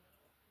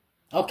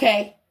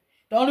 Okay?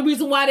 The only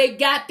reason why they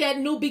got that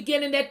new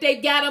beginning that they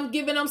got, I'm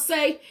giving them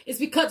say, is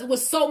because it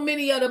was so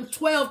many of them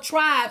 12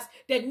 tribes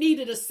that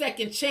needed a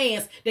second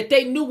chance, that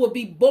they knew would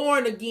be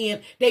born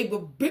again. They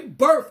would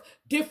birth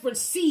different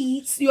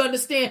seeds, you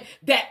understand,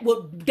 that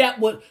would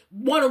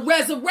want to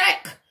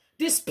resurrect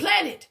this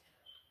planet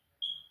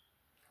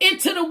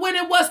into the when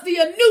it was the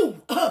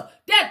anew,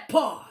 that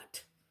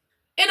part,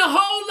 in a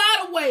whole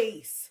lot of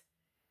ways.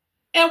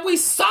 And we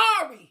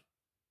sorry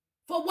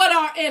for what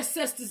our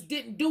ancestors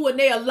didn't do and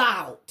they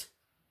allowed.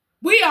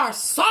 We are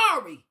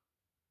sorry.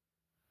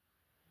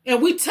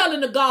 And we telling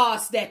the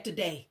gods that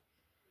today,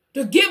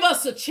 to give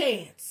us a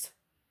chance.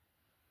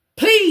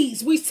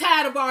 Please, we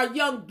tired of our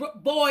young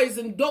boys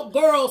and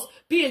girls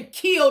being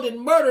killed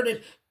and murdered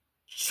and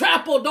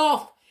trampled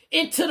off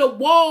into the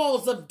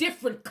walls of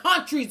different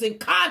countries and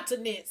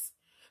continents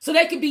so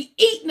they can be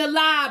eaten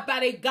alive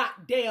by their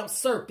goddamn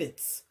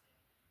serpents.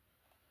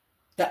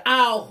 The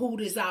owl hoot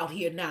is out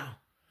here now.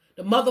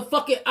 The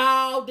motherfucking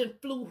owl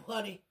that flew,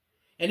 honey.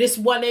 And this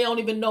one they don't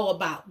even know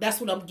about. That's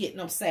what I'm getting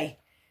them say.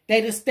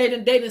 They done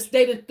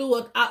threw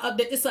it.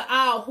 It's an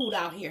owl hoot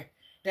out here.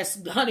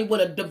 That's, honey,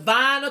 with a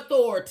divine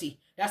authority.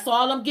 That's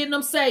all I'm getting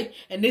them say.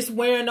 And this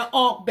wearing the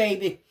ankh,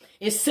 baby,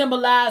 is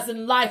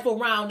symbolizing life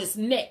around its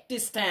neck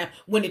this time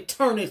when it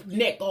turned its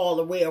neck all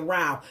the way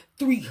around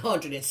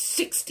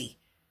 360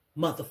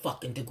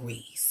 motherfucking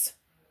degrees.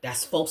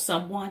 That's for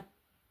someone.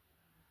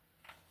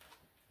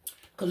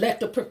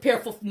 Collective, prepare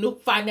for new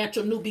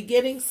financial new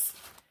beginnings.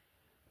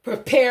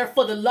 Prepare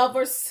for the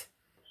lovers.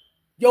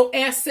 Your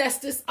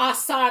ancestors,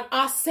 Asad,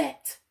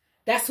 Aset.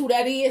 That's who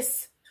that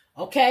is.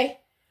 Okay?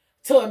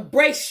 To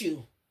embrace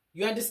you.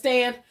 You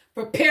understand?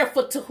 Prepare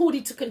for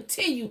Tahuti to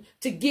continue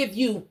to give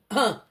you,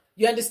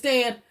 you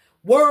understand?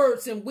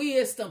 Words and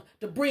wisdom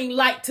to bring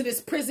light to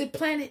this prison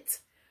planet.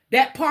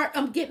 That part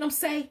I'm getting them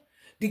say.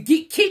 To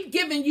keep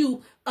giving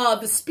you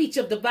the speech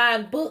of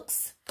divine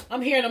books.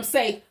 I'm hearing them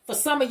say, for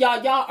some of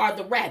y'all, y'all are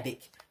the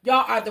rabbit.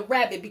 Y'all are the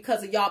rabbit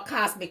because of y'all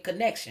cosmic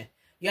connection.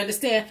 You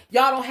understand?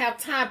 Y'all don't have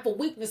time for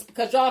weakness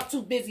because y'all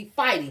too busy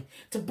fighting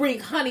to bring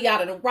honey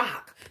out of the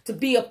rock, to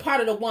be a part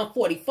of the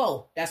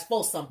 144. That's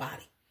for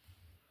somebody.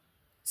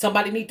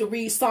 Somebody need to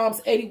read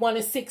Psalms 81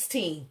 and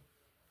 16.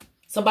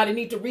 Somebody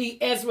need to read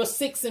Ezra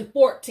 6 and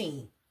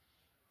 14.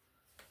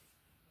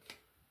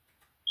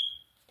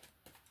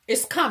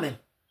 It's coming.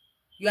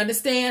 You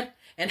understand?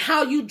 And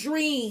how you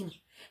dream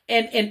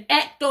and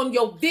act on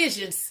your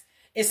visions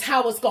is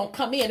how it's going to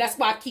come in. That's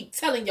why I keep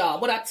telling y'all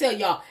what I tell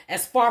y'all.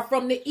 As far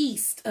from the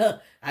east.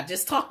 I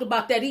just talked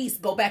about that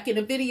east. Go back in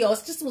the video.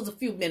 It just was a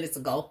few minutes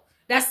ago.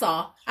 That's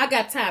all. I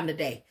got time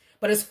today.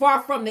 But as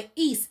far from the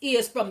east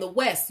is from the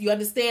west. You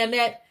understand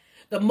that?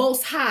 The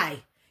Most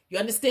High. You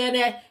understand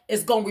that?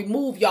 Is going to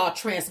remove y'all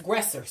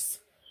transgressors.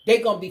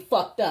 They're going to be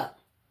fucked up.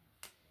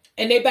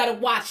 And they better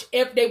watch.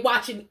 If they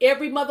watching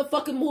every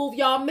motherfucking move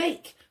y'all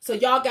make. So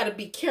y'all got to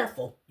be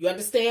careful. You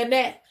understand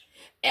that?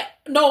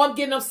 No, I'm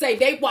getting them say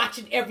they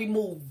watching every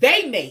move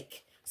they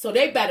make. So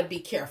they better be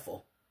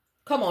careful.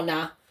 Come on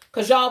now.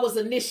 Because y'all was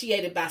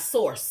initiated by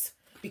source.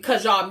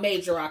 Because y'all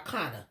major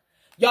arcana.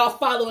 Y'all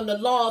following the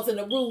laws and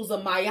the rules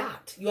of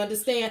Mayat. You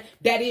understand?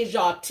 That is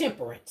y'all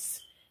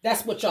temperance.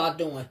 That's what y'all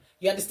doing.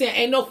 You understand?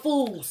 Ain't no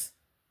fools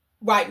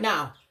right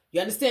now.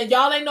 You understand?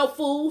 Y'all ain't no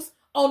fools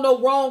on no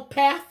wrong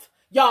path.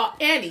 Y'all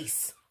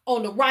annies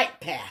on the right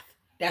path.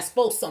 That's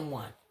for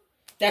someone.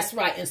 That's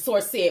right. And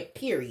source said,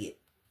 period.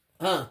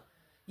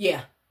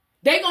 Yeah.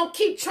 They gonna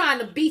keep trying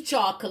to beat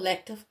y'all,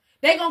 collective.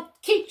 They gonna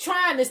keep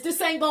trying this.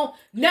 This ain't gonna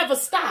never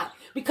stop.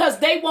 Because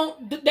they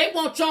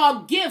want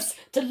y'all gifts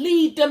to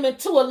lead them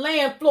into a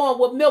land flowing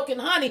with milk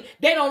and honey.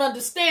 They don't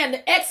understand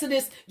the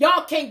Exodus.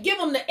 Y'all can't give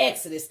them the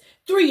Exodus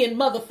 3 and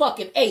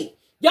motherfucking 8.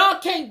 Y'all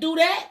can't do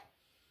that.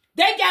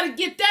 They got to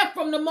get that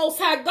from the Most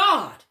High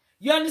God.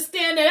 You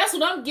understand that? That's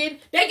what I'm getting.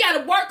 They got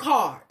to work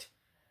hard.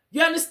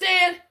 You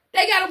understand?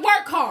 They got to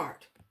work hard.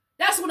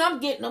 That's what I'm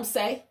getting them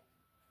say.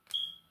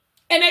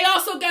 And they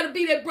also got to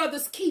be their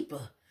brother's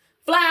keeper.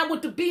 Flying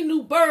with the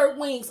Benu bird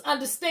wings,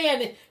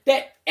 understanding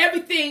that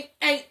everything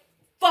ain't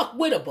fuck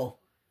wittable.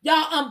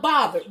 Y'all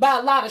unbothered by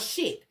a lot of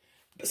shit.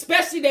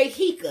 Especially they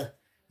Hika.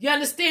 You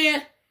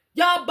understand?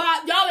 Y'all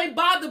ain't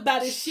bothered by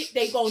this shit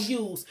they gonna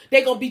use.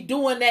 They gonna be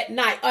doing that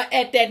night,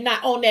 at that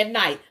night, on that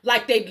night.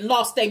 Like they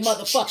lost their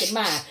motherfucking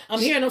mind. I'm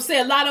hearing them say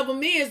a lot of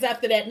them is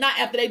after that night,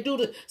 after they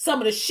do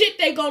some of the shit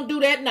they gonna do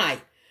that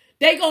night.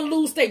 They gonna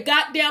lose their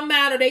goddamn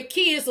mind or their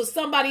kids or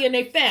somebody in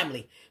their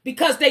family.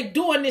 Because they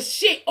doing this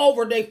shit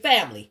over their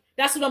family.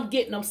 That's what I'm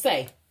getting them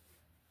say.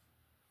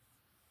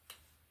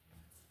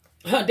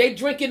 They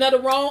drinking of the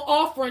wrong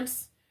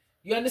offerings.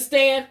 You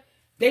understand?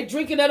 They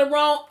drinking of the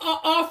wrong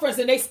offerings.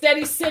 And they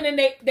steady sending,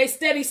 they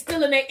steady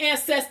stealing their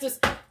ancestors,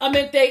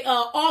 their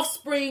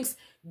offspring's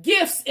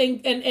gifts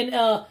and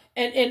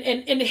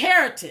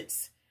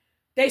inheritance.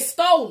 They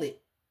stole it.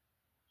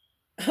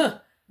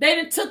 They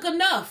done took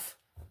enough.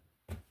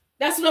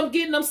 That's what I'm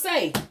getting them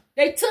say.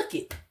 They took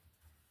it.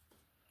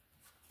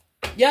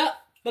 Yep,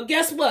 but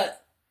guess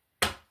what?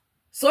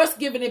 Source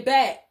giving it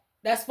back.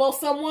 That's for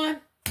someone.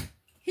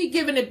 He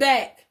giving it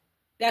back.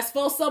 That's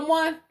for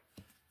someone.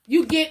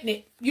 You getting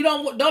it. You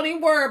don't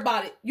even worry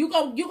about it. You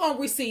gonna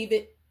receive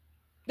it.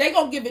 They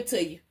gonna give it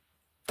to you.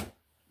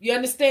 You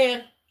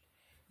understand?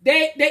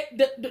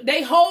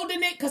 They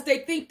holding it because they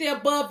think they're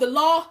above the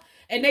law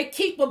and they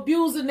keep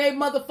abusing their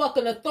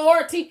motherfucking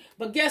authority.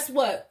 But guess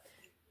what?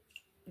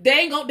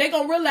 They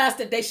gonna realize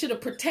that they should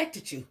have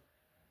protected you.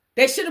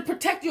 They should have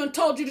protected you and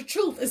told you the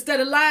truth instead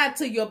of lying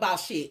to you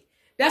about shit.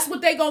 That's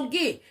what they gonna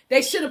get.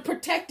 They should have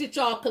protected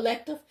y'all,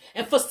 collective.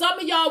 And for some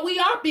of y'all, we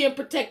are being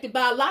protected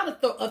by a lot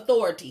of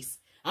authorities.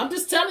 I'm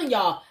just telling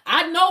y'all.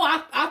 I know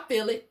I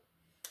feel it.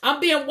 I'm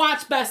being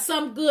watched by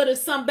some good and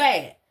some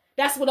bad.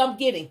 That's what I'm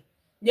getting.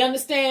 You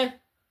understand?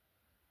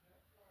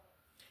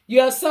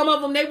 Yeah, some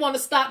of them, they want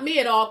to stop me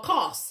at all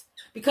costs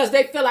because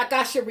they feel like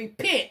I should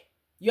repent.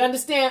 You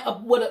understand?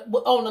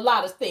 On a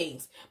lot of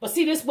things. But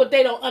see, this is what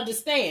they don't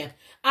understand.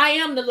 I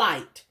am the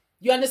light.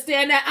 You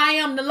understand that? I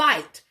am the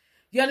light.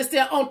 You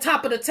understand? On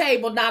top of the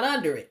table, not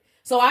under it.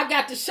 So I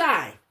got to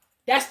shine.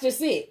 That's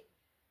just it.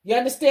 You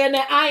understand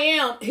that? I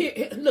am,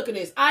 here, look at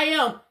this. I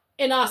am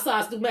in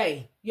Asa's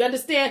domain. You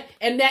understand?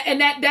 And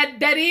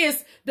that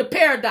is the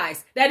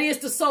paradise. That is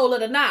the soul of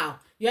the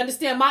now. You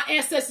understand? My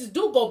ancestors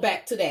do go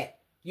back to that.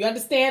 You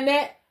understand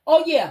that?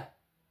 Oh, yeah.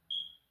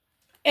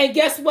 And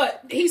guess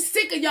what? He's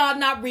sick of y'all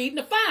not reading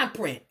the fine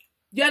print.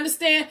 You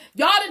understand?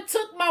 Y'all done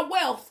took my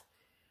wealth.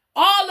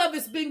 All of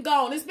it's been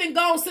gone. It's been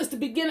gone since the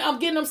beginning. I'm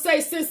getting them say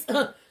since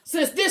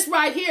since this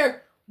right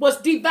here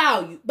was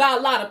devalued by a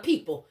lot of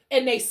people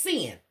and they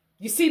sin.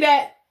 You see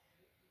that?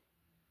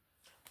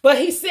 But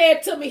he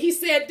said to me, he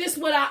said, this is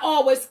what I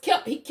always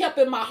kept. He kept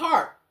in my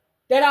heart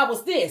that I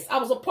was this. I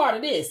was a part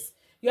of this.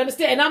 You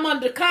understand? And I'm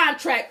under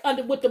contract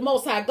with the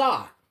Most High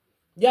God.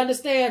 You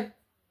understand?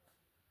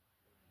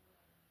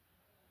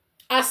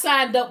 I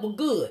signed up with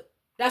good.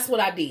 That's what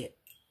I did.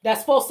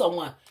 That's for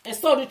someone. And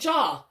so did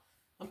y'all.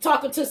 I'm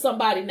talking to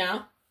somebody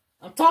now.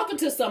 I'm talking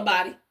to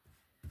somebody.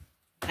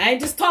 I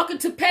ain't just talking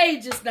to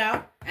pages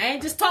now. I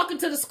ain't just talking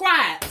to the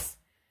scribes.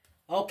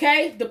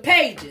 Okay? The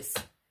pages.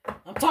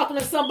 I'm talking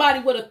to somebody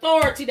with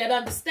authority that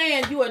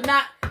understands you are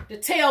not the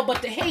tail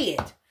but the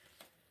head.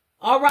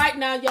 All right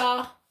now,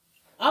 y'all.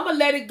 I'm going to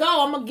let it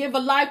go. I'm going to give a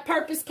life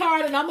purpose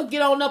card and I'm going to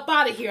get on up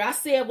out of here. I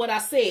said what I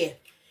said.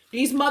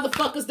 These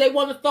motherfuckers, they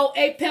want to throw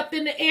APEP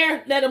in the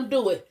air. Let them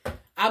do it.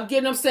 I'm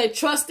getting them say,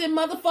 trust and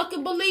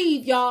motherfucking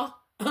believe, y'all.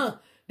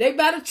 They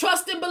better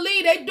trust and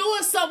believe. They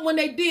doing something when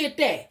they did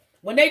that.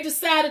 When they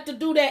decided to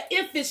do that,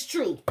 if it's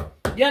true.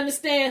 You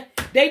understand?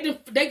 They going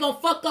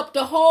to fuck up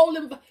the whole,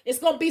 it's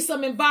going to be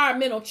some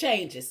environmental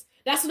changes.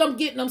 That's what I'm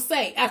getting them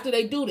saying after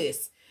they do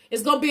this.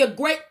 It's going to be a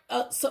great,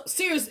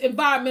 serious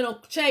environmental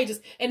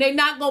changes, and they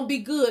not going to be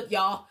good,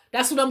 y'all.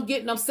 That's what I'm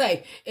getting them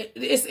say.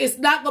 It's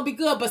not going to be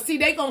good, but see,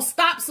 they going to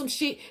stop some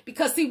shit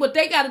because, see, what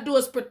they got to do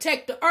is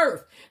protect the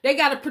earth. They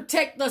got to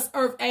protect us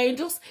earth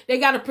angels. They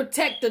got to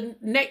protect the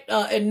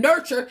and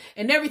nurture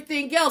and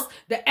everything else,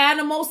 the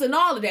animals and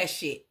all of that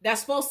shit.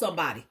 That's for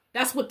somebody.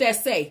 That's what they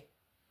say.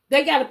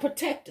 They got to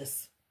protect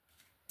us.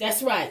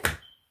 That's right.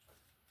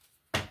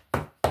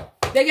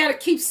 They got to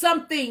keep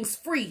some things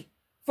free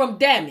from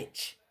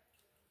damage.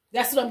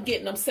 That's what I'm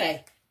getting them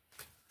say.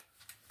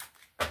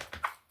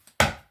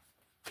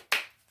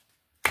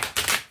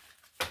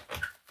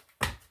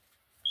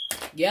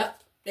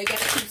 Yep. They got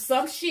to keep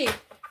some shit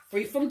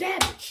free from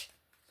damage.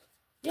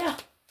 Yeah.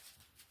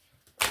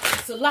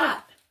 It's a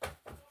lot.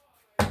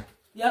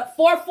 Yep.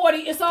 440.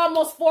 It's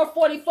almost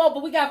 444,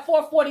 but we got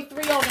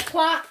 443 on the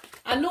clock.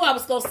 I knew I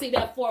was going to see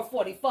that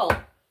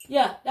 444.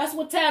 Yeah. That's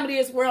what time it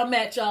is where I'm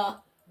at,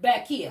 y'all.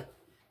 Back here.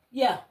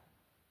 Yeah.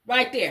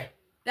 Right there.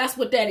 That's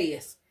what that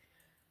is.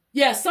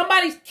 Yeah,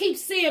 somebody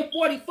keeps seeing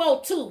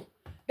 44 too.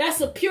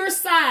 That's a pure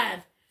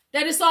sign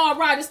that it's all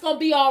right. It's going to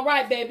be all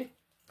right, baby.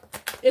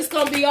 It's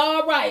going to be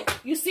all right.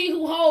 You see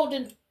who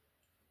holding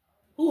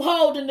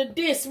the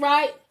disc,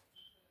 right?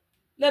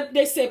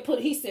 He said put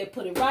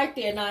it right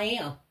there, and I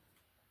am.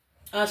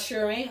 I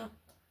sure am.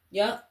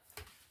 Yeah.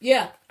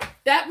 Yeah.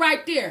 That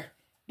right there.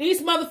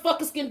 These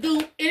motherfuckers can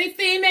do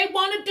anything they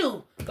want to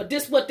do, but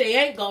this what they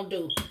ain't going to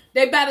do.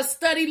 They better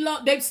study.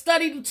 They've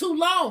studied too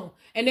long,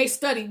 and they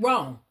studied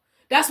wrong.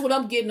 That's what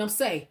I'm getting them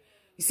say.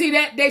 You see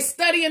that? They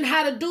studying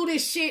how to do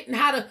this shit and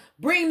how to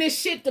bring this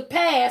shit to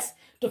pass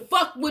to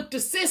fuck with the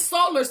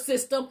solar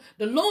system,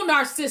 the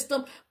lunar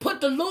system,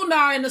 put the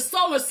lunar and the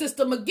solar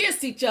system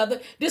against each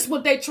other. This is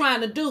what they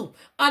trying to do.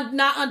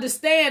 Not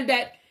understand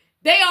that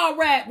they all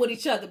right with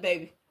each other,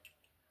 baby.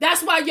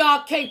 That's why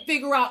y'all can't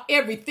figure out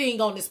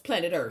everything on this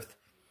planet Earth.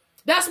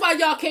 That's why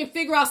y'all can't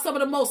figure out some of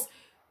the most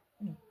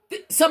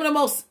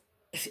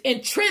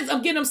intrinsic,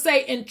 I'm getting them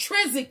say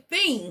intrinsic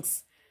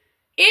things,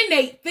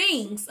 innate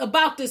things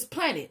about this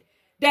planet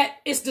that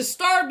is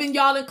disturbing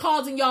y'all and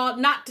causing y'all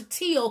not to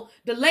till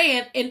the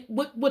land and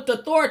with the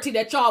authority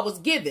that y'all was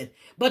given,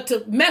 but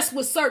to mess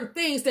with certain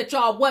things that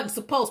y'all wasn't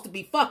supposed to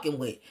be fucking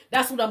with.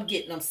 That's what I'm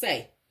getting them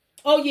say.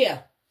 Oh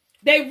yeah.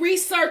 They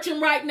researching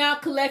right now,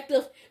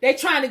 collective. They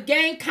trying to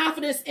gain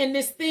confidence in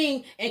this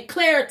thing and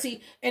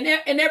clarity and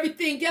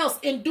everything else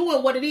in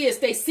doing what it is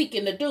they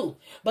seeking to do.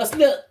 But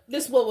look,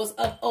 this what was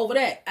up over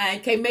that. I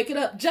can't make it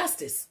up.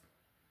 Justice.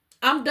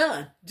 I'm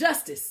done.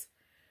 Justice.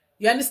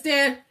 You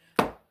understand?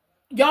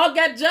 Y'all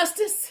got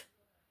justice?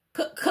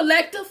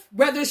 Collective?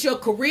 Whether it's your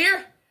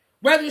career,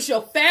 whether it's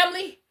your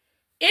family,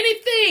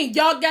 anything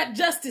y'all got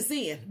justice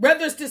in.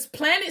 Whether it's this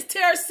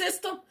planetary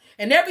system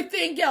and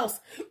everything else.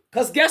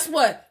 Because guess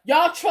what?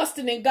 Y'all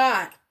trusting in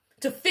God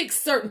to fix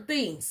certain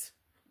things.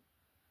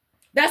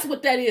 That's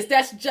what that is.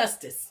 That's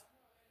justice.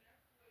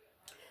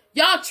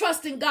 Y'all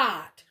trusting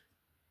God.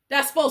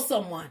 That's for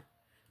someone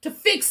to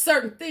fix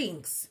certain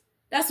things.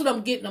 That's what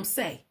I'm getting them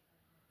say.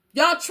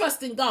 Y'all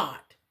trusting God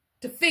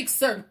to fix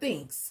certain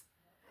things.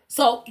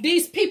 So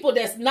these people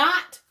that's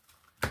not,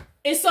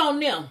 it's on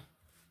them.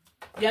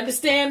 You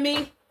understand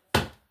me?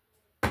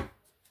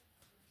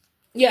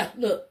 Yeah,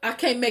 look, I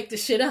can't make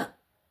this shit up.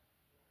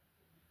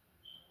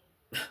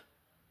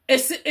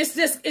 It's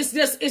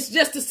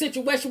just a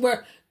situation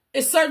where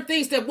it's certain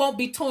things that won't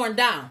be torn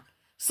down.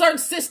 Certain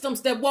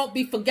systems that won't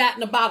be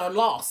forgotten about or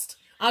lost.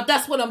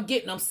 That's what I'm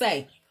getting them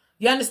say.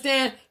 You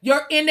understand?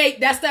 Your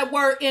innate, that's that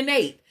word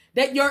innate.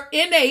 That your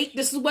innate,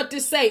 this is what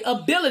this say,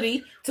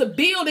 ability to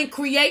build and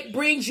create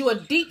brings you a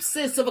deep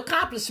sense of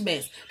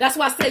accomplishments. That's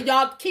why I say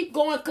y'all keep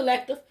going,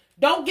 collective.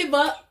 Don't give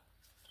up.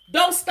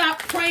 Don't stop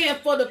praying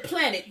for the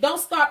planet. Don't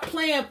stop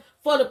praying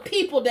for the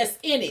people that's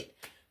in it.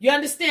 You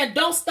understand?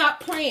 Don't stop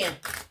praying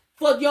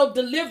for your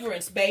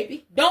deliverance,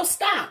 baby. Don't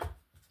stop.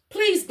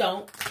 Please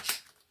don't.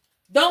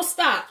 Don't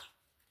stop.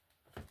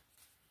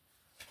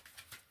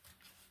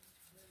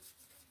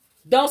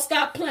 Don't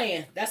stop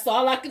playing. That's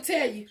all I can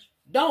tell you.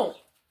 Don't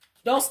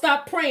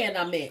stop praying,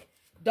 I meant.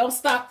 Don't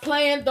stop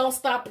playing. Don't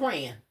stop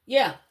praying.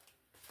 Yeah.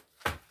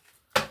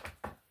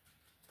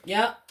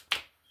 Yep.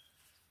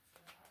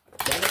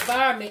 That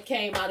environment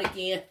came out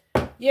again.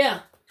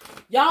 Yeah.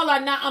 Y'all are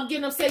not, I'm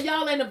getting them say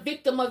y'all ain't a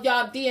victim of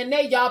y'all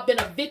DNA. Y'all been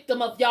a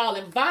victim of y'all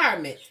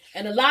environment.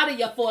 And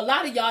for a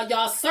lot of y'all,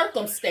 y'all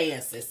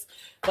circumstances.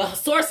 But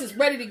source is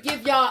ready to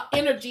give y'all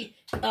energy,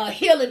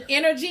 healing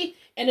energy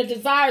and the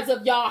desires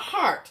of y'all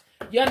heart.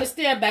 You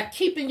understand? By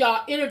keeping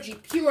y'all energy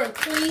pure and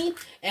clean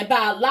and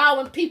by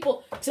allowing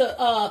people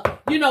to,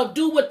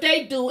 do what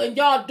they do and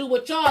y'all do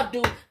what y'all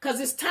do. Because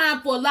it's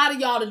time for a lot of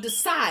y'all to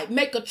decide.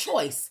 Make a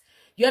choice.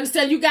 You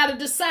understand? You got to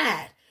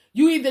decide.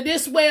 You either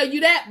this way or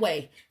you that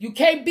way. You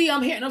can't be,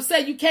 I'm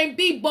saying you can't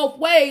be both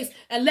ways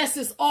unless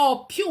it's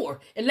all pure,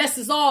 unless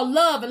it's all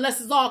love,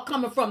 unless it's all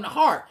coming from the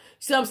heart.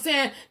 See what I'm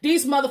saying?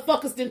 These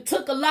motherfuckers then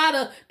took a lot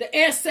of the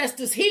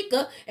ancestors'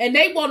 hika and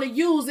they want to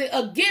use it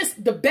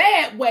against the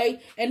bad way,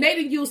 and they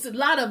didn't use a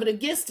lot of it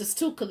against us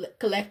too,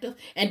 collective,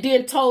 and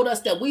then told us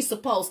that we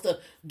supposed to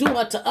do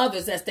unto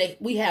others as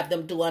we have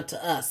them do unto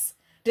us.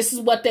 This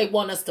is what they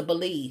want us to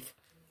believe.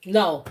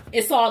 No,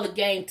 it's all a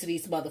game to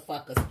these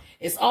motherfuckers.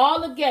 It's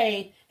all a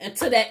game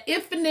until that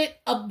infinite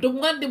of the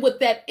one with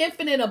that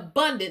infinite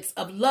abundance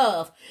of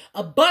love,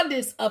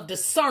 abundance of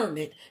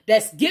discernment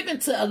that's given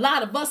to a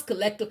lot of us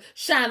collective,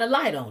 shine a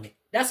light on it.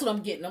 That's what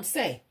I'm getting them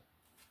say.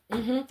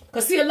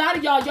 Because see, a lot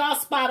of y'all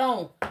spot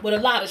on with a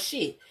lot of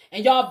shit.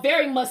 And y'all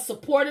very much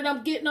supported,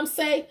 I'm getting them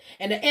say.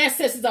 And the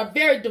ancestors are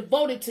very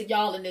devoted to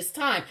y'all in this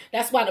time.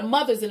 That's why the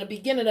mothers in the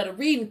beginning of the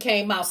reading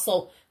came out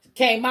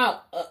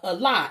a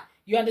lot.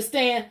 You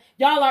understand?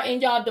 Y'all are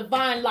in y'all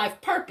divine life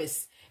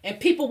purpose. And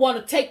people want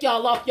to take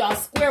y'all off y'all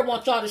square,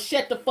 want y'all to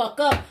shut the fuck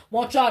up,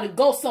 want y'all to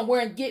go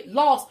somewhere and get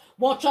lost,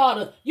 want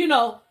y'all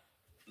to,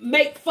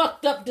 make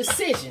fucked up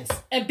decisions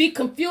and be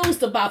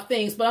confused about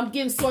things. But I'm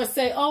getting Source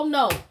say, oh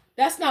no,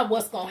 that's not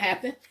what's going to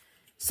happen.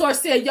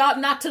 Source said, y'all,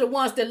 not to the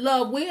ones that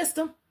love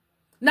wisdom,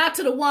 not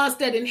to the ones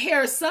that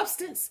inherit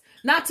substance,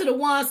 not to the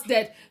ones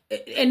that,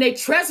 and their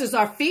treasures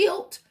are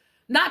filled,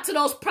 not to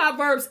those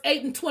Proverbs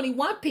 8 and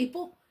 21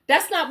 people.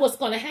 That's not what's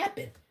going to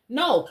happen.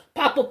 No,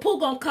 Papa Pooh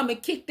going to come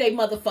and kick their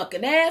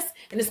motherfucking ass,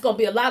 and it's going to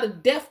be a lot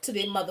of death to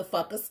them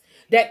motherfuckers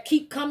that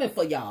keep coming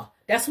for y'all.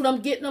 That's what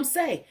I'm getting them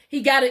say.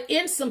 He got to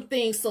end some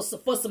things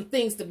for some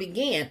things to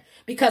begin,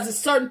 because it's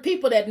certain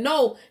people that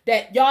know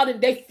that y'all,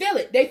 they feel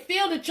it. They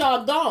feel that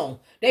y'all gone.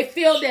 They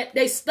feel that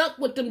they stuck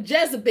with them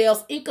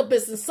Jezebels,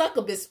 incubus, and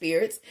succubus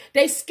spirits.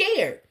 They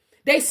scared.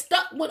 They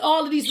stuck with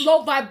all of these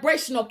low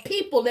vibrational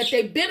people that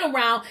they've been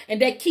around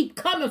and they keep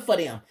coming for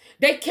them.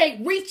 They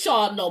can't reach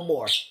y'all no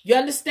more. You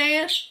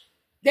understand?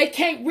 They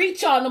can't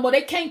reach y'all no more.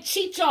 They can't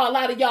cheat y'all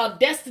out of y'all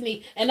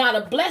destiny and out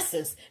of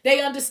blessings.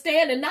 They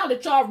understand, and now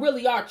that y'all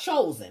really are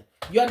chosen.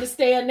 You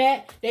understand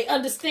that? They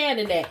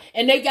understanding that.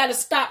 And they got to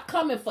stop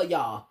coming for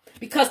y'all,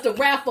 because the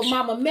wrath of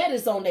Mama Met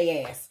is on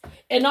their ass.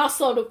 And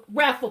also the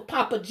wrath of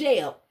Papa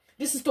Jail.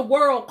 This is the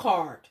world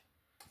card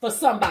for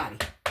somebody.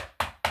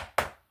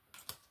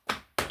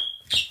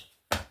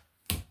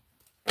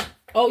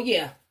 Oh,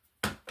 yeah.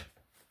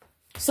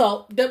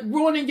 So the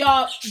ruining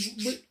y'all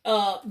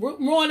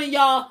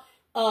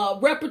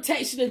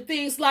reputation and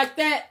things like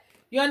that.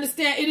 You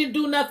understand? It didn't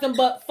do nothing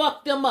but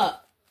fuck them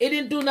up. It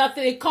didn't do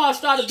nothing. It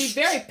caused y'all to be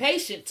very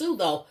patient too,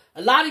 though.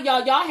 A lot of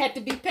y'all had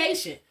to be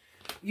patient,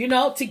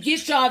 to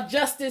get y'all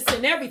justice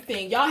and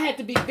everything. Y'all had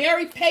to be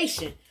very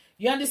patient.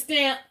 You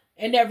understand?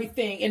 And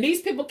everything. And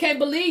these people can't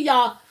believe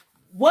y'all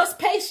was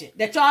patient.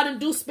 That y'all didn't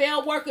do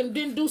spell work and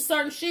didn't do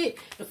certain shit.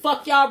 The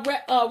fuck y'all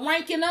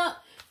ranking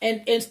up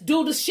and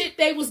do the shit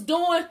they was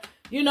doing.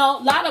 A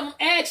lot of them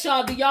asked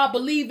y'all, do y'all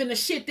believe in the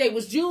shit they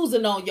was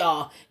using on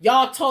y'all?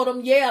 Y'all told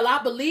them, yeah,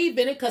 I believe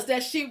in it because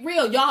that shit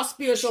real. Y'all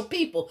spiritual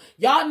people.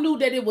 Y'all knew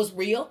that it was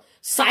real.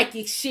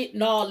 Psychic shit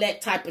and all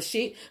that type of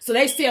shit. So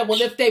they said,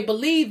 well, if they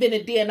believe in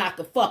it, then I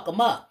can fuck them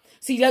up.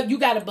 See, you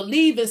got to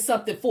believe in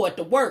something for it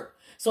to work.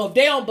 So if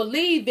they don't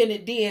believe in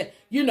it, then,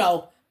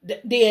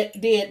 then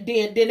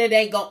it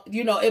ain't gonna,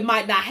 it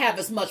might not have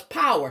as much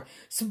power.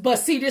 So, but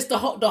see, this the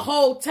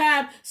whole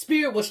time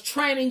Spirit was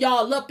training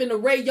y'all up in the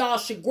way y'all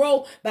should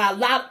grow by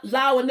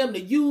allowing them to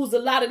use a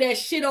lot of that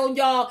shit on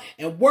y'all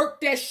and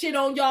work that shit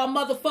on y'all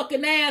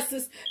motherfucking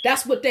asses.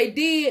 That's what they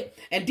did.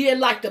 And then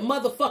like the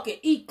motherfucking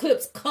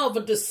eclipse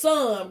covered the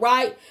sun,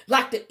 right?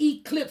 Like the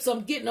eclipse,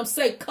 I'm getting them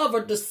say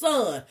covered the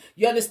sun.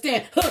 You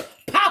understand?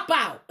 Pop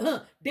out.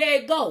 There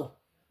it go.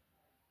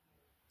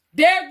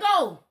 There it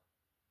go.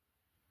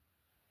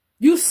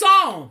 You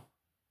saw them.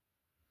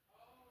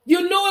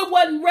 You knew it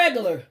wasn't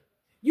regular.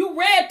 You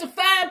read the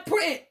fine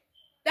print.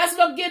 That's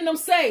what I'm getting them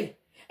say.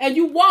 And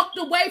you walked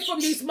away from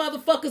these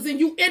motherfuckers and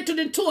you entered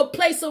into a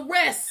place of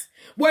rest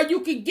where you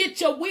can get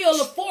your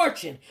wheel of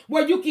fortune,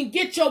 where you can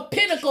get your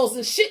pinnacles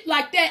and shit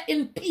like that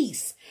in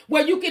peace,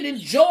 where you can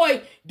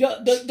enjoy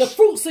the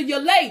fruits of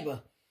your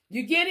labor.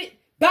 You get it?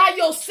 By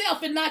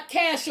yourself and not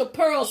cast your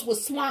pearls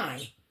with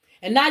swine.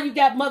 And now you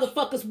got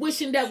motherfuckers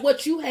wishing that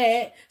what you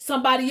had,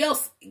 somebody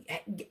else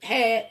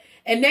had,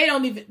 and they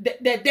don't even,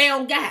 that they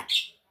don't got.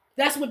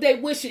 That's what they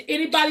wishing.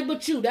 Anybody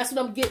but you. That's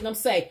what I'm getting them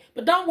say.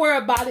 But don't worry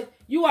about it.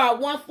 You are a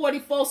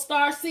 144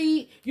 star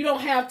seed. You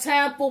don't have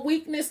time for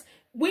weakness.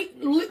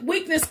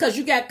 Weakness because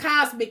you got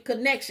cosmic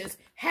connections.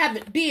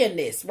 Haven't been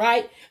this,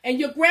 right? And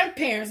your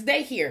grandparents,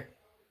 they here.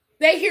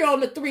 They here on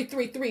the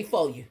 333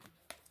 for you.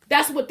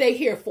 That's what they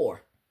here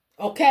for.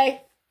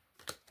 Okay?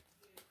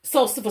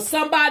 So for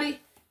somebody,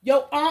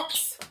 your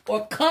aunts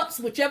or cups,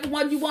 whichever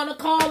one you want to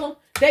call them,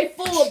 they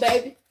full,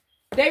 baby.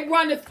 They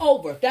run it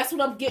over. That's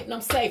what I'm getting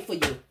them say for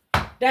you.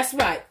 That's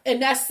right.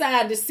 And that's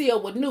signed to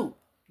seal with Newt.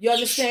 You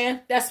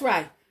understand? That's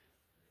right.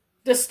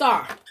 The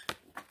star.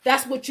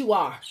 That's what you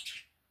are.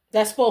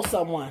 That's for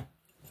someone.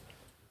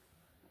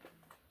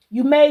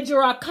 You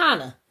major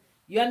arcana.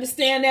 You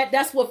understand that?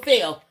 That's what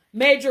fell.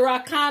 Major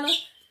arcana.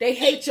 They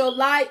hate your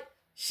light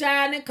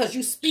shining because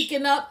you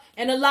speaking up.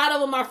 And a lot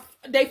of them are,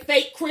 they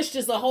fake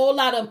Christians. A whole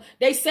lot of them.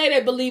 They say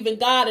they believe in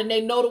God and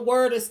they know the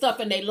word and stuff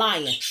and they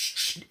lying.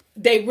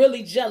 They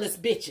really jealous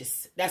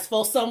bitches. That's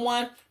for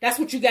someone. That's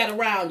what you got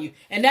around you.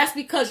 And that's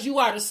because you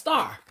are the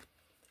star.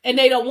 And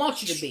they don't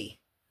want you to be.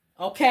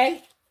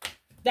 Okay?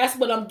 That's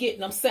what I'm getting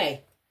them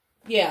say.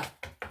 Yeah.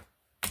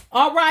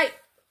 All right.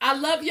 I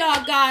love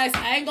y'all guys.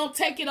 I ain't going to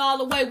take it all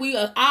the way. We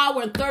an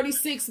hour and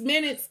 36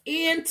 minutes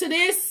into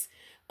this.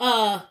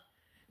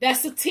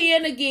 That's a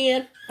 10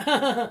 again.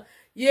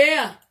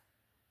 Yeah.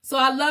 So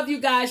I love you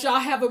guys. Y'all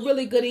have a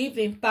really good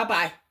evening.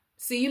 Bye-bye.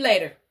 See you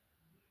later.